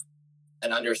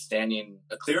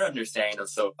a clear understanding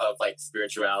of like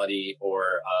spirituality or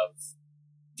of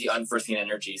the unforeseen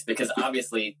energies, because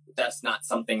obviously that's not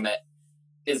something that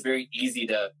is very easy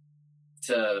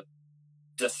to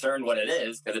discern what it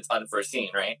is, because it's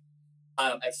unforeseen, right?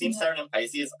 I've seen Saturn in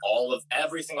Pisces,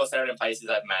 every single Saturn in Pisces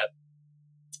I've met,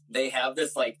 they have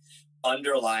this like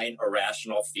underlying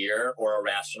irrational fear or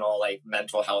irrational like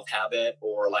mental health habit,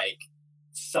 or like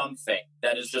something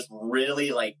that is just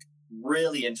really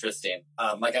interesting.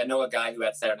 Like I know a guy who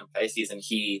had Saturn in Pisces, and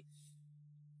he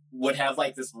would have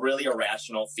like this really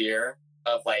irrational fear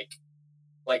of like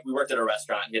we worked at a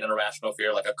restaurant, and he had an irrational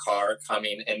fear like a car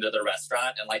coming into the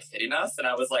restaurant and like hitting us. And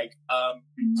I was like,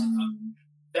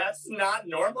 that's not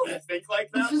normal to think like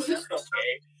that, but it's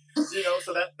okay.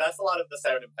 So that's a lot of the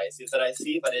Saturn in Pisces that I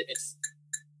see, but it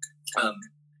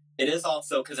is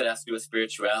also because it has to do with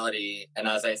spirituality. And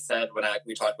as I said, when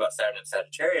we talked about Saturn and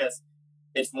Sagittarius,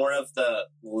 it's more of the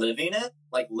living it,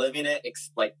 like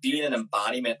being an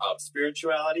embodiment of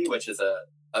spirituality, which is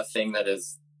a thing that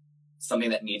is something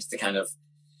that needs to kind of,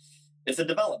 it's a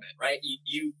development, right?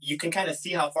 You can kind of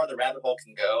see how far the rabbit hole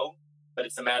can go, but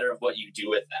it's a matter of what you do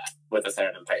with that, with the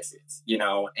Saturn and Pisces,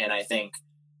 and I think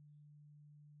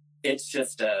it's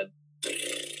just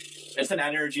it's an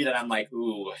energy that I'm like,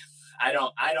 ooh, I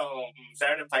don't,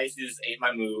 Saturn and Pisces ain't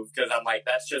my move, because I'm like,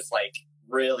 that's just like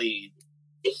really,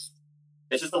 it's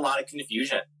just a lot of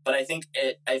confusion. But I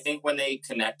think when they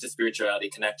connect to spirituality,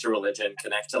 connect to religion,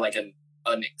 connect to like an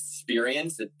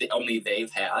experience that only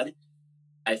they've had,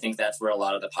 I think that's where a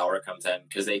lot of the power comes in,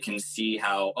 because they can see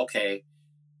how, okay,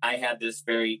 I had this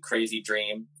very crazy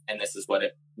dream, and this is what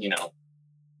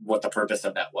what the purpose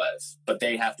of that was. But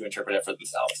they have to interpret it for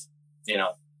themselves,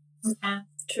 Yeah,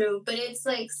 true. But it's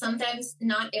like sometimes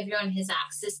not everyone has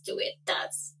access to it.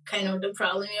 That's kind of the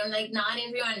problem. Like not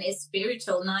everyone is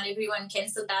spiritual. Not everyone can.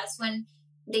 So that's when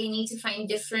they need to find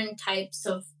different types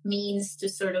of means to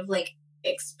sort of like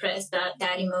express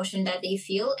that emotion that they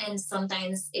feel. And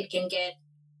sometimes it can get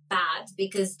bad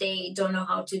because they don't know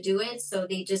how to do it. So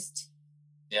they just,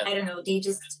 I don't know, they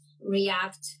just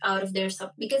react out of their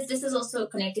because this is also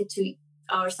connected to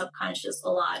our subconscious a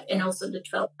lot, and also the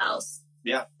 12th house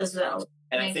as well.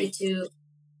 And I think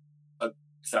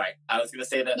sorry, I was going to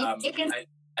say that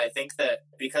I think that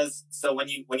because, so when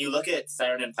you look at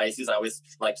Saturn and Pisces, I always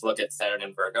like to look at Saturn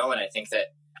and Virgo, and I think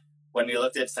that when we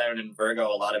looked at Saturn and Virgo,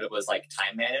 a lot of it was like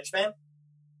time management.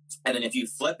 And then if you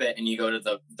flip it and you go to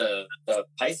the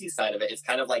Pisces side of it, it's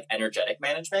kind of like energetic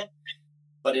management,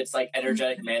 but it's like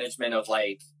energetic management of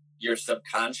like your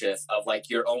subconscious, of like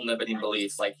your own limiting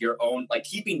beliefs, like your own, like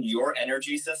keeping your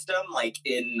energy system like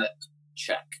in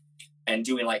check, and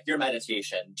doing like your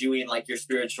meditation, doing like your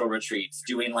spiritual retreats,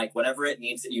 doing like whatever it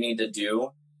needs that you need to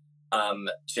do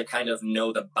to kind of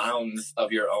know the bounds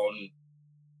of your own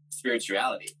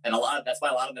spirituality. And that's why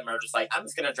a lot of them are just like, I'm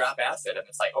just going to drop acid. And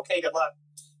it's like, okay, good luck.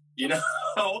 You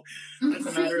know, it's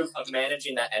a matter of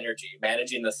managing that energy,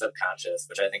 managing the subconscious,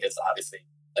 which I think is obviously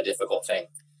a difficult thing.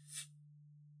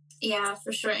 Yeah,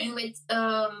 for sure. And with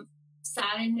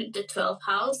Saturn, the 12th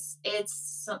house,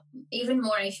 it's even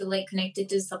more, I feel like, connected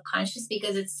to the subconscious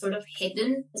because it's sort of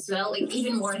hidden as well, like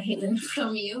even more hidden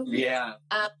from you. Yeah.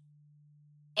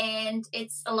 And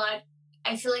it's a lot,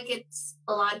 I feel like it's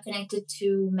a lot connected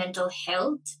to mental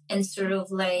health and sort of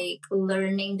like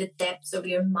learning the depths of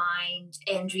your mind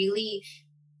and really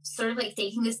sort of like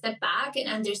taking a step back and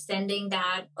understanding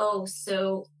that, oh,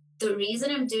 so the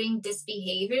reason I'm doing this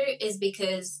behavior is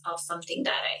because of something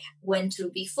that I went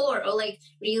through before, or like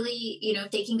really, you know,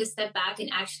 taking a step back and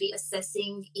actually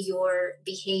assessing your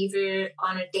behavior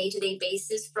on a day-to-day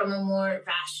basis from a more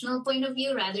rational point of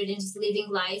view rather than just living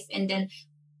life. And then,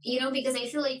 you know, because I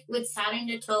feel like with Saturn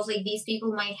the 12th, like these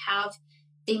people might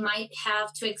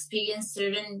have to experience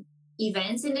certain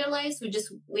events in their lives,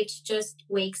 which just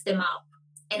wakes them up.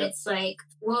 And it's like,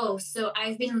 whoa, so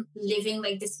I've been living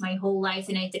like this my whole life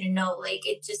and I didn't know. Like,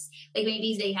 it just, like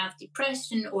maybe they have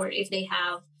depression, or if they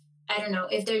have, I don't know,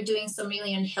 if they're doing some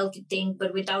really unhealthy thing,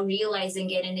 but without realizing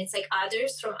it. And it's like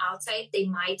others from outside, they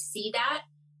might see that,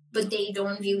 but they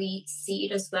don't really see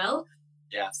it as well.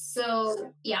 Yeah.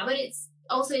 So, yeah, but it's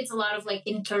a lot of like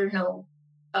internal,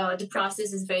 the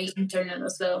process is very internal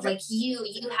as well. Like you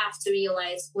have to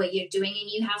realize what you're doing,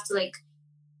 and you have to like,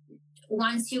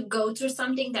 once you go through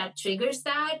something that triggers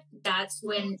that, that's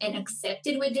when, and accept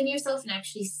it within yourself and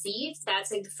actually see it,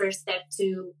 that's like the first step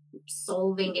to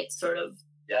solving it, sort of.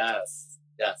 Yes,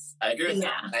 I agree with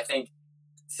that. I think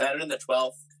Saturn in the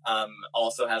 12th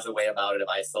also has a way about it of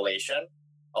isolation,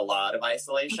 a lot of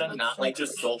isolation, not like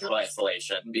just social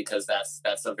isolation, because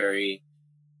that's a very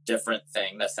different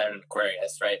thing. That's Saturn in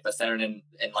Aquarius, right? But Saturn in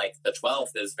like the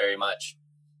 12th is very much,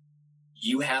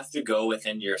 you have to go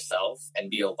within yourself and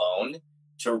be alone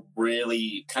to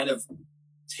really kind of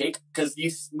take, because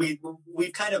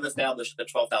we've kind of established that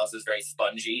the 12th house is very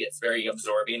spongy. It's very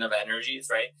absorbing of energies,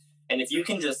 right? And if you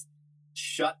can just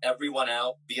shut everyone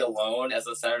out, be alone as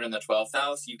a Saturn in the 12th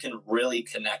house, you can really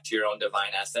connect to your own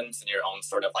divine essence and your own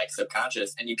sort of like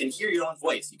subconscious, and you can hear your own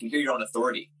voice. You can hear your own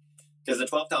authority, because the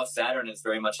 12th house Saturn is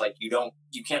very much like you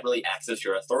can't really access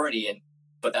your authority,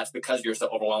 but that's because you're so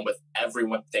overwhelmed with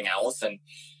everything else. And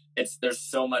there's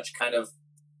so much kind of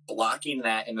blocking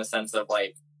that, in the sense of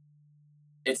like,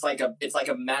 it's like a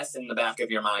mess in the back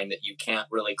of your mind that you can't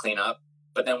really clean up.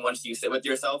 But then once you sit with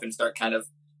yourself and start kind of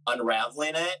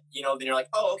unraveling it, you know, then you're like,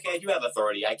 oh, okay, I do have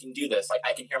authority. I can do this. Like,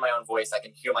 I can hear my own voice. I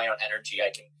can hear my own energy.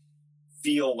 I can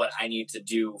feel what I need to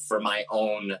do for my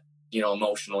own, you know,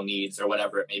 emotional needs or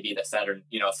whatever it may be. That Saturn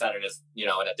is, you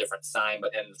know, in a different sign,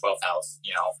 but in the 12th house,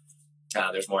 you know,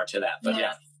 there's more to that, but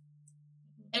yeah.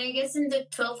 And I guess in the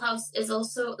 12th house is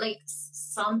also like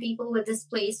some people with this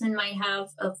placement might have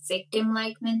a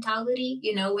victim-like mentality,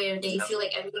 you know, where they feel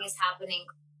like everything is happening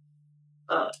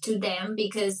to them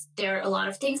because there are a lot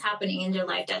of things happening in their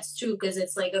life. That's true, because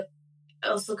it's like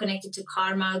also connected to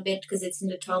karma a bit because it's in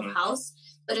the 12th house.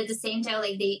 But at the same time,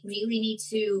 like they really need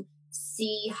to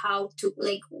see how to,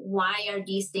 like, why are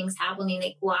these things happening?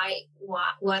 Like,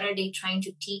 what are they trying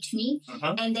to teach me?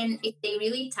 And then if they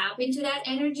really tap into that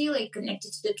energy, like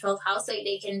connected to the 12th house, like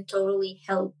they can totally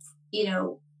help, you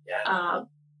know, I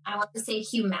want to say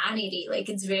humanity. Like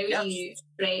it's very,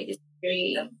 right? It's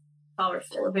very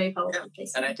powerful, a very powerful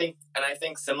place. And I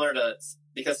think similar to,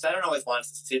 because Saturn always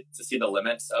wants to see the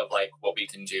limits of like what we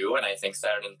can do. And I think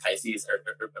Saturn in Pisces,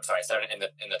 Saturn in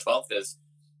the 12th is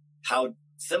how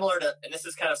similar to, and this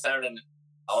is kind of Saturn in,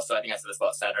 also I think I said this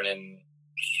about Saturn in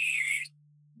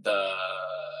the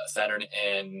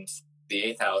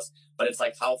 8th house, but it's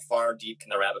like, how far deep can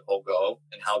the rabbit hole go,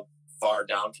 and how far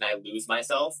down can I lose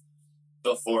myself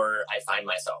before I find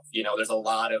myself? You know, there's a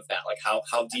lot of that, like how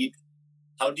deep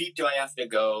do I have to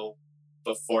go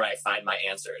before I find my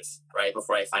answers, right?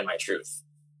 Before I find my truth,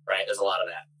 right? There's a lot of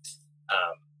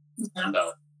that.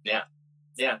 So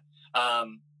yeah.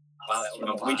 Wow,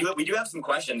 we do have some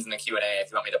questions in the Q&A if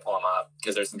you want me to pull them up,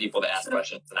 because there's some people that ask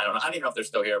questions, and I don't even know if they're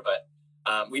still here, but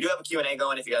we do have a Q&A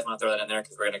going if you guys want to throw that in there,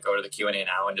 because we're going to go to the Q&A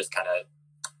now and just kind of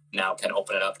now can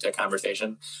open it up to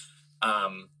conversation.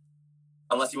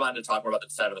 Unless you wanted to talk more about the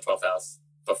Saturn of the 12th house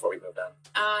before we moved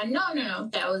on. No.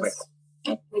 That was...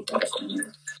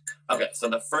 Okay, so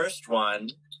the first one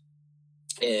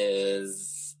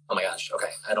is... Oh my gosh,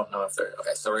 okay. I don't know if they're...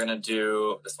 Okay, so we're going to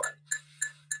do this one.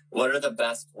 What are the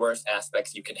best, worst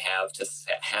aspects you can have to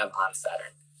have on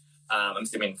Saturn? I'm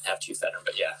assuming have to Saturn,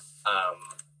 but yeah.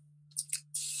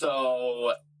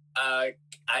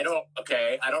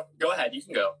 Go ahead, you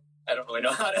can go. I don't really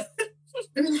know how to.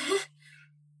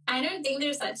 I don't think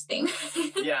there's such thing.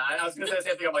 Yeah, I was going to say the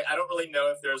same thing. I'm like, I don't really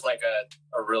know if there's like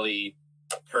a really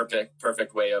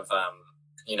perfect way of,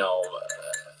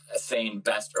 saying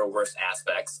best or worst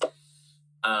aspects.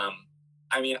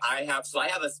 I mean, I have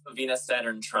a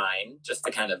Venus-Saturn trine, just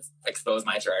to kind of expose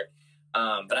my chart.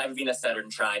 But I have a Venus-Saturn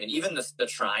trine, and even the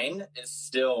trine is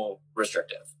still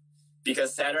restrictive.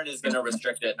 Because Saturn is going to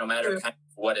restrict it no matter kind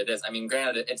of what it is. I mean,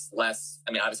 granted, it's less...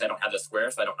 I mean, obviously I don't have the square,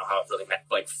 so I don't know how it really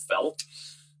felt.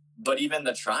 But even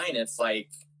the trine, it's like...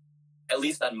 At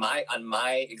least on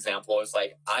my example, it's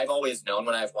like, I've always known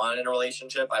what I've wanted in a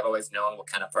relationship. I've always known what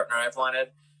kind of partner I've wanted.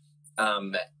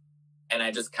 And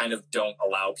I just kind of don't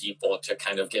allow people to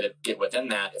kind of get within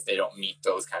that if they don't meet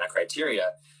those kind of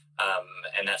criteria.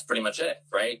 And that's pretty much it,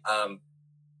 right?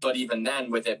 But even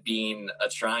then, with it being a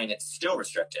trine, it's still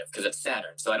restrictive because it's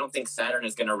Saturn. So I don't think Saturn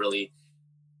is going to really,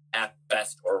 at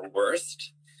best or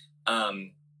worst.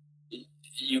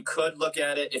 You could look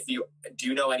at it if you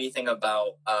do know anything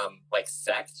about like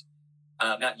sect.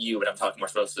 Not you, but I'm talking more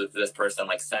supposed to this person,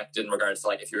 like sect in regards to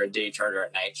like if you're a day chart or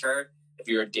a night chart. If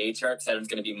you're a day chart, Saturn's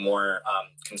going to be more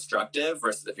constructive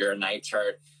versus if you're a night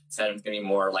chart, Saturn's going to be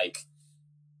more like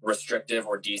restrictive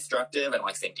or destructive. I don't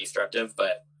like saying destructive,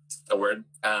 but it's the word.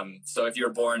 So if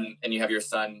you're born and you have your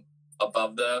sun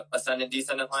above the ascendant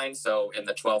descendant line, so in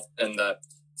the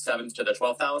 7th to the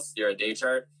 12th house, you're a day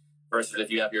chart, versus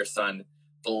if you have your sun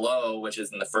below, which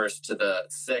is in the 1st to the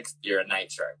 6th, you're a night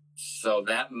chart. So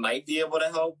that might be able to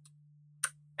help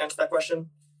answer that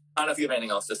question. I don't know if you have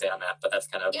anything else to say on that, but that's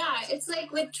kind of... Yeah, it's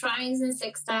like with trines and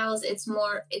sextiles,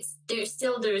 there's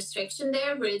still the restriction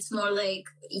there, but it's more like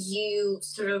you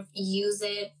sort of use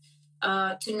it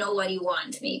to know what you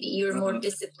want, maybe. You're more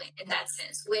disciplined in that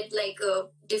sense. With like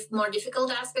more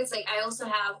difficult aspects, like I also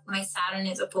have my Saturn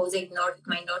is opposing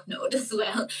my North Node as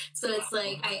well. So it's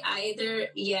like I'm either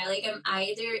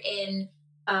in,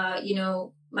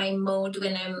 my mode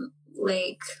when I'm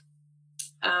like...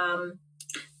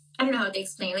 I don't know how to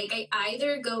explain. Like I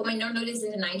either my North Node is in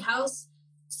the 9th house.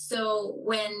 So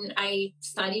when I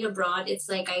studied abroad, it's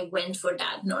like I went for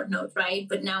that North Node, right?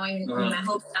 But now I'm in my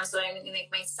home now, so I'm in like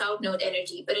my South Node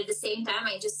energy. But at the same time,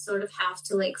 I just sort of have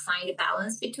to like find a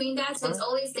balance between that. So it's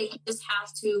always like you just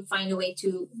have to find a way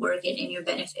to work it in your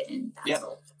benefit, and that's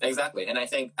all. Exactly. And I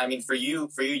think, I mean, for you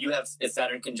have is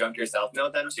Saturn conjunct your South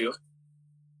Node then too?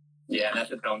 Yeah,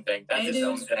 that's its own thing. That's its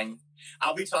own thing.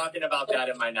 I'll be talking about that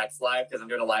in my next live because I'm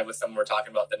doing a live with someone. We're talking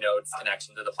about the nodes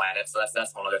connection to the planet. So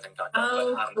that's one other thing to talk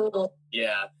about. Cool.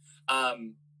 Yeah.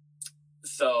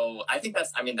 So I think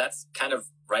that's kind of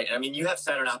right. I mean, you have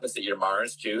Saturn opposite your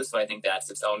Mars too. So I think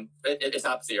that's its own, it's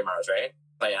opposite your Mars, right?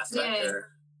 By aspect.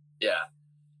 Yeah.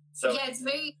 So yeah, it's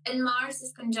very, and Mars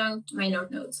is conjunct my North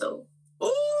Node. So.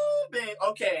 Ooh, babe.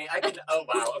 Okay. Oh,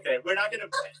 wow. Okay. We're not going to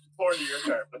pour into your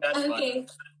chart, but that's okay.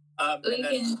 Fun.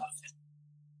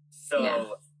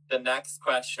 So the next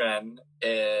question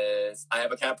is, I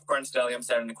have a Capricorn, stellium,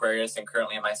 Saturn, Aquarius, and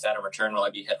currently in my Saturn return. Will I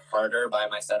be hit harder by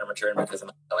my Saturn return because of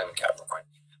my stellium and Capricorn?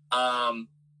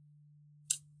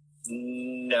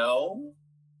 No.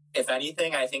 If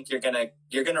anything, I think I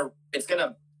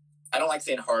don't like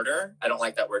saying harder. I don't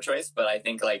like that word choice, but I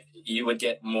think like you would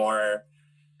get more,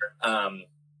 a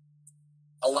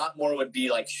lot more would be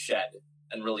like shed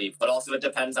and relief, but also it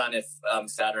depends on if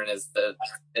Saturn is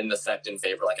in the sect in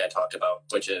favor, like I talked about,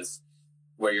 which is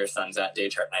where your sun's at, day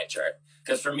chart, night chart.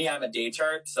 Because for me, I'm a day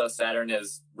chart, so Saturn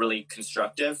is really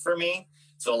constructive for me.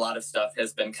 So a lot of stuff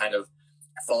has been kind of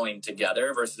falling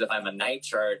together, versus if I'm a night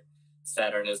chart,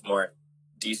 Saturn is more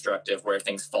destructive, where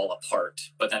things fall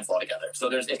apart, but then fall together. So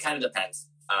it kind of depends.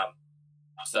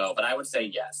 But I would say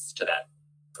yes to that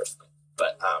personally.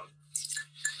 But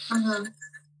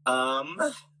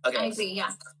okay. I agree,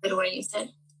 yeah. With what you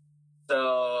said.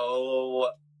 So,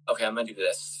 okay, I'm going to do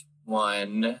this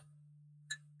one.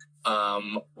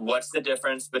 What's the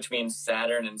difference between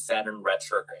Saturn and Saturn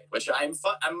retrograde? Which I'm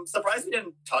surprised we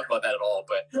didn't talk about that at all,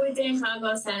 but... We didn't talk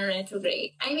about Saturn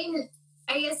retrograde. I mean,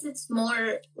 I guess it's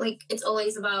more, like, it's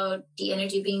always about the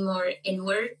energy being more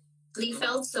inwardly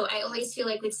felt. So I always feel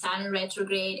like with Saturn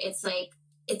retrograde, it's like,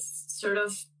 it's sort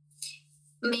of...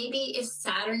 maybe if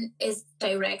Saturn is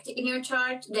direct in your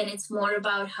chart, then it's more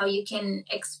about how you can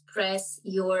express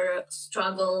your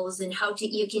struggles and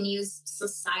you can use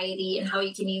society and how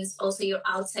you can use also your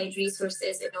outside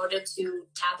resources in order to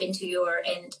tap into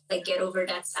and like get over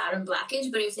that Saturn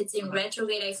blockage. But if it's in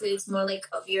retrograde, I feel it's more like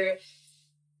of your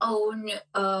own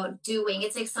doing.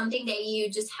 It's like something that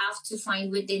you just have to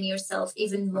find within yourself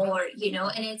even more, you know.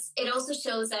 And it also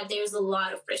shows that there's a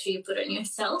lot of pressure you put on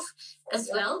yourself as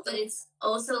well, but it's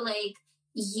also like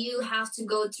you have to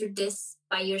go through this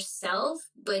by yourself,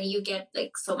 but you get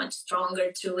like so much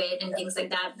stronger through it and things like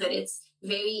that. But it's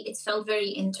felt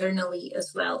very internally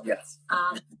as well. Yes.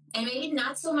 And maybe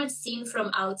not so much seen from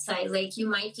outside. Like you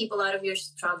might keep a lot of your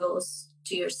struggles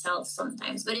to yourself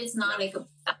sometimes, but it's not like a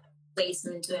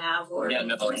placement to have, or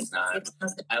no, it's not.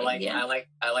 I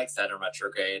like Saturn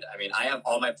retrograde. I mean, I have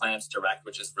all my planets direct,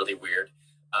 which is really weird.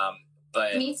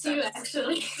 But me too,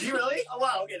 actually. You really? Oh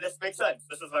wow, okay, this makes sense.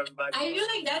 This is what I feel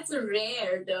like that's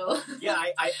rare though. Yeah,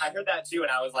 I heard that too,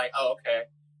 and I was like, oh, okay,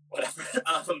 whatever.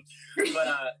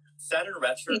 But Saturn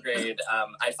retrograde,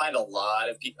 I find a lot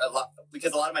of people,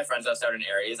 because a lot of my friends have Saturn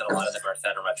Aries, and a lot of them are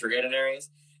Saturn retrograde in Aries,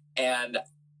 and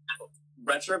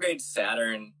retrograde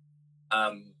Saturn,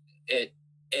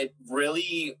 it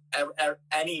really,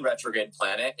 any retrograde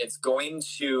planet, it's going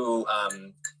to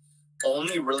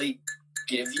only really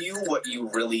give you what you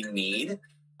really need.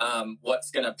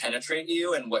 What's going to penetrate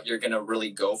you and what you're going to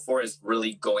really go for is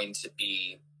really going to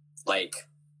be like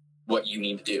what you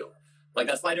need to do. Like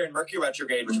that's why during Mercury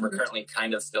retrograde, which we're currently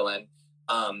kind of still in,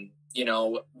 you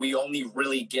know, we only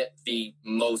really get the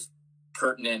most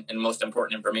pertinent and most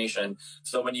important information.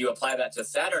 So when you apply that to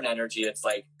Saturn energy, it's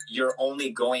like you're only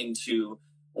going to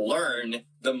learn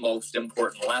the most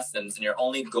important lessons, and you're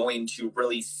only going to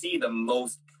really see the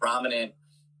most prominent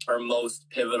or most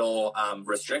pivotal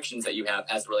restrictions that you have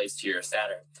as relates to your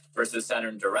Saturn. Versus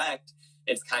Saturn direct,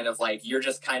 it's kind of like you're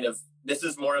just kind of, this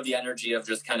is more of the energy of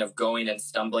just kind of going and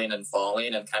stumbling and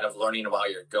falling and kind of learning while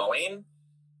you're going.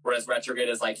 Whereas retrograde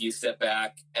is like you sit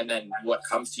back and then what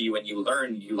comes to you when you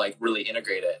learn, you like really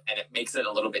integrate it, and it makes it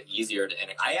a little bit easier to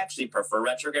integrate. I actually prefer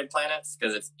retrograde planets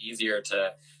because it's easier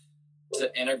to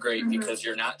integrate because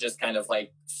you're not just kind of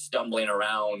like stumbling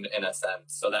around in a sense.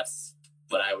 So that's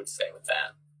what I would say with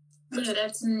that. Yeah,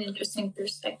 that's an interesting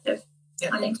perspective.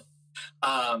 Yeah.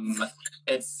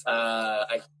 It's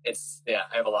I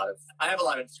have a lot of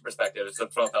interesting perspectives. It's a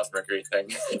 12th house Mercury thing.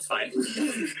 It's fine.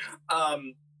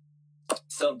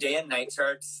 So day and night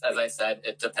charts, as I said,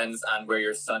 it depends on where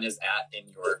your sun is at in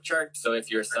your chart. So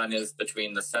if your sun is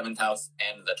between the 7th house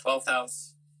and the 12th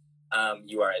house,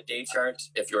 you are a day chart.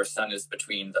 If your sun is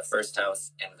between the 1st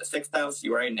house and the 6th house,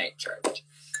 you are a night chart.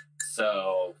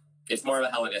 So it's more of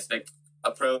a Hellenistic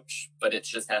approach, but it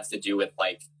just has to do with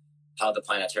like how the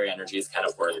planetary energies kind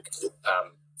of work. So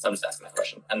I'm just asking that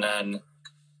question. And then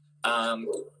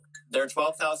their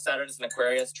 12th house, Saturn is in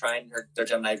Aquarius, trying their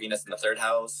Gemini Venus in the 3rd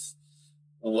house.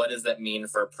 What does that mean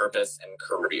for purpose and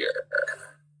career?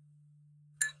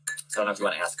 So I don't know if you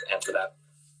want to answer that.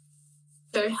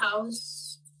 3rd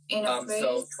house in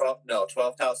Aquarius? So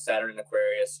 12th house, Saturn in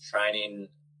Aquarius, trining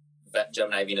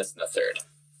Gemini Venus in the 3rd.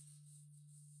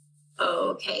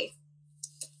 Okay.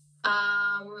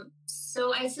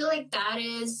 So I feel like that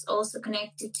is also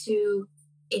connected to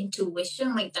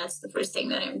intuition. Like that's the first thing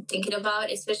that I'm thinking about,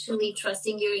 especially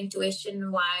trusting your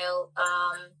intuition while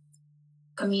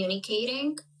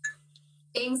communicating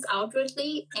things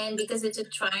outwardly. And because it's a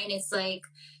trine, it's like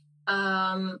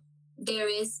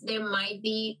there might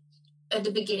be at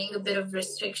the beginning a bit of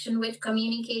restriction with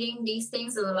communicating these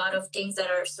things, and a lot of things that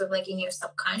are sort of like in your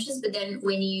subconscious. But then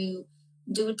when you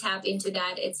do tap into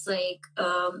that, it's like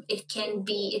it can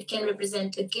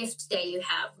represent a gift that you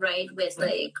have, right? With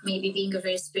like maybe being a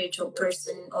very spiritual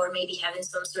person, or maybe having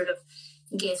some sort of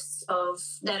gifts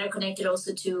that are connected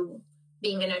also to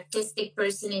being an artistic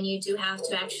person, and you do have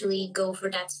to actually go for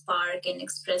that spark and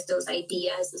express those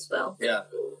ideas as well.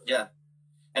 Yeah.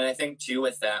 And I think too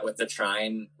with that, with the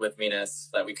trine with Venus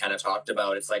that we kind of talked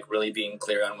about, it's like really being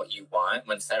clear on what you want.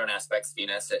 When Saturn aspects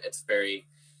Venus, it's very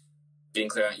being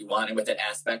clear on what you want. And with it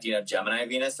aspecting of Gemini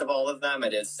Venus of all of them,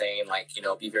 it is saying like, you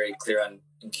know, be very clear on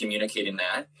communicating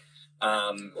that.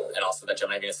 And also that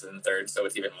Gemini Venus is in the 3rd, so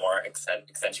it's even more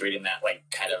accentuating that like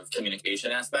kind of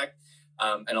communication aspect.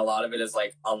 And a lot of it is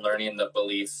like unlearning the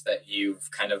beliefs that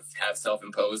you've kind of have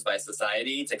self-imposed by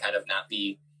society to kind of not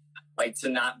be like, to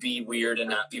not be weird and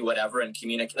not be whatever, and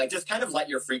communicate, like just kind of let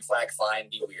your freak flag fly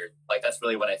and be weird. Like that's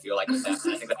really what I feel like with that.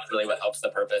 I think that's really what helps the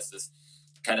purpose, is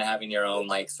kind of having your own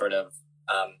like sort of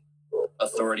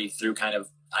authority through kind of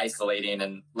isolating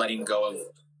and letting go of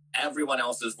everyone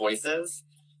else's voices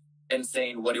and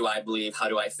saying, what do I believe? How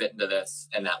do I fit into this?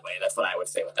 In that way. That's what I would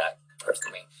say with that,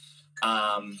 personally.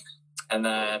 And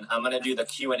then I'm going to do the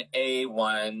Q&A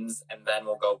ones, and then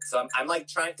we'll go. So I'm like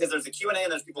trying, because there's a Q&A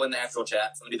and there's people in the actual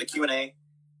chat. So I'm going to do the Q&A,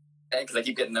 because I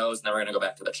keep getting those, and then we're going to go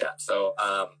back to the chat. So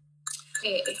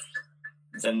Okay.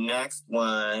 the next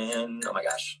one, oh my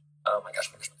gosh.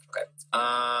 Okay.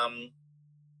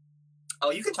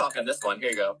 Oh, you can talk on this one.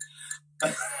 Here you go.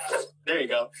 There you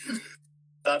go.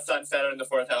 Thoughts on Saturn in the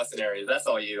 4th house in Aries. That's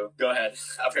all you. Go ahead.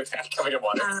 I'll be back. Come get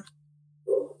water.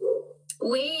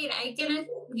 Wait, I cannot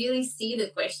really see the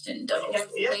question though. You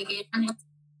can't see it? Like,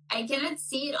 I cannot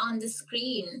see it on the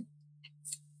screen.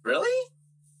 Really?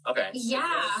 Okay.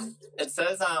 Yeah. It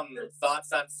says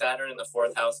thoughts on Saturn in the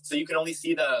 4th house. So you can only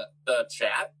see the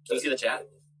chat. Can you see the chat?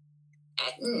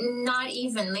 Not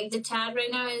even. Like the chat right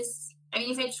now is. I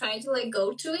mean, if I try to like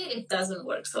go to it, it doesn't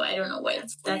work. So I don't know why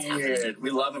that's happening. We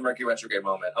love a Mercury retrograde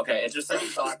moment. Okay, it just says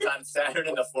thoughts on Saturn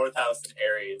in the 4th house in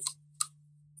Aries.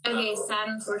 Okay,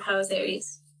 Saturn 4th house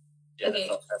Aries. Yeah, Okay.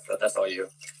 That's all you.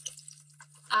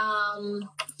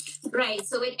 Right.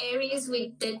 So with Aries, we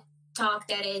did talk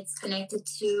that it's connected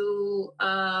to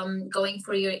going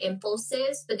for your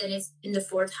impulses, but then it's in the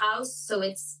 4th house, so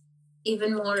it's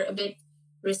even more a bit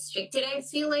restricted, I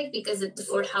feel like, because the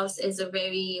 4th house is a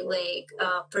very like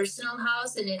personal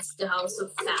house, and it's the house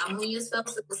of family as well,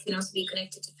 so this can also be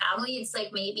connected to family. It's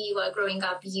like maybe while growing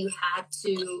up you had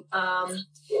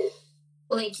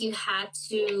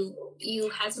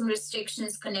some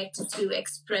restrictions connected to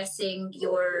expressing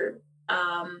your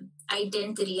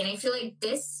identity, and I feel like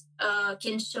this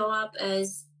can show up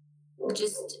as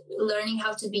just learning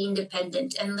how to be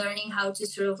independent and learning how to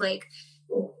sort of like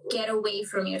get away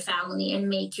from your family and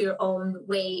make your own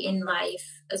way in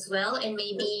life as well, and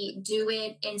maybe do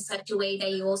it in such a way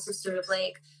that you also sort of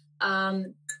like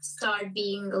start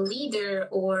being a leader,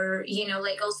 or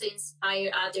like also inspire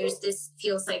others. This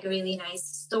feels like a really nice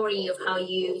story of how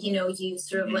you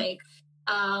sort of like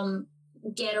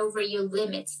get over your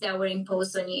limits that were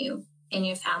imposed on you and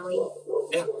your family.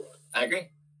 Yeah, I agree.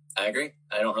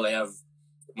 I don't really have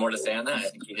more to say on that. I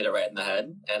think you hit it right in the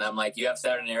head. And I'm like, you have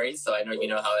Saturn in Aries, so I know you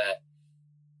know how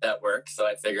that works. So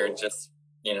I figured just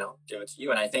give it to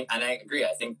you. And I agree.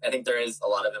 I think there is a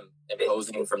lot of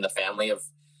imposing from the family of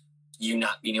you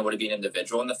not being able to be an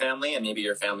individual in the family, and maybe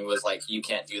your family was like, you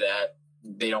can't do that.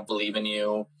 They don't believe in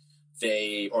you.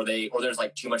 Or there's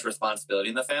like too much responsibility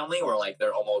in the family, where like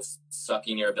they're almost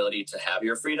sucking your ability to have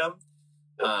your freedom.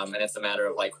 And it's a matter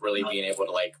of like really being able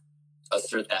to like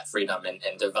assert that freedom and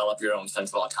develop your own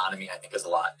sense of autonomy, I think is a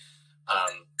lot.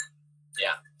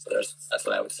 Yeah, so that's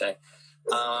what I would say.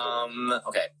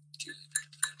 Okay.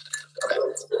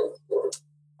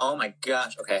 Oh my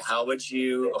gosh. Okay, how would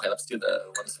you? Okay, let's do the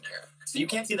ones in here. So you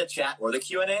can't see the chat or the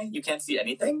Q&A. You can't see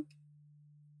anything.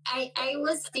 I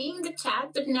was seeing the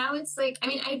chat, but now it's like, I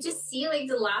mean, I just see like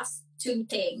the last two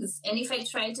things, and if I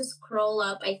try to scroll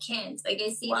up, I can't. Like I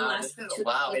see the last two.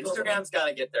 Wow, Instagram's got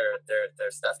to get their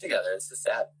stuff together. It's just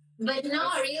sad. But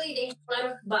no, really, they have a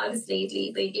lot of bugs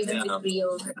lately. Like even with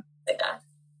reels and like that.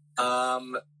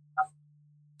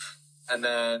 And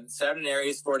then Saturn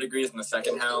Aries 4 degrees in the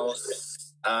 2nd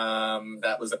house.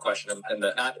 That was a question in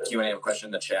the not Q&A, a question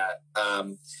in the chat.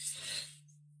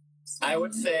 I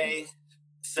would say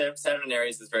Saturn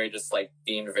Aries is very just like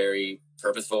being very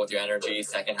purposeful with your energy.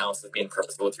 2nd house is being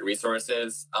purposeful with your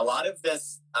resources. A lot of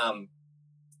this, I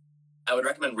would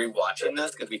recommend rewatching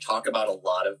this because we talk about a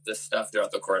lot of this stuff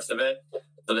throughout the course of it.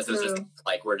 So this is just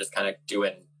like we're just kind of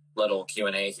doing little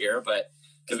Q&A here, but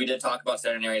because we did talk about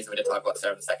Saturn Aries and we did talk about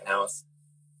Saturn in the 2nd house.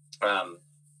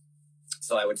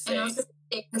 So I would say, and also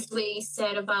this way you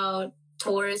said about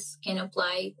Taurus can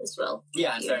apply as well.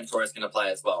 Yeah, Saturn Taurus can apply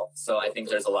as well. So I think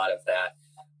there's a lot of that.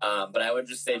 But I would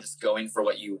just say just going for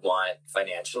what you want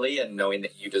financially and knowing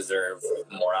that you deserve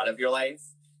more out of your life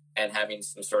and having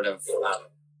some sort of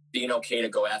being okay to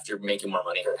go after making more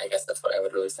money. I guess that's what I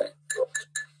would really say.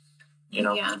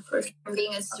 Yeah, for sure.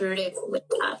 Being assertive with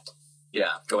that. Yeah,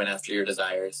 going after your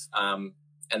desires. And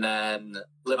then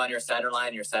live on your Saturn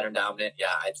line, your Saturn dominant. Yeah,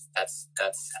 that's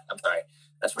I'm sorry.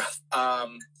 That's rough.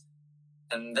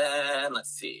 And then let's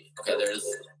see. Okay, there's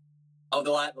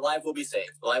the live will be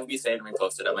saved. The live will be saved and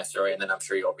reposted on my story, and then I'm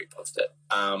sure you'll repost it.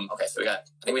 Okay, so I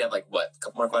think we have like a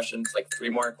couple more questions, like 3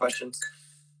 more questions.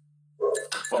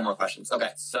 4 more questions.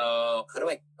 Okay, so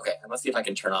let's see if I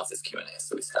can turn off this Q&A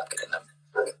so we stop getting them.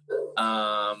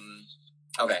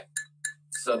 Okay,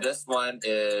 so this one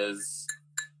is,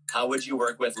 how would you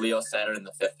work with Leo Saturn in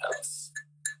the 5th house?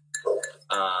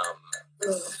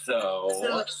 So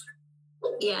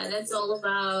yeah, that's all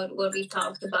about what we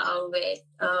talked about with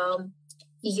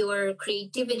your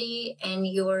creativity and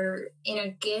your inner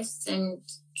gifts and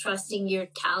trusting your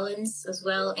talents as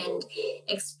well and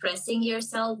expressing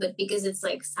yourself. But because it's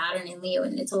like Saturn in Leo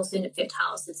and it's also in the 5th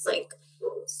house, it's like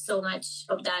so much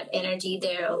of that energy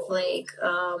there of like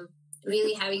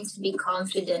really having to be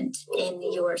confident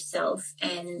in yourself.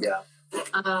 And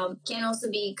can also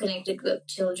be connected with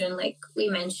children, like we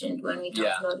mentioned when we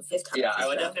talked about the 5th house. Yeah, I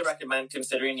would definitely recommend,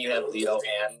 considering you have Leo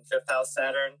and 5th house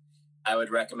Saturn, I would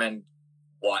recommend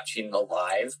watching the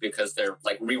live, because they're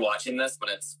like rewatching this when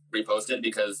it's reposted,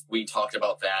 because we talked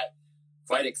about that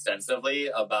quite extensively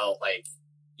about like,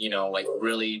 you know, like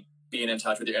really being in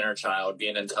touch with your inner child,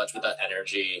 being in touch with that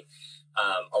energy,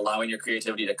 allowing your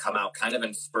creativity to come out kind of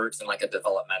in spurts in like a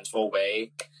developmental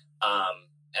way.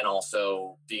 And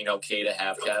also being okay to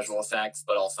have casual sex,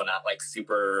 but also not like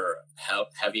super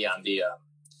heavy on the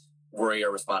worry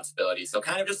or responsibility. So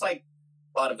kind of just like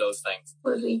a lot of those things.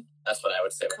 That's what I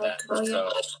would say with that. So,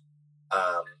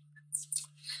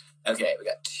 okay,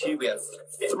 we have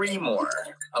 3 more.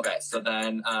 Okay, so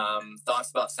then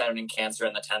thoughts about Saturn in Cancer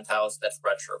in the 10th house, that's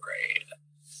retrograde.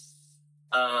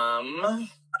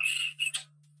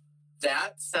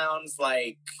 That sounds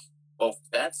like, well,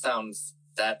 that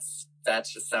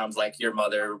just sounds like your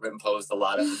mother imposed a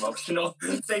lot of emotional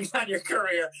things on your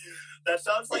career. That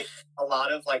sounds like a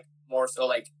lot of like, more so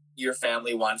like your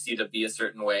family wants you to be a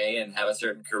certain way and have a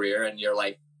certain career, and you're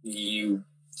like, there's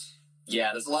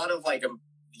a lot of like,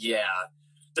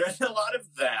 there's a lot of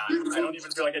that. I don't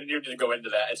even feel like I need to go into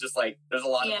that. It's just like, there's a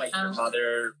lot of like your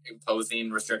mother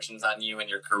imposing restrictions on you and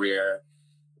your career,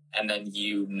 and then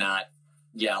you not,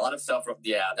 a lot of self,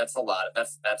 that's a lot.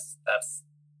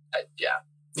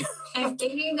 I'm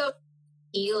thinking of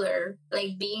healer,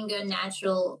 like being a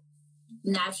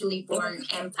naturally born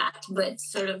empath, but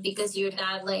sort of because you're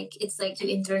that, like, it's like you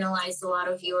internalize a lot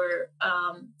of your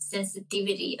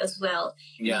sensitivity as well.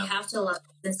 Yeah. You have to allow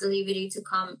sensitivity to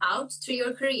come out through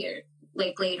your career,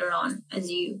 like later on as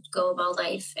you go about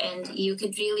life. And you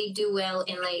could really do well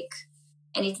in like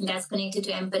anything that's connected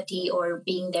to empathy or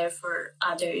being there for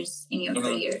others in your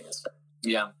career as well.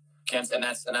 Yeah. Cancer, and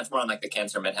that's more on like the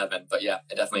Cancer midheaven, but yeah,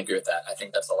 I definitely agree with that. I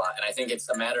think that's a lot, and I think it's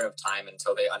a matter of time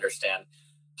until they understand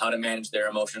how to manage their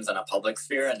emotions on a public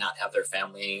sphere and not have their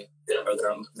family or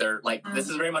their like. This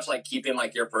is very much like keeping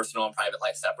like your personal and private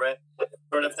life separate,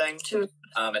 sort of thing,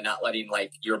 and not letting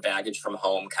like your baggage from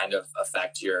home kind of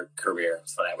affect your career.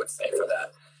 That's what I would say for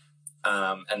that.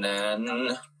 And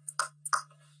then,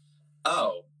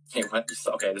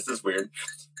 okay, this is weird.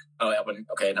 Oh, that one.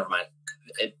 Okay, never mind.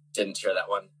 It didn't share that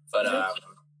one. But,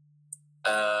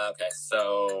 okay,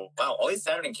 so, wow, all these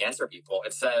Saturn and Cancer people.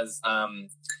 It says,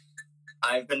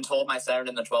 I've been told my Saturn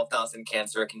in the 12th house in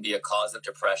Cancer can be a cause of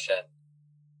depression.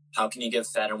 How can you give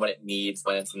Saturn what it needs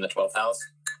when it's in the 12th house?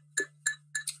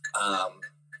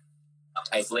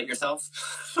 Isolate yourself.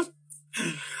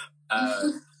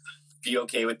 Be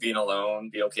okay with being alone.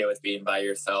 Be okay with being by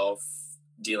yourself.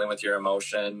 Dealing with your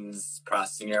emotions.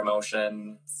 Processing your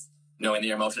emotions. Knowing that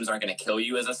your emotions aren't going to kill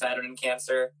you as a Saturn in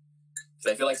Cancer.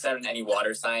 Because I feel like Saturn in any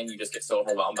water sign, you just get so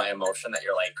overwhelmed by emotion that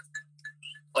you're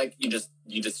like you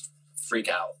just freak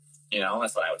out. You know,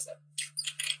 that's what I would say.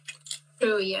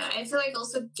 True, yeah. I feel like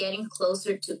also getting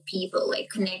closer to people, like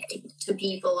connecting to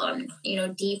people on,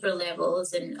 deeper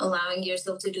levels and allowing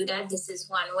yourself to do that. This is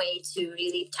one way to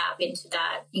really tap into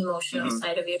that emotional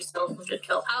side of yourself with the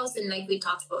 12th house. And like we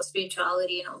talked about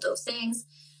spirituality and all those things.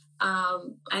 I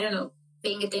don't know,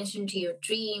 paying attention to your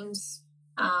dreams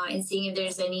and seeing if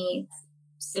there's any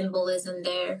symbolism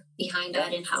there behind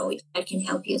that and how that can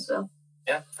help you as well.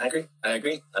 Yeah, I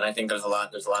agree. And I think there's a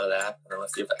lot of that.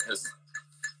 Let's see if that is.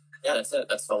 Yeah, that's it.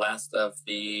 That's the last of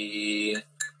the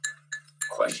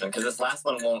question, because this last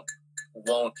one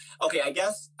won't. Okay, I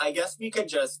guess we could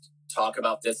just talk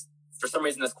about this. For some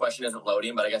reason, this question isn't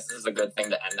loading, but I guess this is a good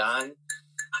thing to end on.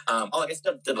 I guess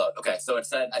it did load. Okay, so it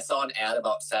said, I saw an ad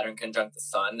about Saturn conjunct the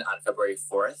Sun on February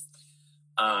 4th.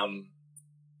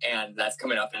 And that's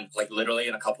coming up in like literally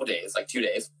in a couple days, like 2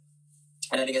 days.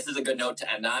 And I think this is a good note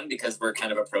to end on, because we're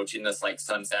kind of approaching this like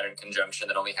Sun-Saturn conjunction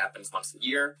that only happens once a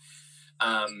year.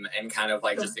 And kind of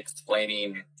like just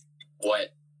explaining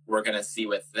what we're going to see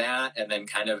with that, and then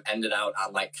kind of end it out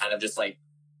on like kind of just like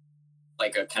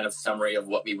a kind of summary of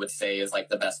what we would say is like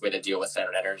the best way to deal with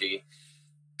Saturn energy,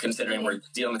 considering we're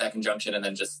dealing with that conjunction, and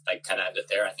then just like kind of end it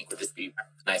there. I think would just be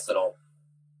a nice little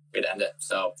way to end it.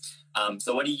 So,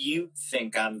 so what do you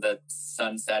think on the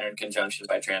Sun-Saturn conjunction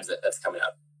by transit that's coming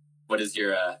up? What is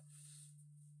your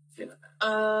feeling?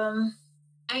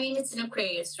 I mean, it's an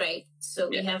Aquarius, right? So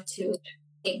we have to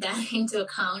take that into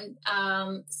account.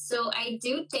 So I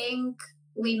do think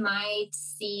we might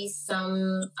see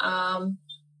some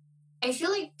I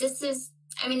feel like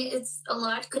it's a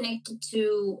lot connected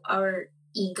to our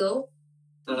ego,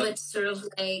 but sort of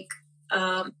like,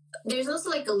 there's also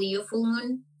like a Leo full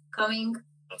moon coming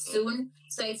soon.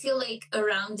 So I feel like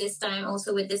around this time,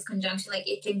 also with this conjunction, like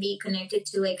it can be connected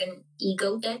to like an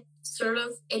ego death sort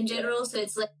of in general. So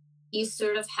it's like you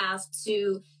sort of have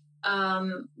to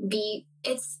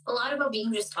it's a lot about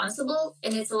being responsible,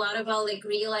 and it's a lot about like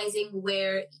realizing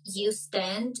where you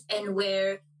stand and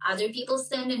where other people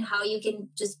stand, and how you can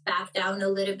just back down a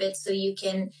little bit so you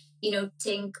can,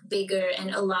 think bigger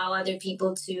and allow other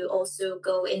people to also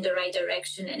go in the right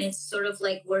direction. And it's sort of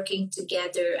like working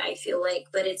together, I feel like.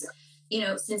 But it's,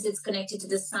 since it's connected to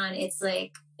the sun, it's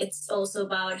like, it's also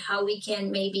about how we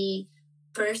can maybe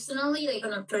personally, like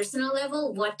on a personal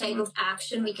level, what type of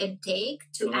action we can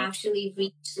take to actually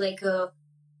reach like a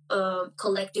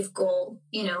collective goal,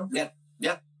 Yeah,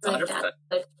 100%. Like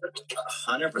that.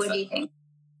 100%. What do you think?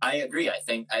 I agree.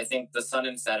 I think the Sun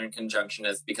and Saturn conjunction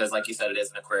is because, like you said, it is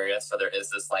an Aquarius, so there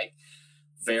is this like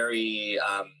very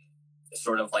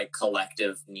sort of like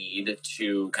collective need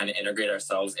to kind of integrate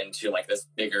ourselves into like this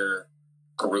bigger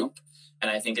group. And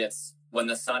I think it's when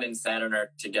the Sun and Saturn are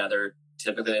together,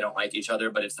 typically they don't like each other,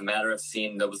 but it's a matter of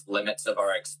seeing those limits of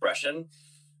our expression.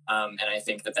 And I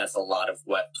think that that's a lot of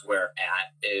what we're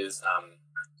at is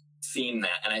seeing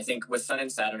that. And I think with Sun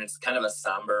and Saturn, it's kind of a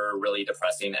somber, really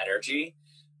depressing energy.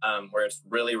 Where it's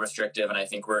really restrictive, and I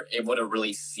think we're able to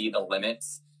really see the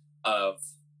limits of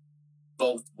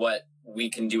both what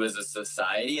we can do as a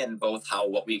society and both how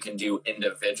what we can do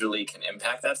individually can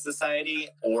impact that society,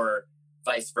 or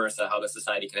vice versa, how the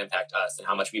society can impact us and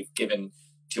how much we've given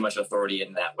too much authority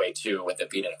in that way too, with it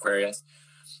being an Aquarius.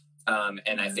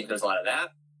 And I think there's a lot of that.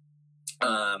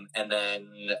 And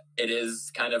then it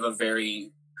is kind of a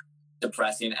very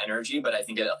depressing energy, but I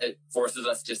think it forces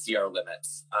us to see our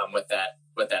limits with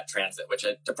that transit, which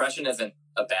depression isn't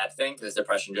a bad thing, because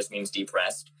depression just means deep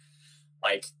rest.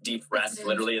 Like deep rest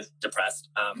literally is depressed.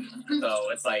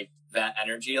 So it's like that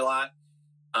energy a lot.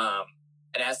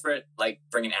 And as for it, like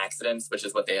bringing accidents, which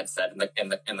is what they had said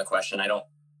in the question, I don't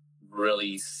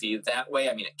really see it that way.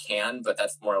 I mean, it can, but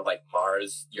that's more like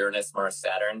Mars, Uranus, Mars,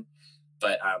 Saturn.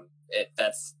 But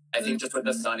I think just with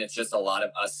the sun, it's just a lot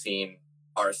of us seeing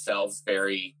ourselves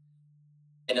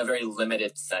in a very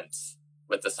limited sense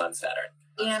with the Sun, Saturn.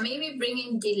 Yeah, maybe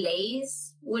bringing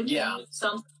delays would be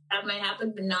something that might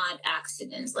happen, but not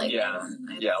accidents. Like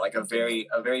like a very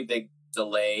big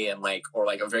delay, and or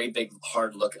a very big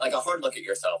hard look, like a hard look at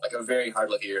yourself, like a very hard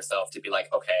look at yourself to be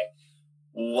like, okay,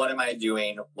 what am I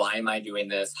doing? Why am I doing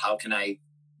this? How can I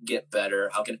get better?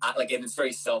 How can I, and it's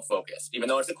very self-focused. Even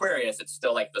though it's Aquarius, it's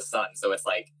still like the sun. So it's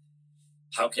like,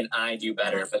 how can I do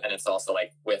better? But then it's also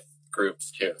like with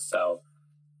groups too. So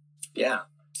yeah.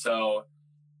 So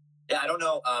yeah, I don't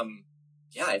know.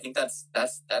 I think that's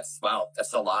wow.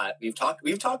 That's a lot. We've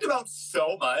talked about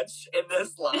so much in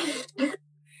this live.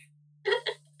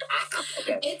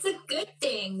 Okay. It's a good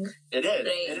thing. It is.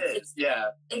 Right? It is.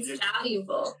 Yeah. It's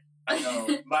valuable. I know.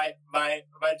 My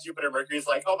Jupiter Mercury is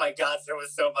like, oh my God, there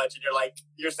was so much, and you're like,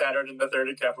 your Saturn in the third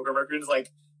in Capricorn Mercury is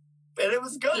like, and it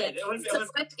was good. Yeah. It was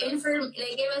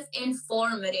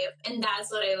informative, and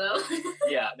that's what I love.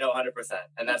 Yeah, no, 100%,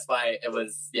 and that's why it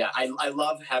was. Yeah, I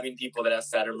love having people that have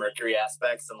Saturn Mercury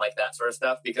aspects and like that sort of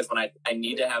stuff, because when I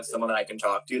need to have someone that I can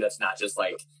talk to that's not just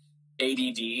like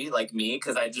ADD like me,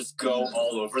 because I just go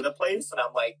all over the place, and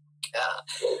I'm like,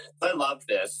 I love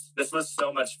this. This was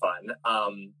so much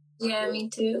fun. Yeah, me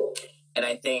too. And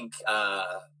I think,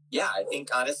 I think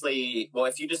honestly, well,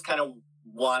 if you just kind of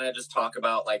want to just talk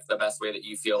about like the best way that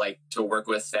you feel like to work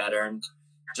with Saturn,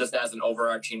 just as an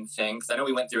overarching thing, because I know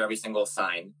we went through every single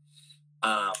sign.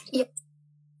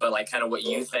 But like kind of what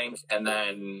you think, and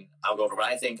then I'll go over what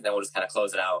I think, and then we'll just kind of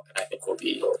close it out, and I think we'll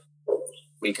be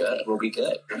good. We'll be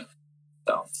good.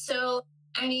 So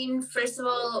I mean, first of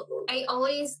all, I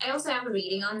also have a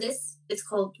reading on this. It's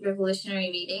called Revolutionary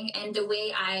Reading. And the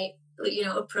way I,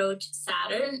 approach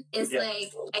Saturn is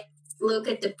like, I look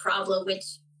at the problem,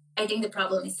 which I think the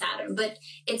problem is Saturn, but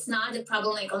it's not the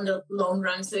problem like on the long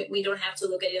run. So we don't have to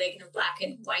look at it like in a black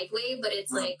and white way, but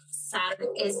it's like Saturn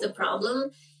is the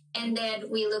problem. And then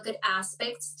we look at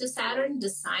aspects to Saturn, the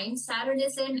sign Saturn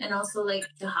is in, and also like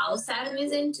the house Saturn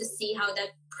is in, to see how that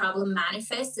problem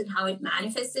manifests and how it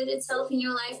manifested itself in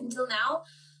your life until now.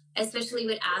 Especially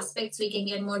with aspects, we can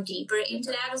get more deeper into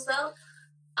that as well.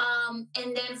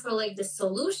 And then for like the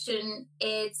solution,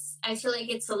 I feel like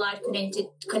it's a lot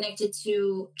connected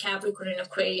to Capricorn and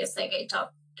Aquarius, like I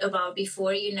talked about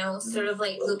before, sort of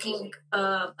like looking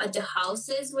at the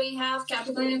houses where you have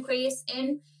Capricorn and Aquarius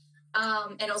in.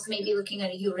 And also maybe looking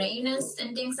at Uranus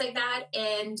and things like that.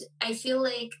 And I feel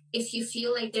like if you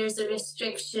feel like there's a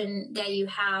restriction that you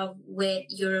have with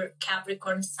your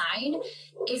Capricorn sign,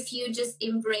 if you just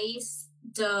embrace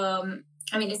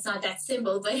I mean, it's not that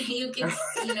simple, but you can,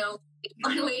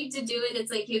 one way to do it,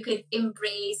 it's like you could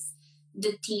embrace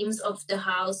the themes of the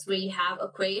house where you have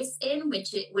Aquarius in,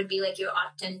 which it would be like your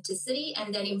authenticity,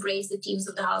 and then embrace the themes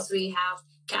of the house where you have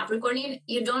Capricorn in.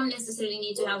 You don't necessarily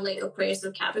need to have like Aquarius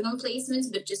or Capricorn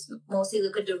placements, but just mostly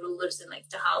look at the rulers in like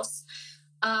the house.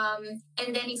 And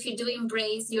then if you do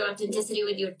embrace your authenticity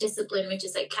with your discipline, which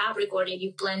is like Capricorn, and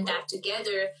you blend that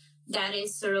together, that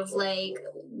is sort of like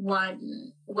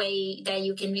one way that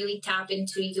you can really tap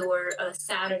into your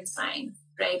Saturn sign,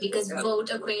 right? Because both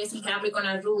Aquarius and Capricorn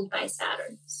are ruled by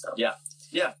Saturn. So yeah.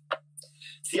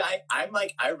 See, I'm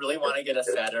like, I really want to get a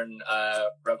Saturn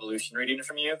revolution reading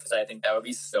from you, because I think that would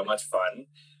be so much fun.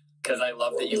 Because I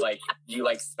love that you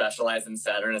specialize in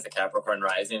Saturn as a Capricorn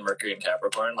rising, Mercury and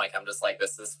Capricorn. Like, I'm just like,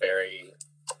 this is very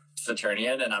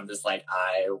Saturnian, and I'm just like,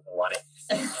 I want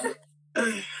it.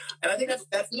 And I think that's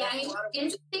it's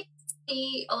interesting to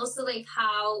see also like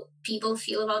how people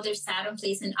feel about their Saturn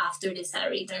placement after the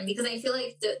Saturn return, because I feel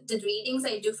like the readings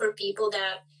I do for people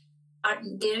that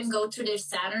didn't go through their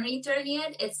Saturn return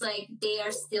yet, it's like they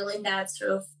are still in that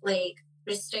sort of like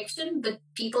restriction. But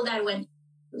people that went,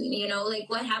 like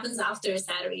what happens after a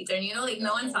Saturn return, like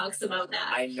no one talks about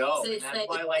that. I know. So it's that's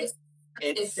why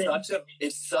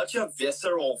it's such a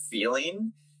visceral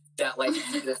feeling that like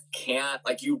you just can't,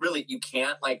 like you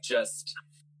can't like just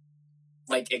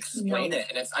like explain it.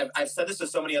 And it's I've said this to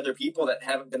so many other people that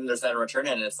haven't been in their Saturn return,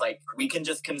 and it's like we can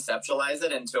just conceptualize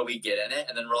it until we get in it,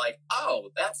 and then we're like, oh,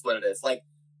 that's what it is. Like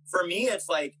for me, it's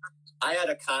like I had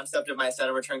a concept of my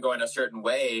Saturn return going a certain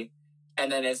way,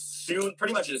 and then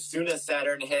pretty much as soon as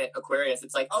Saturn hit Aquarius,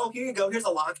 it's like, oh, here you go, here's a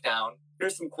lockdown,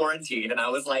 here's some quarantine, and I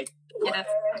was like, what? Yeah.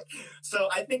 So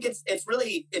I think it's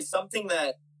something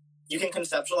that you can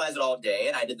conceptualize it all day,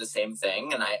 and I did the same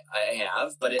thing, and I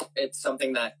have, but it's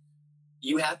something that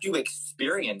you have to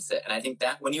experience it. And I think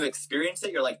that when you experience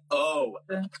it, you're like, oh,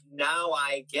 now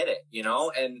I get it,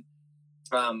 And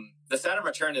the Saturn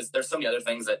return there's so many other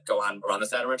things that go on around the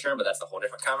Saturn return, but that's a whole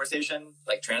different conversation,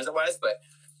 like transit-wise. But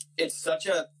it's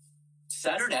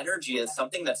Saturn energy is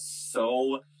something that's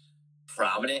so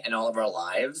prominent in all of our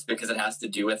lives, because it has to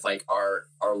do with like our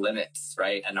limits,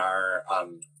 right? And our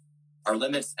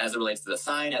limits as it relates to the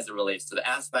sign, as it relates to the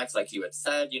aspects, like you had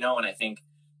said, and I think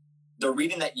the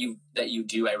reading that you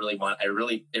do, it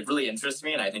really interests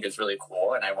me, and I think it's really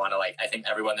cool. And I want to I think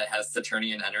everyone that has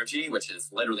Saturnian energy, which is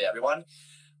literally everyone,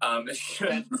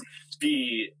 should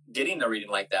be getting a reading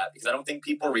like that, because I don't think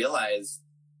people realize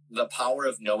the power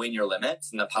of knowing your limits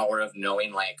and the power of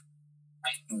knowing like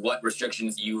what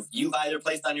restrictions you've either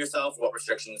placed on yourself, what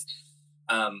restrictions,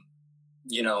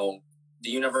 the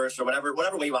universe, or whatever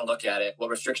way you want to look at it, what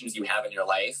restrictions you have in your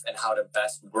life, and how to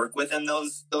best work within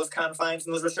those confines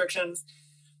and those restrictions.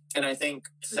 And I think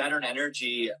Saturn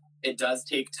energy, it does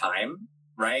take time,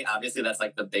 right? Obviously, that's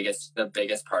like the biggest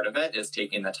part of it is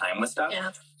taking the time with stuff.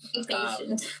 Yeah, be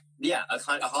patient.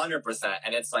 100%.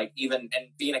 And it's like and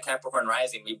being a Capricorn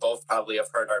rising, we both probably have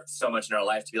heard so much in our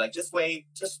life to be like, just wait,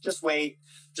 just wait,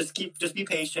 just be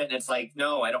patient. And it's like,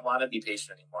 no, I don't want to be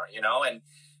patient anymore,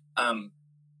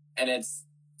 and it's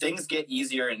things get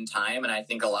easier in time. And I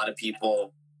think a lot of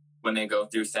people, when they go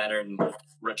through Saturn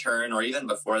return, or even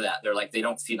before that, they're like, they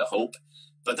don't see the hope,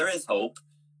 but there is hope.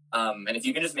 And if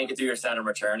you can just make it through your Saturn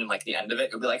return and like the end of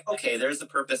it, you'll be like, okay, there's a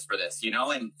purpose for this,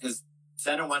 and because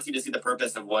Saturn wants you to see the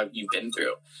purpose of what you've been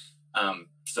through.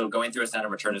 So going through a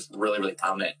Saturn return is really, really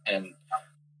prominent, and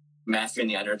mastering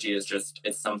the energy is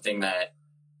it's something that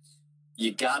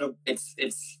you gotta,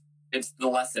 it's the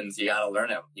lessons, you gotta learn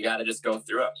them. You gotta just go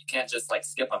through them. You can't just like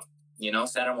skip them,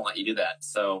 Saturn won't let you do that.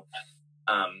 So,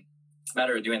 it's a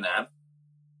matter of doing that.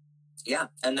 Yeah.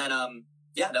 And then,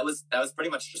 that was pretty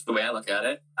much just the way I look at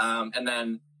it. And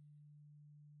then,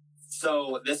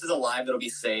 so this is a live that'll be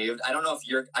saved. I don't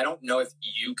know if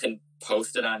you can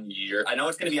post it on I know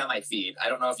it's going to be on my feed. I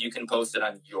don't know if you can post it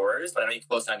on yours, but I know you can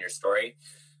post it on your story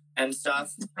and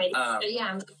stuff.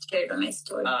 I'm scared of my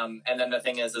story. And then the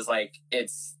thing is like,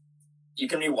 you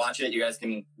can rewatch it. You guys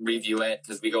can review it,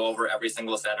 because we go over every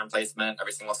single Saturn placement,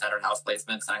 every single Saturn house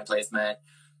placement, sign placement,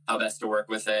 how best to work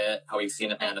with it, how we've seen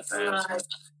it manifest.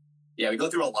 Yeah, we go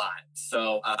through a lot.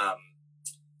 So,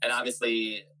 and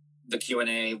obviously the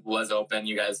Q&A was open.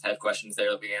 You guys had questions there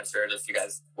that we answered. If you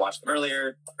guys watched them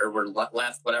earlier or were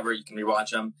left, whatever, you can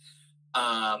rewatch them.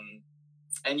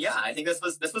 And yeah, I think this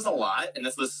was a lot, and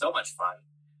this was so much fun.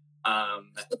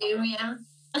 Yeah.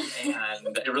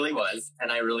 And it really was. And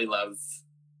I really love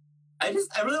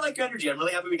I really like your energy. I'm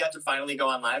really happy we got to finally go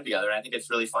on live together. I think it's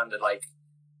really fun to like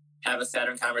have a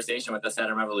Saturn conversation with the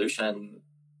Saturn Revolution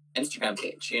Instagram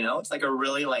page. You know, it's like a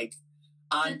really like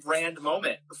on brand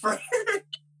moment for.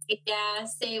 Yeah,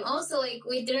 same. Also, like,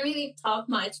 we didn't really talk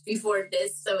much before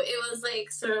this, so it was like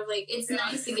sort of like it's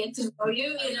nice to get to know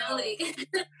you. You know, like.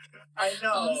 I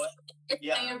know.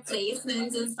 Yeah. Your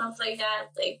placements and stuff like that.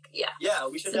 Like, yeah. Yeah,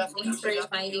 we should definitely.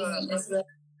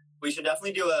 We should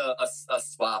definitely do a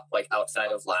swap like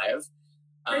outside of live.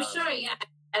 For sure, yeah.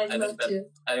 I'd love to.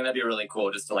 I think that'd be really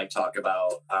cool just to like talk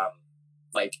about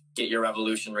like get your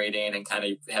revolution reading and kind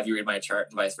of have you read my chart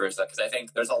and vice versa. Because I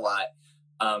think there's a lot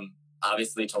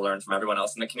obviously to learn from everyone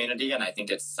else in the community, and I think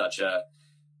it's such a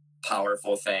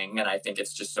powerful thing, and I think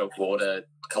it's just so cool to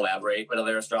collaborate with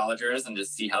other astrologers and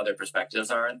just see how their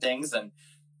perspectives are and things. And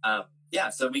yeah,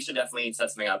 so we should definitely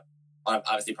set something up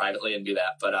obviously privately and do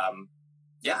that. But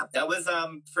yeah, that was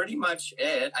pretty much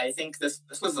it. I think this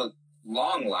was a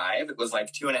long live. It was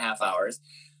like 2.5 hours.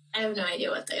 I have no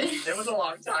idea what that is. It was a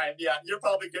long time. Yeah, you're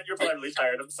probably good. You're probably really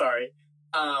tired. I'm sorry.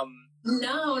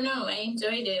 No, I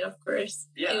enjoyed it, of course.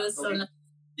 Yeah, it was so nice.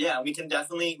 Yeah, we can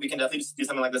definitely just do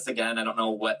something like this again. I don't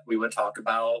know what we would talk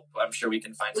about. I'm sure we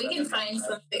can find something. We can find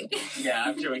something. Yeah,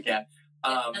 I'm sure we can.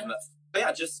 But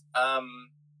yeah, just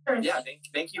yeah,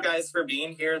 thank you guys for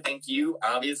being here. Thank you,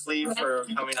 obviously, for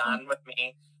coming on with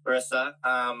me, Larisa.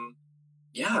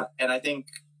 Yeah, and I think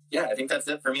that's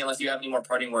it for me, unless you have any more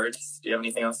parting words. Do you have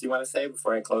anything else you want to say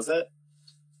before I close it?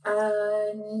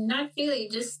 Not really,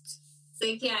 just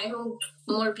like, yeah, I hope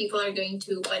more people are going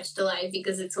to watch the live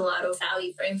because it's a lot of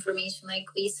value for information, like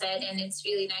we said, and it's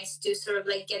really nice to sort of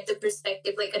like get the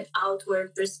perspective, like an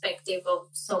outward perspective of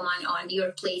someone on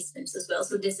your placements as well.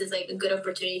 So this is like a good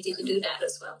opportunity to do that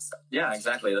as well. So yeah,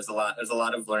 exactly. There's a lot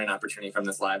of learning opportunity from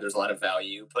this live. There's a lot of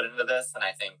value put into this, and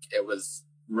I think it was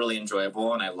really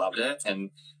enjoyable, and I loved it. And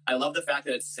I love the fact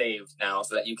that it's saved now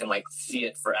so that you can like see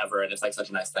it forever, and it's like such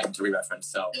a nice thing to re-reference.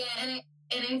 So yeah,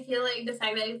 and I feel like the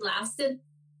fact that it lasted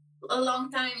a long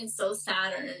time is so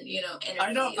Saturn, you know. Energy.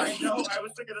 I know. I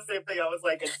was thinking the same thing. I was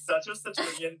like, it's such a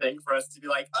Saturnian thing for us to be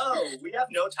like, oh, we have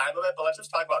no time limit, but let's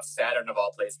just talk about Saturn of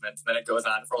all placements. And then it goes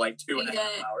on for like 2.5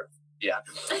 hours. Yeah,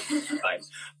 fine.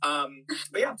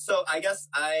 But yeah, so I guess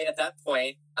at that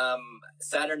point,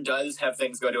 Saturn does have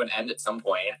things go to an end at some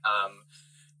point.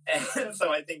 And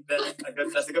so I think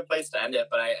that's a good place to end it.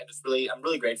 But I'm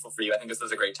really grateful for you. I think this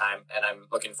was a great time, and I'm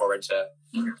looking forward to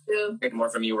hearing more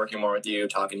from you, working more with you,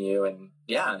 talking to you, and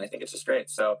yeah, and I think it's just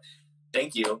great. So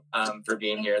thank you for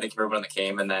being here. Thank you for everyone that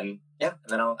came, and then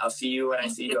I'll see you when I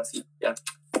see you. I'll see you. Yeah.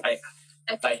 Bye.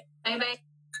 Okay. Bye. Bye.